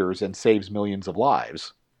 5 years and saves millions of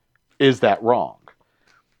lives, is that wrong?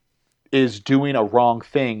 Is doing a wrong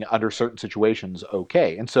thing under certain situations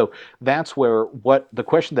okay? And so that's where what the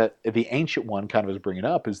question that the Ancient One kind of is bringing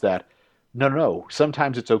up is that no,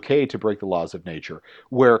 sometimes it's okay to break the laws of nature.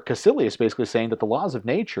 Where Caecilius basically saying that the laws of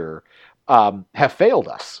nature have failed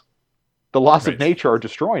us. The laws of nature are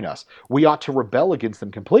destroying us. We ought to rebel against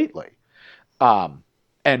them completely. And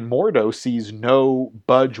Mordo sees no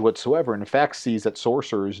budge whatsoever, and in fact sees that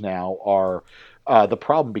sorcerers now are the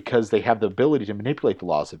problem because they have the ability to manipulate the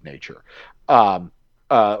laws of nature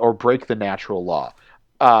or break the natural law.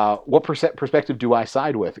 What perspective do I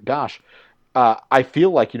side with? Gosh, I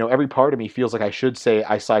feel like, every part of me feels like I should say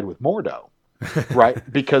I side with Mordo. Right?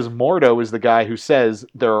 Because Mordo is the guy who says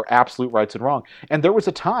there are absolute rights and wrong. And there was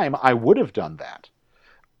a time I would have done that.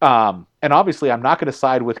 And obviously I'm not going to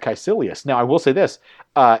side with Caecilius. Now, I will say this.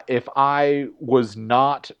 If I was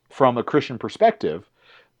not from a Christian perspective,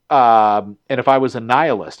 and if I was a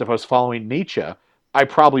nihilist, if I was following Nietzsche, I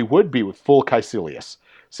probably would be with full Caecilius,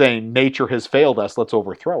 saying nature has failed us, let's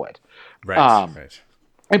overthrow it. Right.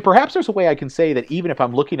 And perhaps there's a way I can say that even if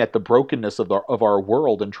I'm looking at the brokenness of our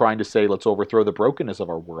world and trying to say, let's overthrow the brokenness of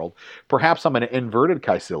our world, perhaps I'm an inverted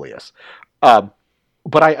Caecilius.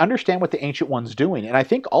 But I understand what the Ancient One's doing. And I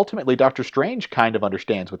think ultimately Dr. Strange kind of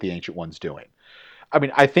understands what the Ancient One's doing. I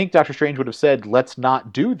mean, I think Dr. Strange would have said, let's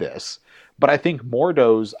not do this. But I think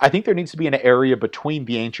I think there needs to be an area between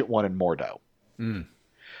the Ancient One and Mordo.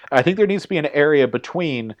 I think there needs to be an area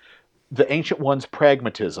between the Ancient One's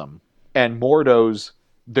pragmatism and Mordo's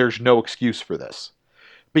there's no excuse for this.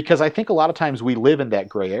 Because I think a lot of times we live in that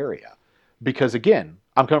gray area. Because again,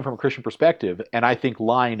 I'm coming from a Christian perspective, and I think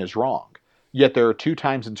lying is wrong. Yet there are 2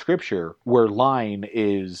 times in Scripture where lying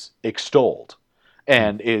is extolled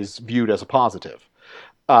and is viewed as a positive.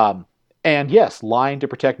 And yes, lying to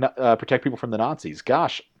protect people from the Nazis.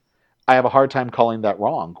 Gosh, I have a hard time calling that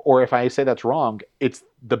wrong. Or if I say that's wrong, it's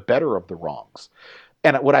the better of the wrongs.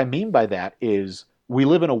 And what I mean by that is we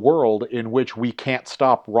live in a world in which we can't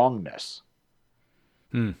stop wrongness.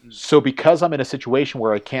 So because I'm in a situation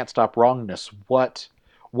where I can't stop wrongness, what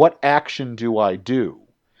action do I do?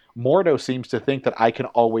 Mordo seems to think that I can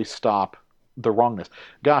always stop the wrongness.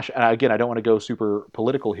 Gosh, again, I don't want to go super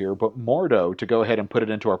political here, but Mordo, to go ahead and put it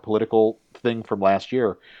into our political thing from last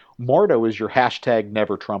year, Mordo is your hashtag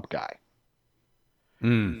never Trump guy.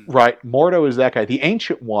 Right? Mordo is that guy. The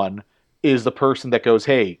Ancient One is the person that goes,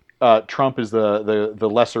 hey, Trump is the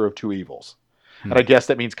lesser of 2 evils. And I guess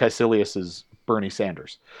that means Caecilius is Bernie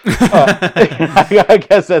Sanders. I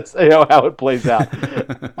guess that's how it plays out.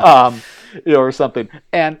 Or something.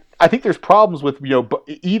 And I think there's problems with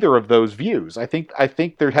either of those views. I think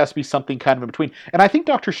there has to be something kind of in between. And I think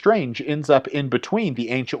Doctor Strange ends up in between the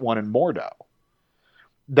Ancient One and Mordo.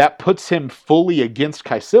 That puts him fully against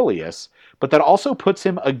Caecilius, but that also puts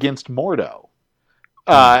him against Mordo.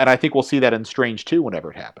 And I think we'll see that in Strange 2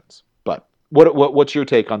 whenever it happens. But what's your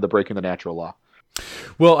take on the breaking the natural law?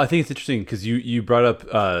 Well, I think it's interesting because you brought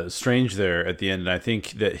up Strange there at the end, and I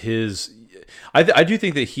think that I do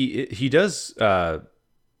think that he does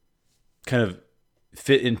kind of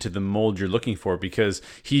fit into the mold you're looking for, because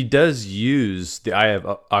he does use the Eye of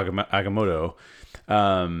Agamotto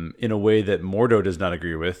in a way that Mordo does not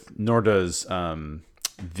agree with, nor does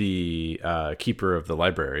the keeper of the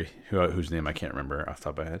library, whose name I can't remember off the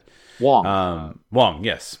top of my head. Wong,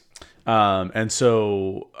 yes. And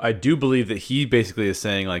so I do believe that he basically is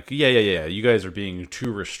saying, like, yeah, you guys are being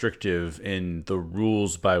too restrictive in the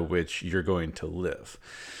rules by which you're going to live.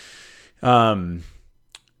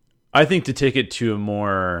 I think to take it to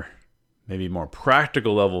a maybe more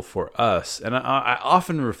practical level for us, and I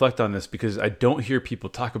often reflect on this because I don't hear people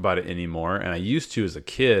talk about it anymore, and I used to as a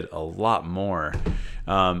kid a lot more.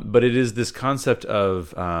 But it is this concept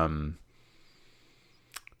of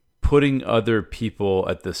putting other people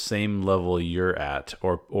at the same level you're at,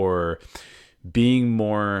 or being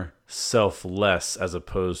more selfless as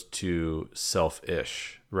opposed to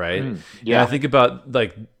selfish, right? Yeah. And I think about,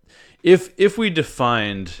 like, if we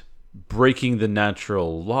defined breaking the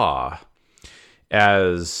natural law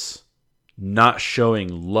as not showing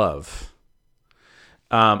love,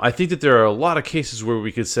 I think that there are a lot of cases where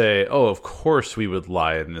we could say, oh, of course we would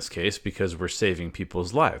lie in this case because we're saving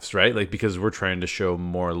people's lives, right? Like, because we're trying to show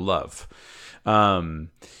more love. And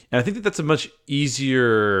I think that that's a much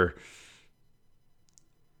easier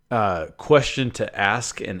question to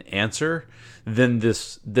ask and answer than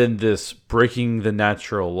this breaking the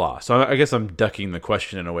natural law. So I guess I'm ducking the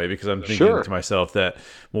question in a way, because I'm thinking to myself that,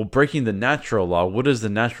 well, breaking the natural law, what does the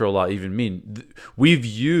natural law even mean? We've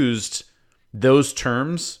used those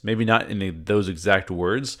terms, maybe not in those exact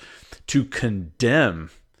words, to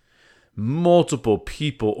condemn multiple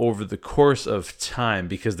people over the course of time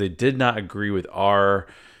because they did not agree with our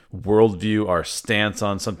worldview, our stance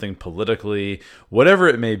on something politically, whatever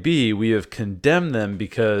it may be. We have condemned them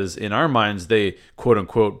because in our minds they, quote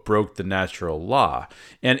unquote, broke the natural law.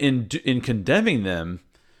 And in condemning them,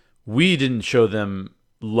 we didn't show them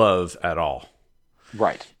love at all.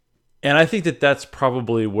 Right. And I think that that's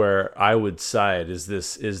probably where I would side. Is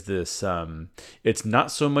this? It's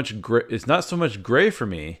not so much gray. It's not so much gray for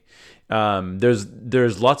me.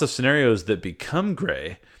 There's lots of scenarios that become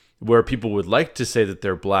gray, where people would like to say that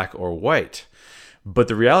they're black or white, but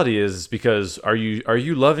the reality is because are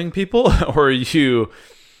you loving people, or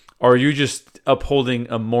are you just upholding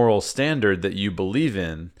a moral standard that you believe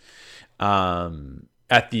in,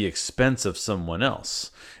 at the expense of someone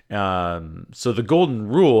else? So the golden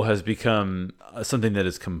rule has become something that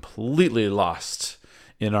is completely lost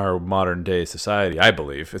in our modern day society. I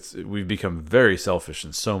believe we've become very selfish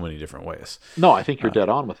in so many different ways. No, I think you're dead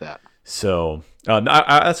on with that. So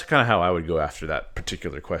that's kind of how I would go after that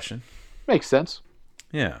particular question. Makes sense.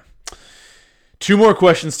 Yeah. 2 more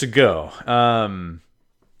questions to go.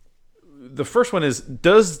 The first one is,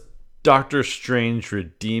 does Doctor Strange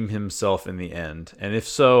redeem himself in the end? And if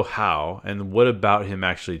so, how? And what about him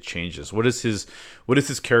actually changes? What is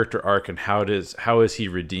his character arc, and how is he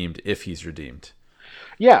redeemed, if he's redeemed?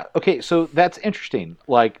 Yeah, okay, so that's interesting.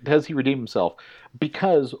 Like, does he redeem himself?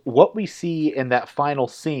 Because what we see in that final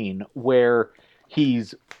scene where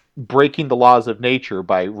he's breaking the laws of nature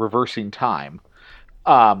by reversing time,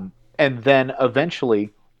 and then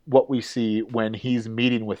eventually what we see when he's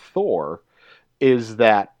meeting with Thor is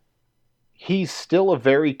that he's still a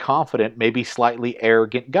very confident, maybe slightly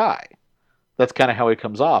arrogant guy. That's kind of how he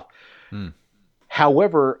comes off.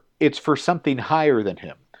 However, it's for something higher than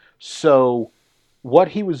him. So what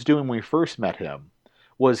he was doing when we first met him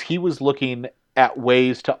was he was looking at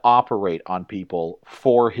ways to operate on people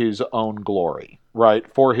for his own glory, right?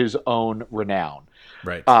 For his own renown.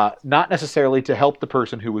 Right. Not necessarily to help the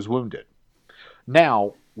person who was wounded.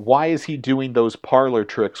 Now, why is he doing those parlor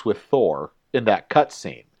tricks with Thor in that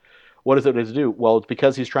cutscene? What is it to do? Well, it's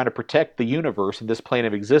because he's trying to protect the universe and this plane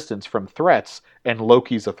of existence from threats, and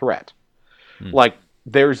Loki's a threat. Like,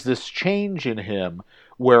 there's this change in him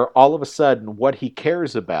where all of a sudden what he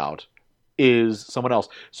cares about is someone else.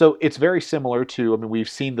 So it's very similar to, we've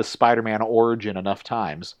seen the Spider-Man origin enough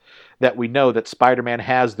times that we know that Spider-Man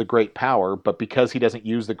has the great power, but because he doesn't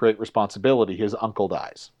use the great responsibility, his uncle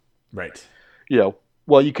dies. Right.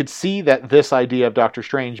 Well, you could see that this idea of Doctor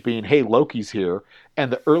Strange being, hey, Loki's here,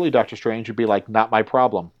 and the early Doctor Strange would be like, not my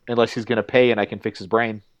problem, unless he's going to pay and I can fix his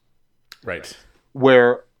brain. Right.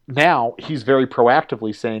 Where now he's very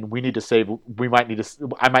proactively saying,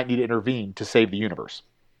 I might need to intervene to save the universe.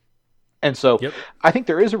 And so I think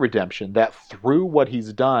there is a redemption that through what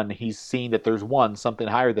he's done, he's seen that there's one, something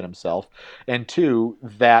higher than himself, and two,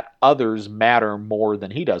 that others matter more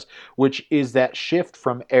than he does, which is that shift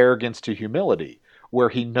from arrogance to humility, where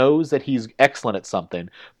he knows that he's excellent at something,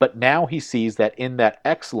 but now he sees that in that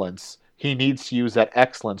excellence, he needs to use that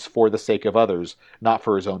excellence for the sake of others, not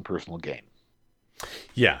for his own personal gain.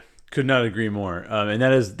 Yeah, could not agree more. And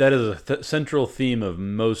that is a central theme of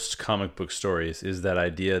most comic book stories, is that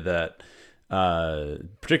idea that,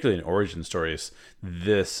 particularly in origin stories,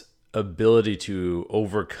 this ability to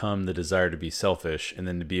overcome the desire to be selfish and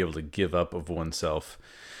then to be able to give up of oneself.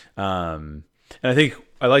 And I think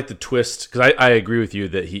I like the twist, because I agree with you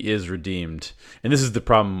that he is redeemed. And this is the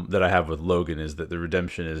problem that I have with Logan, is that the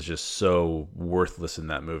redemption is just so worthless in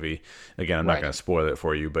that movie. Again, I'm not going to spoil it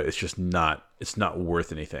for you, but it's not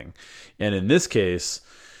worth anything. And in this case,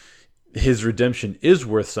 his redemption is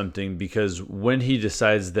worth something, because when he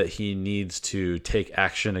decides that he needs to take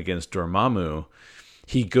action against Dormammu,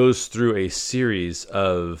 he goes through a series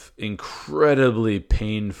of incredibly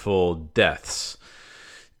painful deaths.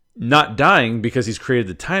 Not dying because he's created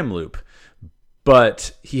the time loop,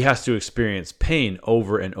 but he has to experience pain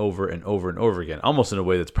over and over and over and over again, almost in a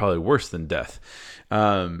way that's probably worse than death.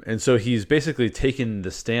 And so he's basically taken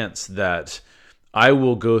the stance that I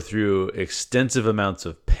will go through extensive amounts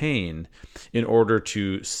of pain in order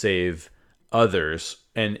to save others.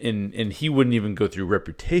 And he wouldn't even go through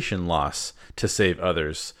reputation loss to save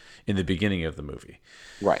others in the beginning of the movie.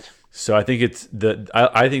 Right. So I think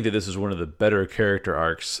I think that this is one of the better character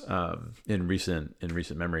arcs in recent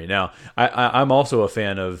memory. Now, I'm also a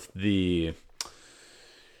fan of the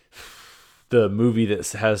movie that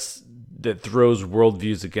throws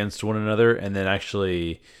worldviews against one another, and then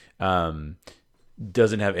actually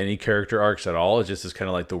doesn't have any character arcs at all. It just is kind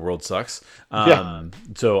of like the world sucks.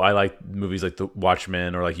 So I like movies like The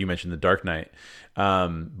Watchmen, or like you mentioned, The Dark Knight.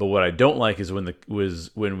 But what I don't like is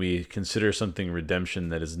when we consider something redemption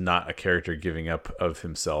that is not a character giving up of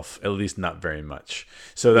himself, at least not very much.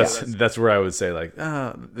 So that's where I would say like,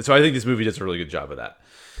 so I think this movie does a really good job of that.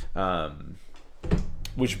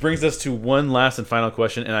 Which brings us to one last and final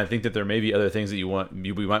question, and I think that there may be other things that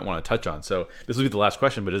we might want to touch on. So this will be the last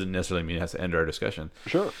question, but it doesn't necessarily mean it has to end our discussion.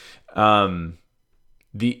 Sure.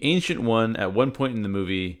 The Ancient One at one point in the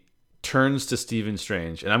movie turns to Stephen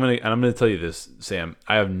Strange, and I'm gonna tell you this, Sam.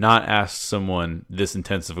 I have not asked someone this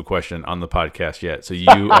intensive a question on the podcast yet, so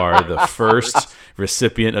you are the first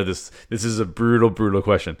recipient of this. This is a brutal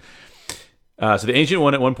question. So the Ancient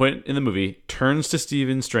One at one point in the movie turns to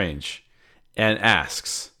Stephen Strange and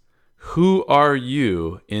asks, "Who are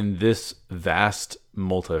you in this vast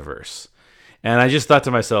multiverse?" And I just thought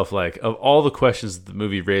to myself, like, of all the questions the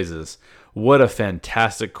movie raises, what a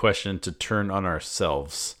fantastic question to turn on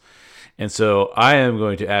ourselves. And so I am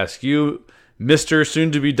going to ask you, Mr.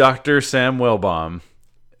 Soon-to-be Dr. Sam Wellbaum,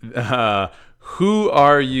 who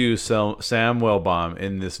are you, Sam Wellbaum,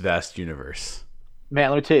 in this vast universe?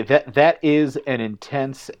 Man, let me tell you, that is an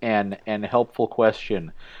intense and helpful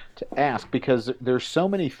question to ask, because there's so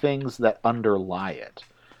many things that underlie it.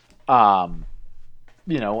 I'm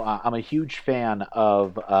a huge fan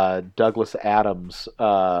of Douglas Adams'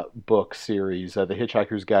 book series, The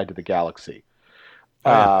Hitchhiker's Guide to the Galaxy.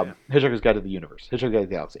 Hitchhiker's Guide to the Universe, Hitchhiker's Guide to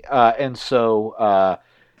the Galaxy. And so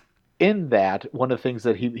in that, one of the things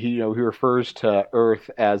that he refers to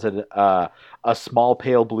Earth as a small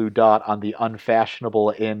pale blue dot on the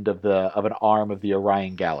unfashionable end of an arm of the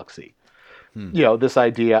Orion Galaxy. This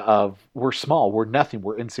idea of we're small, we're nothing,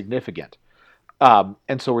 we're insignificant.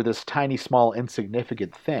 And so we're this tiny, small,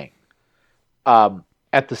 insignificant thing.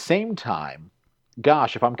 At the same time,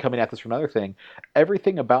 gosh, if I'm coming at this from another thing,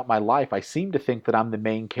 everything about my life, I seem to think that I'm the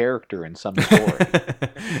main character in some story.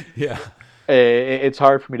 Yeah. It's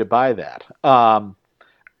hard for me to buy that.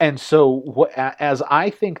 And so as I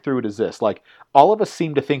think through it is this, like, all of us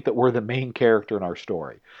seem to think that we're the main character in our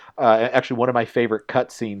story. Actually, one of my favorite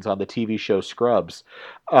cutscenes on the TV show Scrubs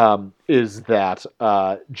is that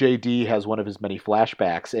JD has one of his many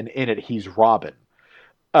flashbacks, and in it he's Robin.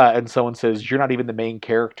 And someone says, "You're not even the main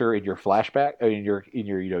character in your flashback, in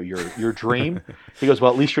your dream." He goes,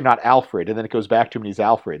 "Well, at least you're not Alfred." And then it goes back to him, and he's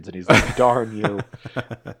Alfred's, and he's like, "Darn you."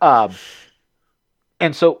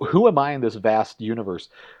 And so, who am I in this vast universe?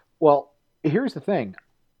 Well, here's the thing.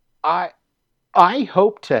 I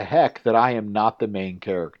hope to heck that I am not the main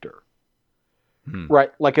character.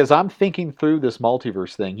 Right? Like, as I'm thinking through this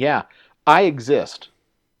multiverse thing, yeah, I exist.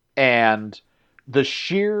 And the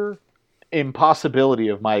sheer impossibility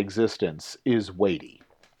of my existence is weighty.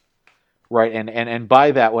 Right? And by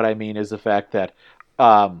that, what I mean is the fact that,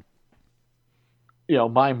 my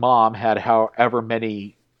mom had however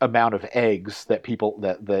many amount of eggs that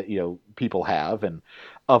people have, and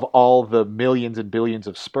of all the millions and billions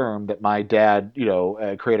of sperm that my dad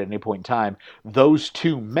created at any point in time, those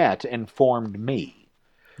two met and formed me.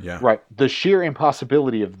 Yeah. Right. The sheer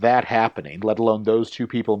impossibility of that happening, let alone those two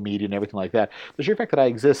people meeting and everything like that, the sheer fact that I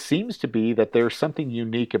exist seems to be that there's something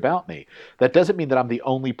unique about me. That doesn't mean that I'm the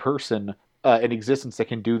only person in existence that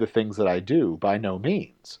can do the things that I do, by no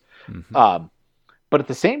means. Mm-hmm. But at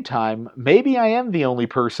the same time, maybe I am the only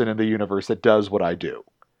person in the universe that does what I do.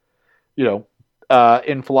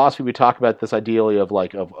 In philosophy, we talk about this idea of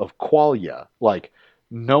qualia. Like,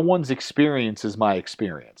 no one's experience is my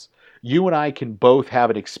experience. You and I can both have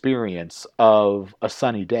an experience of a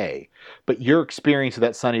sunny day, but your experience of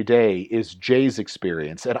that sunny day is Jay's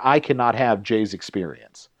experience, and I cannot have Jay's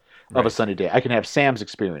experience of a sunny day. I can have Sam's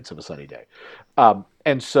experience of a sunny day.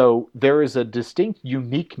 And so there is a distinct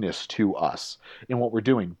uniqueness to us in what we're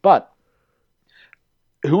doing. But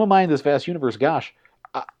who am I in this vast universe? Gosh,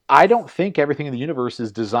 I don't think everything in the universe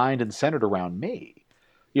is designed and centered around me.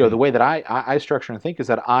 The way that I structure and think is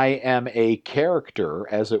that I am a character,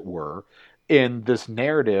 as it were, in this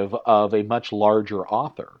narrative of a much larger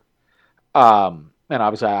author. And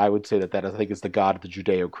obviously I would say that I think is the God of the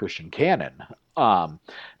Judeo-Christian canon.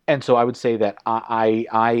 And so I would say that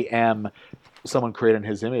I am someone created in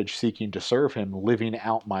his image, seeking to serve him, living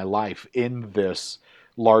out my life in this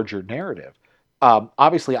larger narrative.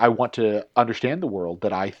 Obviously, I want to understand the world,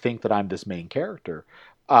 that I think that I'm this main character.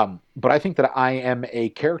 But I think that I am a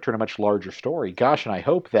character in a much larger story. Gosh, and I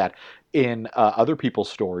hope that in other people's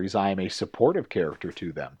stories, I am a supportive character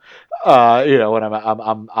to them.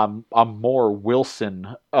 And I'm more Wilson,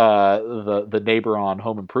 the neighbor on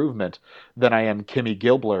Home Improvement, than I am Kimmy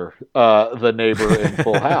Gilbler, the neighbor in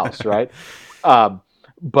Full House, right?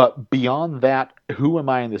 But beyond that, who am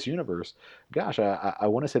I in this universe? Gosh, I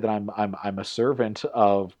want to say that I'm a servant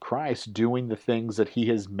of Christ, doing the things that He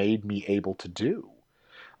has made me able to do.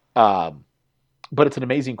 Um, but it's an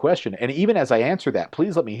amazing question, and even as I answer that,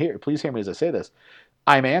 please hear me as I say this.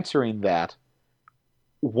 I'm answering that,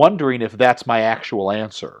 wondering if that's my actual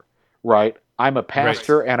answer. Right? I'm a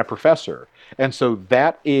pastor Right. and a professor, and so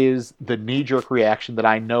that is the knee-jerk reaction that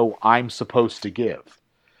I know I'm supposed to give.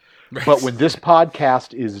 But Right. when this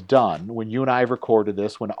podcast is done, when you and I have recorded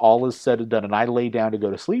this, when all is said and done, and I lay down to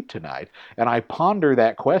go to sleep tonight, and I ponder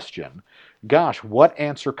that question, gosh, what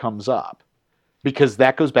answer comes up? Because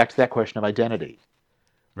that goes back to that question of identity.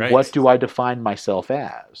 What Right. do I define myself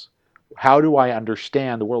as? How do I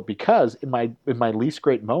understand the world? Because in my least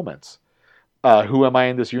great moments, who am I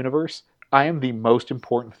in this universe? I am the most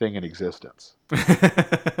important thing in existence.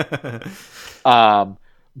 Um,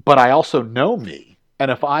 but I also know me. And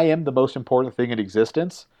if I am the most important thing in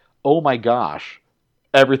existence, oh my gosh,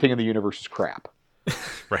 everything in the universe is crap.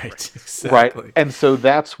 Right. Right. Exactly. And so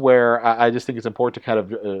that's where I just think it's important to kind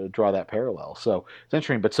of draw that parallel. So it's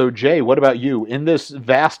interesting. But so, Jay, what about you? In this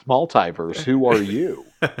vast multiverse, who are you?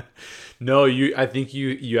 No, you. I think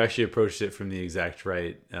you actually approached it from the exact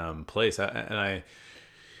right place. I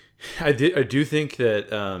do think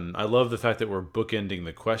that I love the fact that we're bookending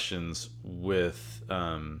the questions with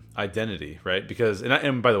identity, right? Because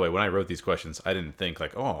and by the way, when I wrote these questions, I didn't think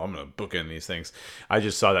like, oh, I'm going to bookend these things. I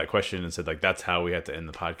just saw that question and said like, that's how we have to end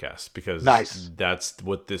the podcast, because Nice. that's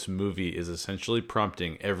what this movie is essentially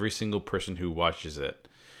prompting every single person who watches it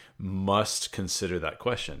must consider that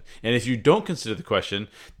question. And if you don't consider the question,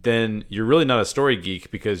 then you're really not a story geek,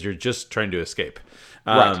 because you're just trying to escape.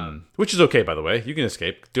 Right. Which is okay, by the way. You can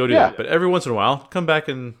escape, go do Yeah. that. But every once in a while, come back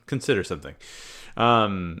and consider something.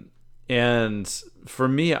 And for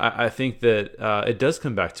me, I think that it does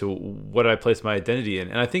come back to what I place my identity in.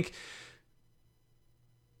 And I think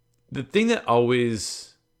the thing that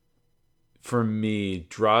always, for me,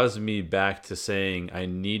 draws me back to saying I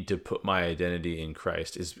need to put my identity in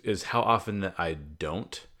Christ is how often that I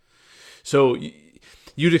don't. So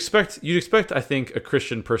you'd expect, I think, a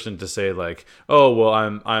Christian person to say like, oh well,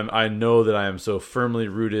 I know that I am so firmly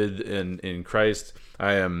rooted in Christ.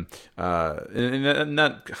 I am and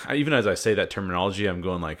not even as I say that terminology, I'm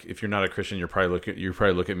going like, if you're not a Christian, you probably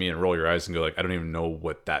look at me and roll your eyes and go like, I don't even know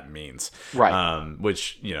what that means. Right.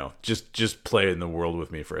 Which, just play in the world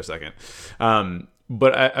with me for a second.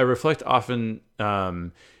 But I reflect often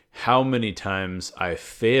how many times I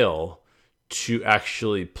fail to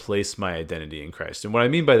actually place my identity in Christ. And what I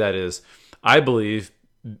mean by that is, I believe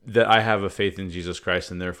that I have a faith in Jesus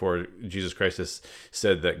Christ, and therefore Jesus Christ has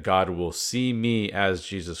said that God will see me as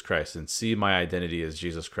Jesus Christ and see my identity as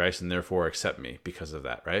Jesus Christ, and therefore accept me because of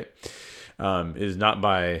that, right? It is not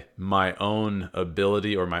by my own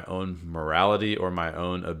ability or my own morality or my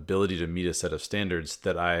own ability to meet a set of standards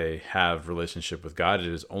that I have relationship with God. It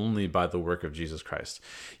is only by the work of Jesus Christ.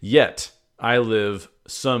 Yet, I live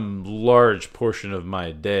some large portion of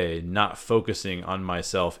my day not focusing on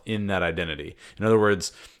myself in that identity. In other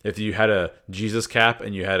words, if you had a Jesus cap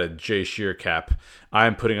and you had a Jay Shear cap,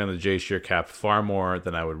 I'm putting on the Jay Shear cap far more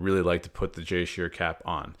than I would really like to put the Jay Shear cap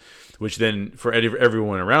on, which then for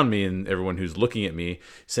everyone around me and everyone who's looking at me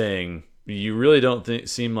saying, you really don't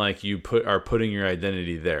seem like you are putting your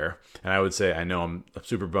identity there. And I would say, I know I'm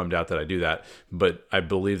super bummed out that I do that, but I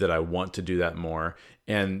believe that I want to do that more.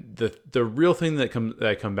 And the real thing that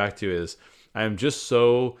I come back to is, I am just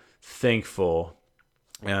so thankful,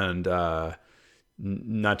 and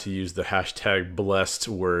not to use the hashtag blessed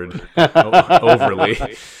word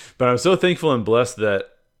overly, but I'm so thankful and blessed that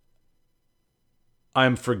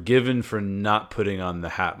I'm forgiven for not putting on the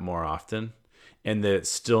hat more often, and that it's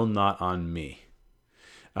still not on me.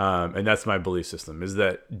 And that's my belief system, is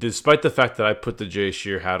that despite the fact that I put the Jay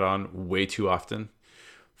Shear hat on way too often,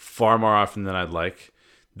 far more often than I'd like,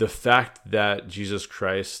 the fact that Jesus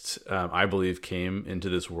Christ, I believe, came into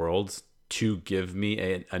this world to give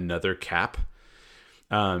me another cap,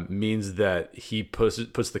 means that he puts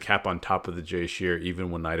the cap on top of the Jay Shear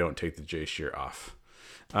even when I don't take the Jay Shear off.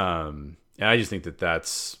 And I just think that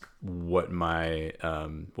that's what my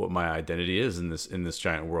identity is in this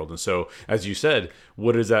giant world. And so, as you said,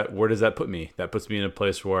 where does that put me? That puts me in a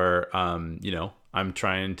place where I'm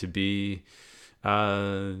trying to be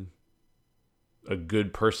a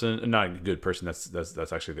good person, not a good person.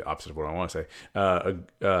 That's actually the opposite of what I want to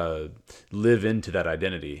say. Live into that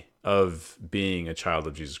identity of being a child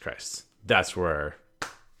of Jesus Christ. That's where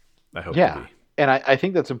I hope to be. And I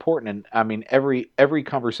think that's important. And I mean, every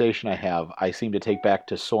conversation I have, I seem to take back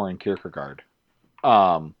to Soren Kierkegaard.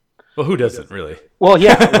 Well, who doesn't really? Well,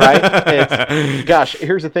 yeah, right. Gosh,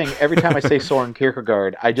 here's the thing. Every time I say Soren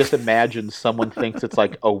Kierkegaard, I just imagine someone thinks it's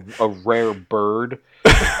like a rare bird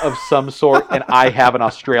of some sort, and I have an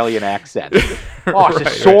Australian accent. Oh,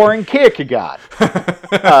 it's Soren Kierkegaard.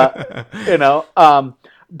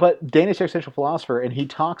 But Danish existential philosopher, and he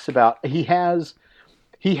talks about he has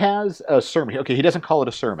a sermon. Okay, he doesn't call it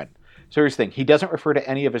a sermon. So here's the thing. He doesn't refer to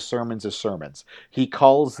any of his sermons as sermons. He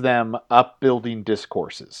calls them upbuilding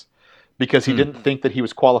discourses because he didn't think that he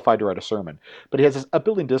was qualified to write a sermon. But he has this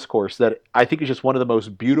upbuilding discourse that I think is just one of the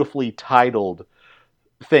most beautifully titled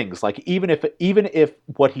things. Like even if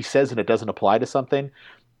what he says in it doesn't apply to something,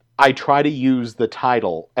 I try to use the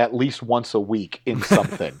title at least once a week in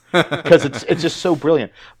something because it's just so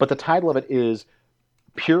brilliant. But the title of it is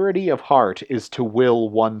 "Purity of Heart is to Will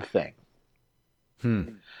One Thing."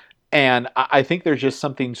 And I think there's just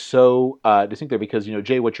something so distinct there because,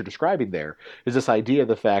 Jay, what you're describing there is this idea of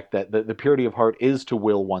the fact that the purity of heart is to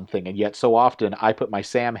will one thing. And yet so often I put my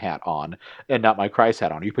Sam hat on and not my Christ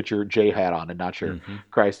hat on. You put your Jay hat on and not your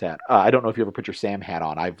Christ hat. I don't know if you ever put your Sam hat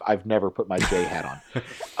on. I've never put my Jay hat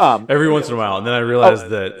on. Every once in a while. And then I realized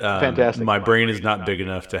that fantastic. My brain is not big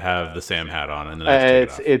enough to have the Sam hat on. And then I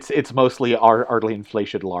it's mostly artily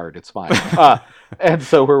inflated lard. It's fine. And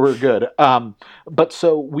so we're good. But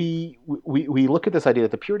so we look at this idea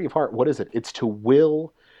that the purity of heart, what is it? It's to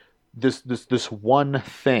will this one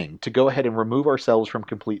thing, to go ahead and remove ourselves from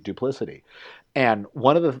complete duplicity. And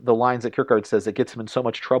one of the lines that Kierkegaard says that gets him in so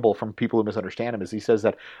much trouble from people who misunderstand him is he says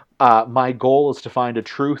that my goal is to find a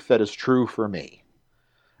truth that is true for me.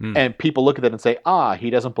 And people look at that and say, he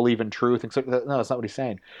doesn't believe in truth. No, that's not what he's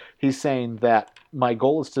saying. He's saying that my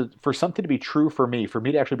goal is for something to be true for me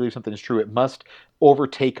to actually believe something is true, it must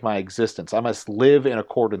overtake my existence. I must live in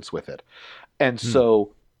accordance with it. And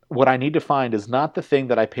so what I need to find is not the thing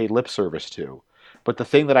that I pay lip service to, but the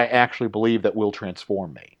thing that I actually believe that will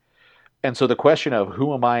transform me. And so the question of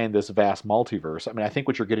who am I in this vast multiverse, I mean, I think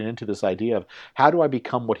what you're getting into this idea of how do I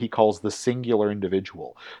become what he calls the singular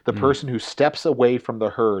individual, the person who steps away from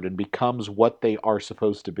the herd and becomes what they are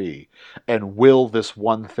supposed to be and will this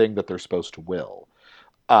one thing that they're supposed to will.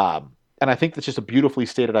 And I think that's just a beautifully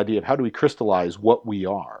stated idea of how do we crystallize what we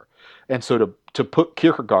are. And so to put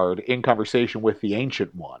Kierkegaard in conversation with the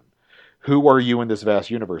Ancient One, who are you in this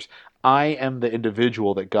vast universe? I am the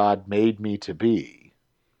individual that God made me to be.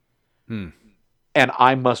 And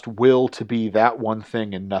I must will to be that one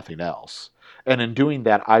thing and nothing else. And in doing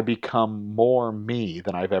that, I become more me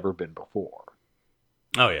than I've ever been before.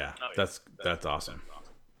 Oh yeah, that's awesome.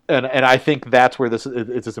 And I think that's where it's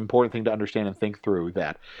this important thing to understand and think through.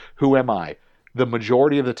 That who am I? The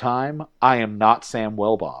majority of the time, I am not Sam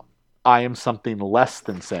Wellbaum. I am something less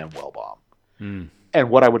than Sam Wellbaum. And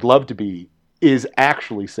what I would love to be is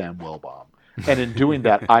actually Sam Wellbaum. And in doing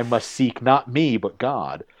that, I must seek not me but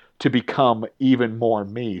God to become even more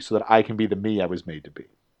me so that I can be the me I was made to be.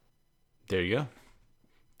 There you go.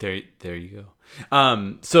 There you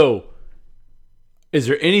go. So is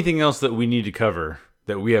there anything else that we need to cover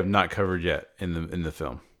that we have not covered yet in the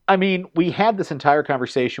film? I mean, we had this entire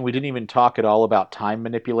conversation. We didn't even talk at all about time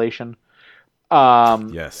manipulation.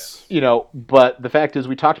 Yes. But the fact is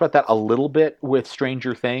we talked about that a little bit with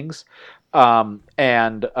Stranger Things.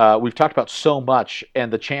 And we've talked about so much,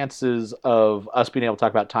 and the chances of us being able to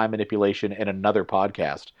talk about time manipulation in another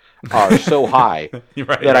podcast are so high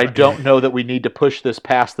that I don't know that we need to push this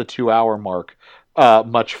past the 2-hour mark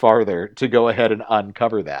much farther to go ahead and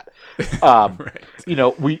uncover that.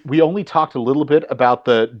 We only talked a little bit about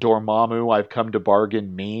the Dormammu I've come to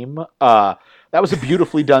bargain meme. That was a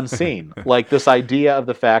beautifully done scene. Like this idea of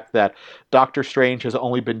the fact that Doctor Strange has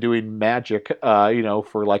only been doing magic,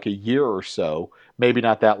 for like a year or so, maybe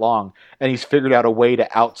not that long, and he's figured out a way to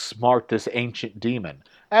outsmart this ancient demon.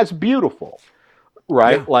 That's beautiful,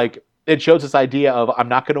 right? Yeah. Like it shows this idea of I'm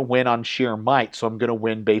not going to win on sheer might, so I'm going to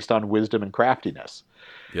win based on wisdom and craftiness.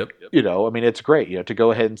 Yep. It's great, to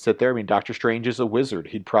go ahead and sit there. I mean, Doctor Strange is a wizard.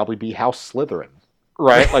 He'd probably be House Slytherin.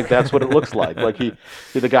 Right, like that's what it looks like. Like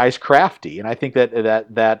the guy's crafty, and I think that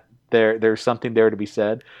there's something there to be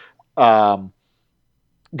said. Like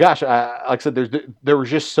I said, there was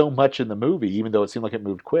just so much in the movie, even though it seemed like it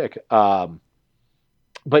moved quick.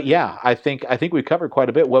 But yeah, I think we covered quite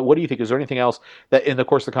a bit. What do you think? Is there anything else that in the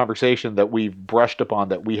course of the conversation that we've brushed upon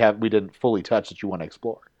that we didn't fully touch that you want to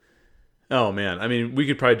explore? Oh man, I mean, we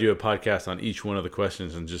could probably do a podcast on each one of the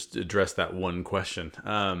questions and just address that one question.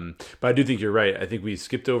 But I do think you're right. I think we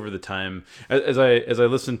skipped over the time as I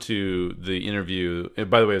listened to the interview. And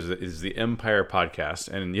by the way, is the Empire podcast,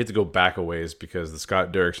 and you have to go back a ways because the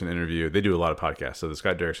Scott Derrickson interview. They do a lot of podcasts, so the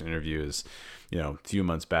Scott Derrickson interview is, a few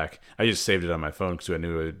months back. I just saved it on my phone because I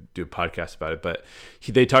knew I would do a podcast about it. But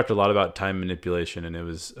they talked a lot about time manipulation, and it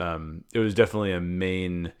was definitely a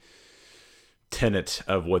main tenet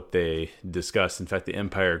of what they discussed. In fact, the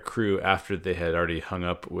Empire crew, after they had already hung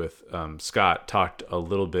up with Scott, talked a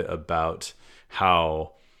little bit about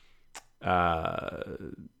how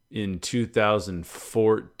in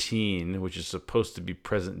 2014, which is supposed to be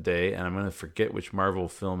present day, and I'm going to forget which Marvel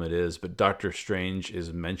film it is, but Doctor Strange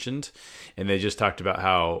is mentioned, and they just talked about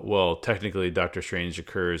how, well, technically Doctor Strange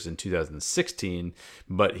occurs in 2016,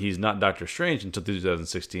 but he's not Doctor Strange until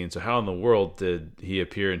 2016, so how in the world did he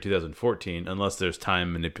appear in 2014 unless there's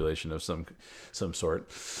time manipulation of some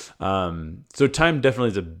sort? So time definitely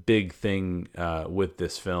is a big thing with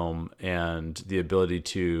this film, and the ability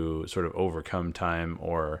to sort of overcome time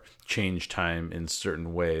or change time in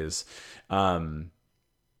certain ways. I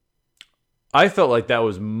felt like that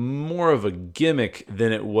was more of a gimmick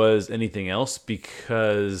than it was anything else,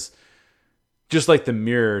 because just like the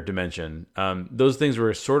mirror dimension, those things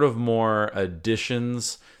were sort of more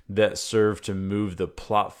additions that served to move the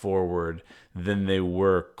plot forward than they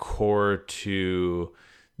were core to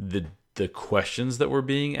the questions that were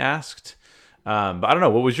being asked. But I don't know,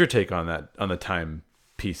 what was your take on that, on the time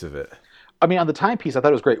piece of it? I mean, on the time piece, I thought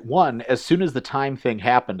it was great. One, as soon as the time thing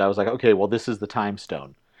happened, I was like, okay, well, this is the time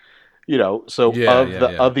stone. So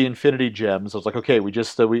of the Infinity Gems, I was like, okay, we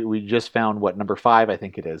just found what, number 5, I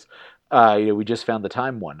think it is. We just found the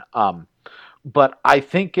time one. But I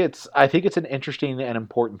think it's an interesting and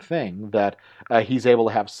important thing that he's able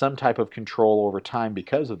to have some type of control over time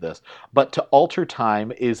because of this. But to alter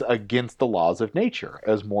time is against the laws of nature,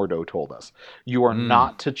 as Mordo told us. You are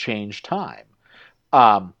not to change time.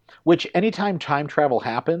 Which anytime time travel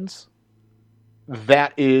happens,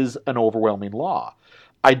 that is an overwhelming law.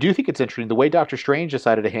 I do think it's interesting. The way Doctor Strange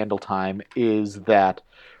decided to handle time is that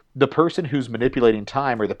the person who's manipulating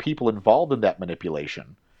time, or the people involved in that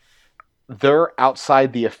manipulation, they're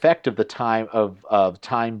outside the effect of the time of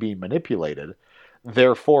time being manipulated.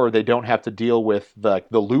 Therefore, they don't have to deal with the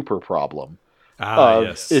looper problem.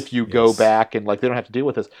 Yes. If you go back and they don't have to deal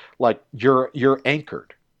with this. You're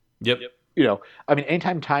anchored. Yep. I mean,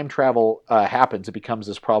 anytime time travel happens, it becomes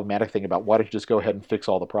this problematic thing about why don't you just go ahead and fix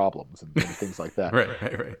all the problems and things like that.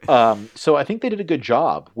 Right. So I think they did a good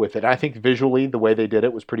job with it. I think visually the way they did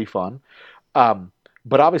it was pretty fun.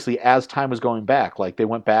 But obviously, as time was going back, they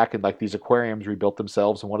went back and these aquariums rebuilt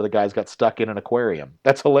themselves, and one of the guys got stuck in an aquarium.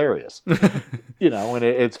 That's hilarious, and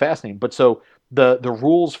it's fascinating. But so the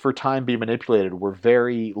rules for time being manipulated were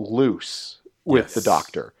very loose with the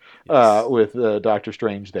Doctor. With Doctor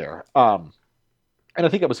Strange there. And I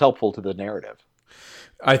think it was helpful to the narrative.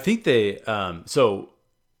 I think they, so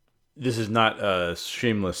this is not a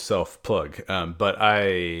shameless self-plug, but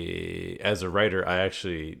as a writer, I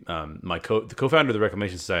actually, the co-founder of the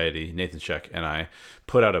Reclamation Society, Nathan Sheck, and I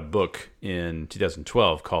put out a book in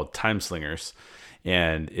 2012 called Time Slingers,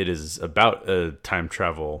 and it is about a time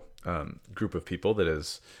travel group of people. That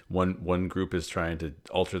is, one group is trying to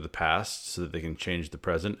alter the past so that they can change the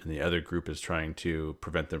present, and the other group is trying to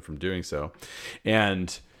prevent them from doing so.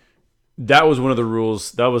 And that was one of the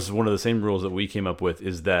rules. That was one of the same rules that we came up with,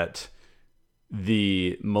 is that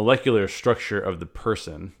the molecular structure of the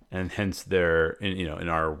person, and hence their, in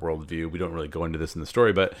our worldview, we don't really go into this in the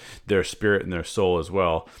story, but their spirit and their soul as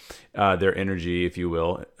well, their energy, if you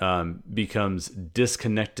will, becomes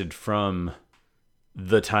disconnected from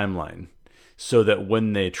the timeline, so that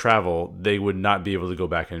when they travel, they would not be able to go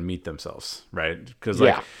back and meet themselves, right? Because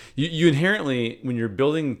you inherently, when you're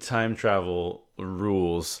building time travel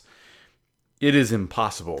rules, it is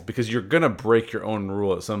impossible, because you're going to break your own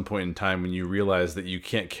rule at some point in time when you realize that you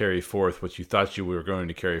can't carry forth what you thought you were going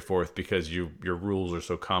to carry forth, because your rules are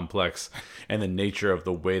so complex, and the nature of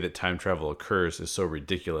the way that time travel occurs is so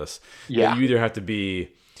ridiculous. That you either have to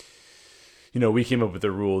be, we came up with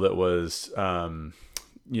a rule that was,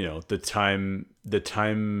 the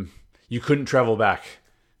time you couldn't travel back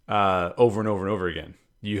over and over and over again.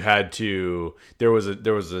 You had to, there was a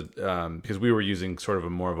because we were using sort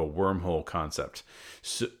of more of a wormhole concept,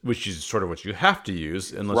 which is sort of what you have to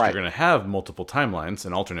use unless you're going to have multiple timelines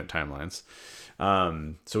and alternate timelines.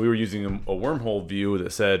 So we were using a wormhole view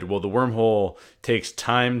that said, well, the wormhole takes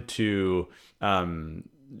time to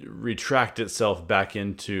retract itself back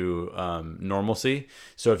into normalcy.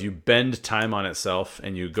 So if you bend time on itself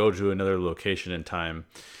and you go to another location in time,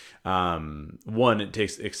 One, it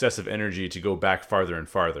takes excessive energy to go back farther and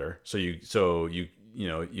farther. So you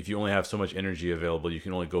if you only have so much energy available, you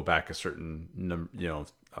can only go back a certain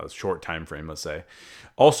a short time frame, let's say.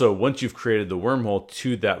 Also, once you've created the wormhole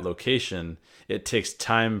to that location, it takes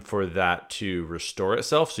time for that to restore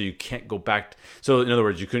itself. So you can't go back. So in other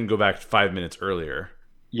words, you couldn't go back 5 minutes earlier.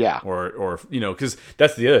 Yeah. Or because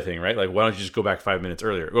that's the other thing, right? Like, why don't you just go back 5 minutes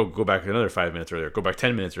earlier? Go back another 5 minutes earlier. Go back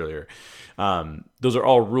 10 minutes earlier. Those are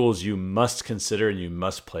all rules you must consider and you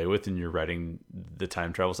must play with when you're writing the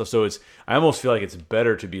time travel stuff. So I almost feel like it's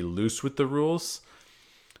better to be loose with the rules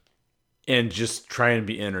and just try and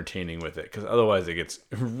be entertaining with it, because otherwise it gets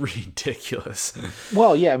ridiculous.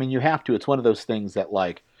 Well, yeah, I mean, you have to. It's one of those things that,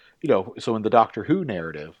 like, so in the Doctor Who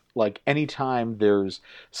narrative, like, anytime there's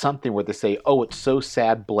something where they say, oh, it's so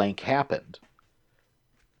sad blank happened,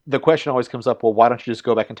 the question always comes up, well, why don't you just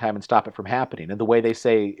go back in time and stop it from happening? And the way they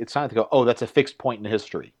say, it's not to go, oh, that's a fixed point in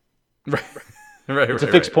history. Right. It's a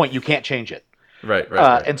fixed point. You can't change it. Right.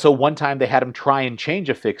 And so one time they had him try and change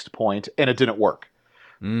a fixed point, and it didn't work.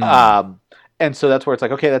 And so that's where it's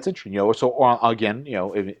like, okay, that's interesting. So again,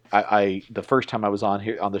 the first time I was on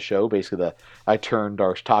here on the show, basically I turned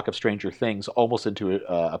our talk of Stranger Things almost into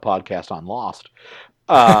a podcast on Lost.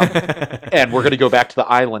 And we're going to go back to the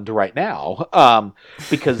island right now,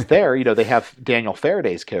 because there, they have Daniel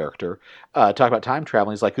Faraday's character talk about time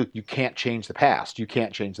traveling. He's like, look, you can't change the past. You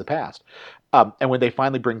can't change the past. And when they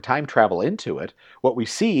finally bring time travel into it, what we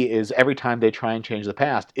see is every time they try and change the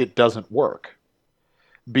past, it doesn't work.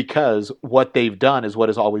 Because what they've done is what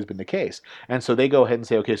has always been the case. And so they go ahead and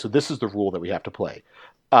say, okay, so this is the rule that we have to play.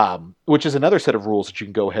 Which is another set of rules that you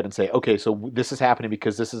can go ahead and say, okay, so this is happening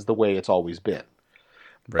because this is the way it's always been.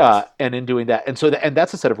 Right. And in doing that, and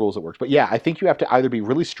that's a set of rules that works. But yeah, I think you have to either be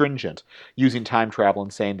really stringent using time travel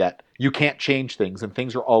and saying that you can't change things and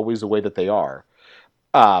things are always the way that they are.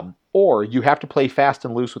 Or you have to play fast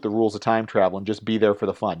and loose with the rules of time travel and just be there for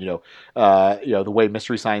the fun. The way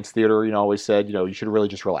Mystery Science Theater, always said, you should really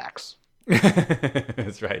just relax.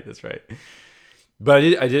 That's right. But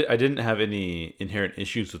I didn't have any inherent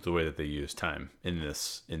issues with the way that they use time in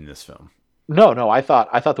this film. No. I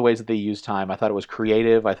thought the ways that they used time, I thought it was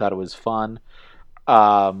creative. I thought it was fun.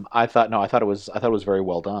 I thought it was very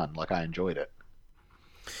well done. Like, I enjoyed it.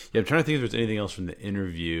 Yeah, I'm trying to think if there's anything else from the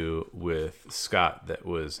interview with Scott that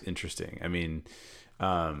was interesting. I mean,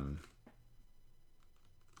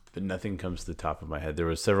 but nothing comes to the top of my head. There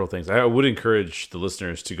were several things. I would encourage the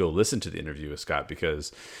listeners to go listen to the interview with Scott,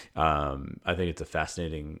 because I think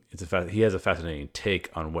he has a fascinating take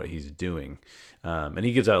on what he's doing. And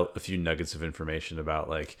he gives out a few nuggets of information about,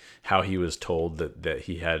 like, how he was told that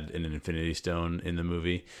he had an Infinity Stone in the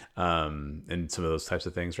movie, and some of those types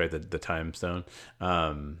of things, right? The Time Stone.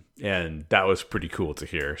 And that was pretty cool to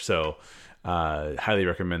hear. So highly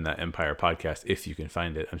recommend that Empire podcast if you can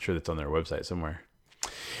find it. I'm sure that's on their website somewhere.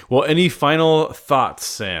 Well, any final thoughts,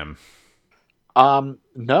 Sam?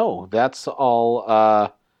 No, that's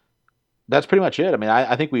all. That's pretty much it. I mean,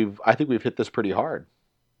 I think we've hit this pretty hard.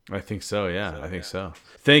 I think so. Yeah, I think so.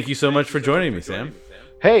 Thank you so much for joining me, Sam.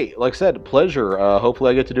 Hey, like I said, pleasure. Hopefully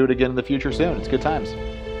I get to do it again in the future soon. It's good times.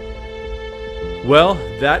 Well,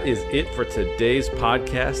 that is it for today's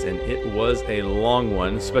podcast, and it was a long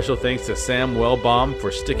one. Special thanks to Sam Wellbaum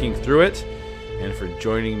for sticking through it and for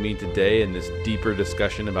joining me today in this deeper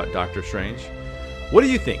discussion about Doctor Strange. What do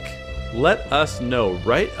you think? Let us know.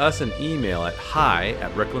 Write us an email at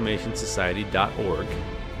hi@reclamationsociety.org,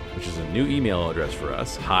 which is a new email address for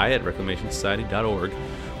us, hi@reclamationsociety.org,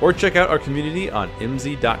 or check out our community on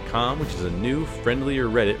imzy.com, which is a new, friendlier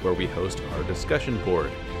Reddit where we host our discussion board.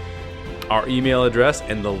 Our email address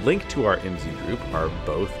and the link to our IMSI group are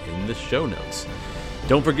both in the show notes.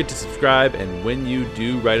 Don't forget to subscribe, and when you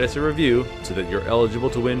do, write us a review so that you're eligible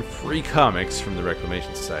to win free comics from the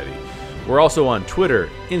Reclamation Society. We're also on Twitter,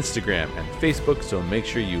 Instagram, and Facebook, so make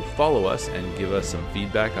sure you follow us and give us some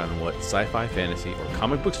feedback on what sci-fi, fantasy, or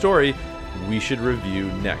comic book story we should review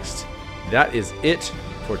next. That is it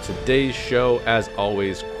for today's show. As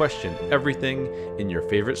always, question everything in your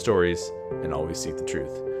favorite stories and always seek the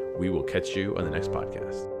truth. We will catch you on the next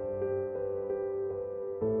podcast.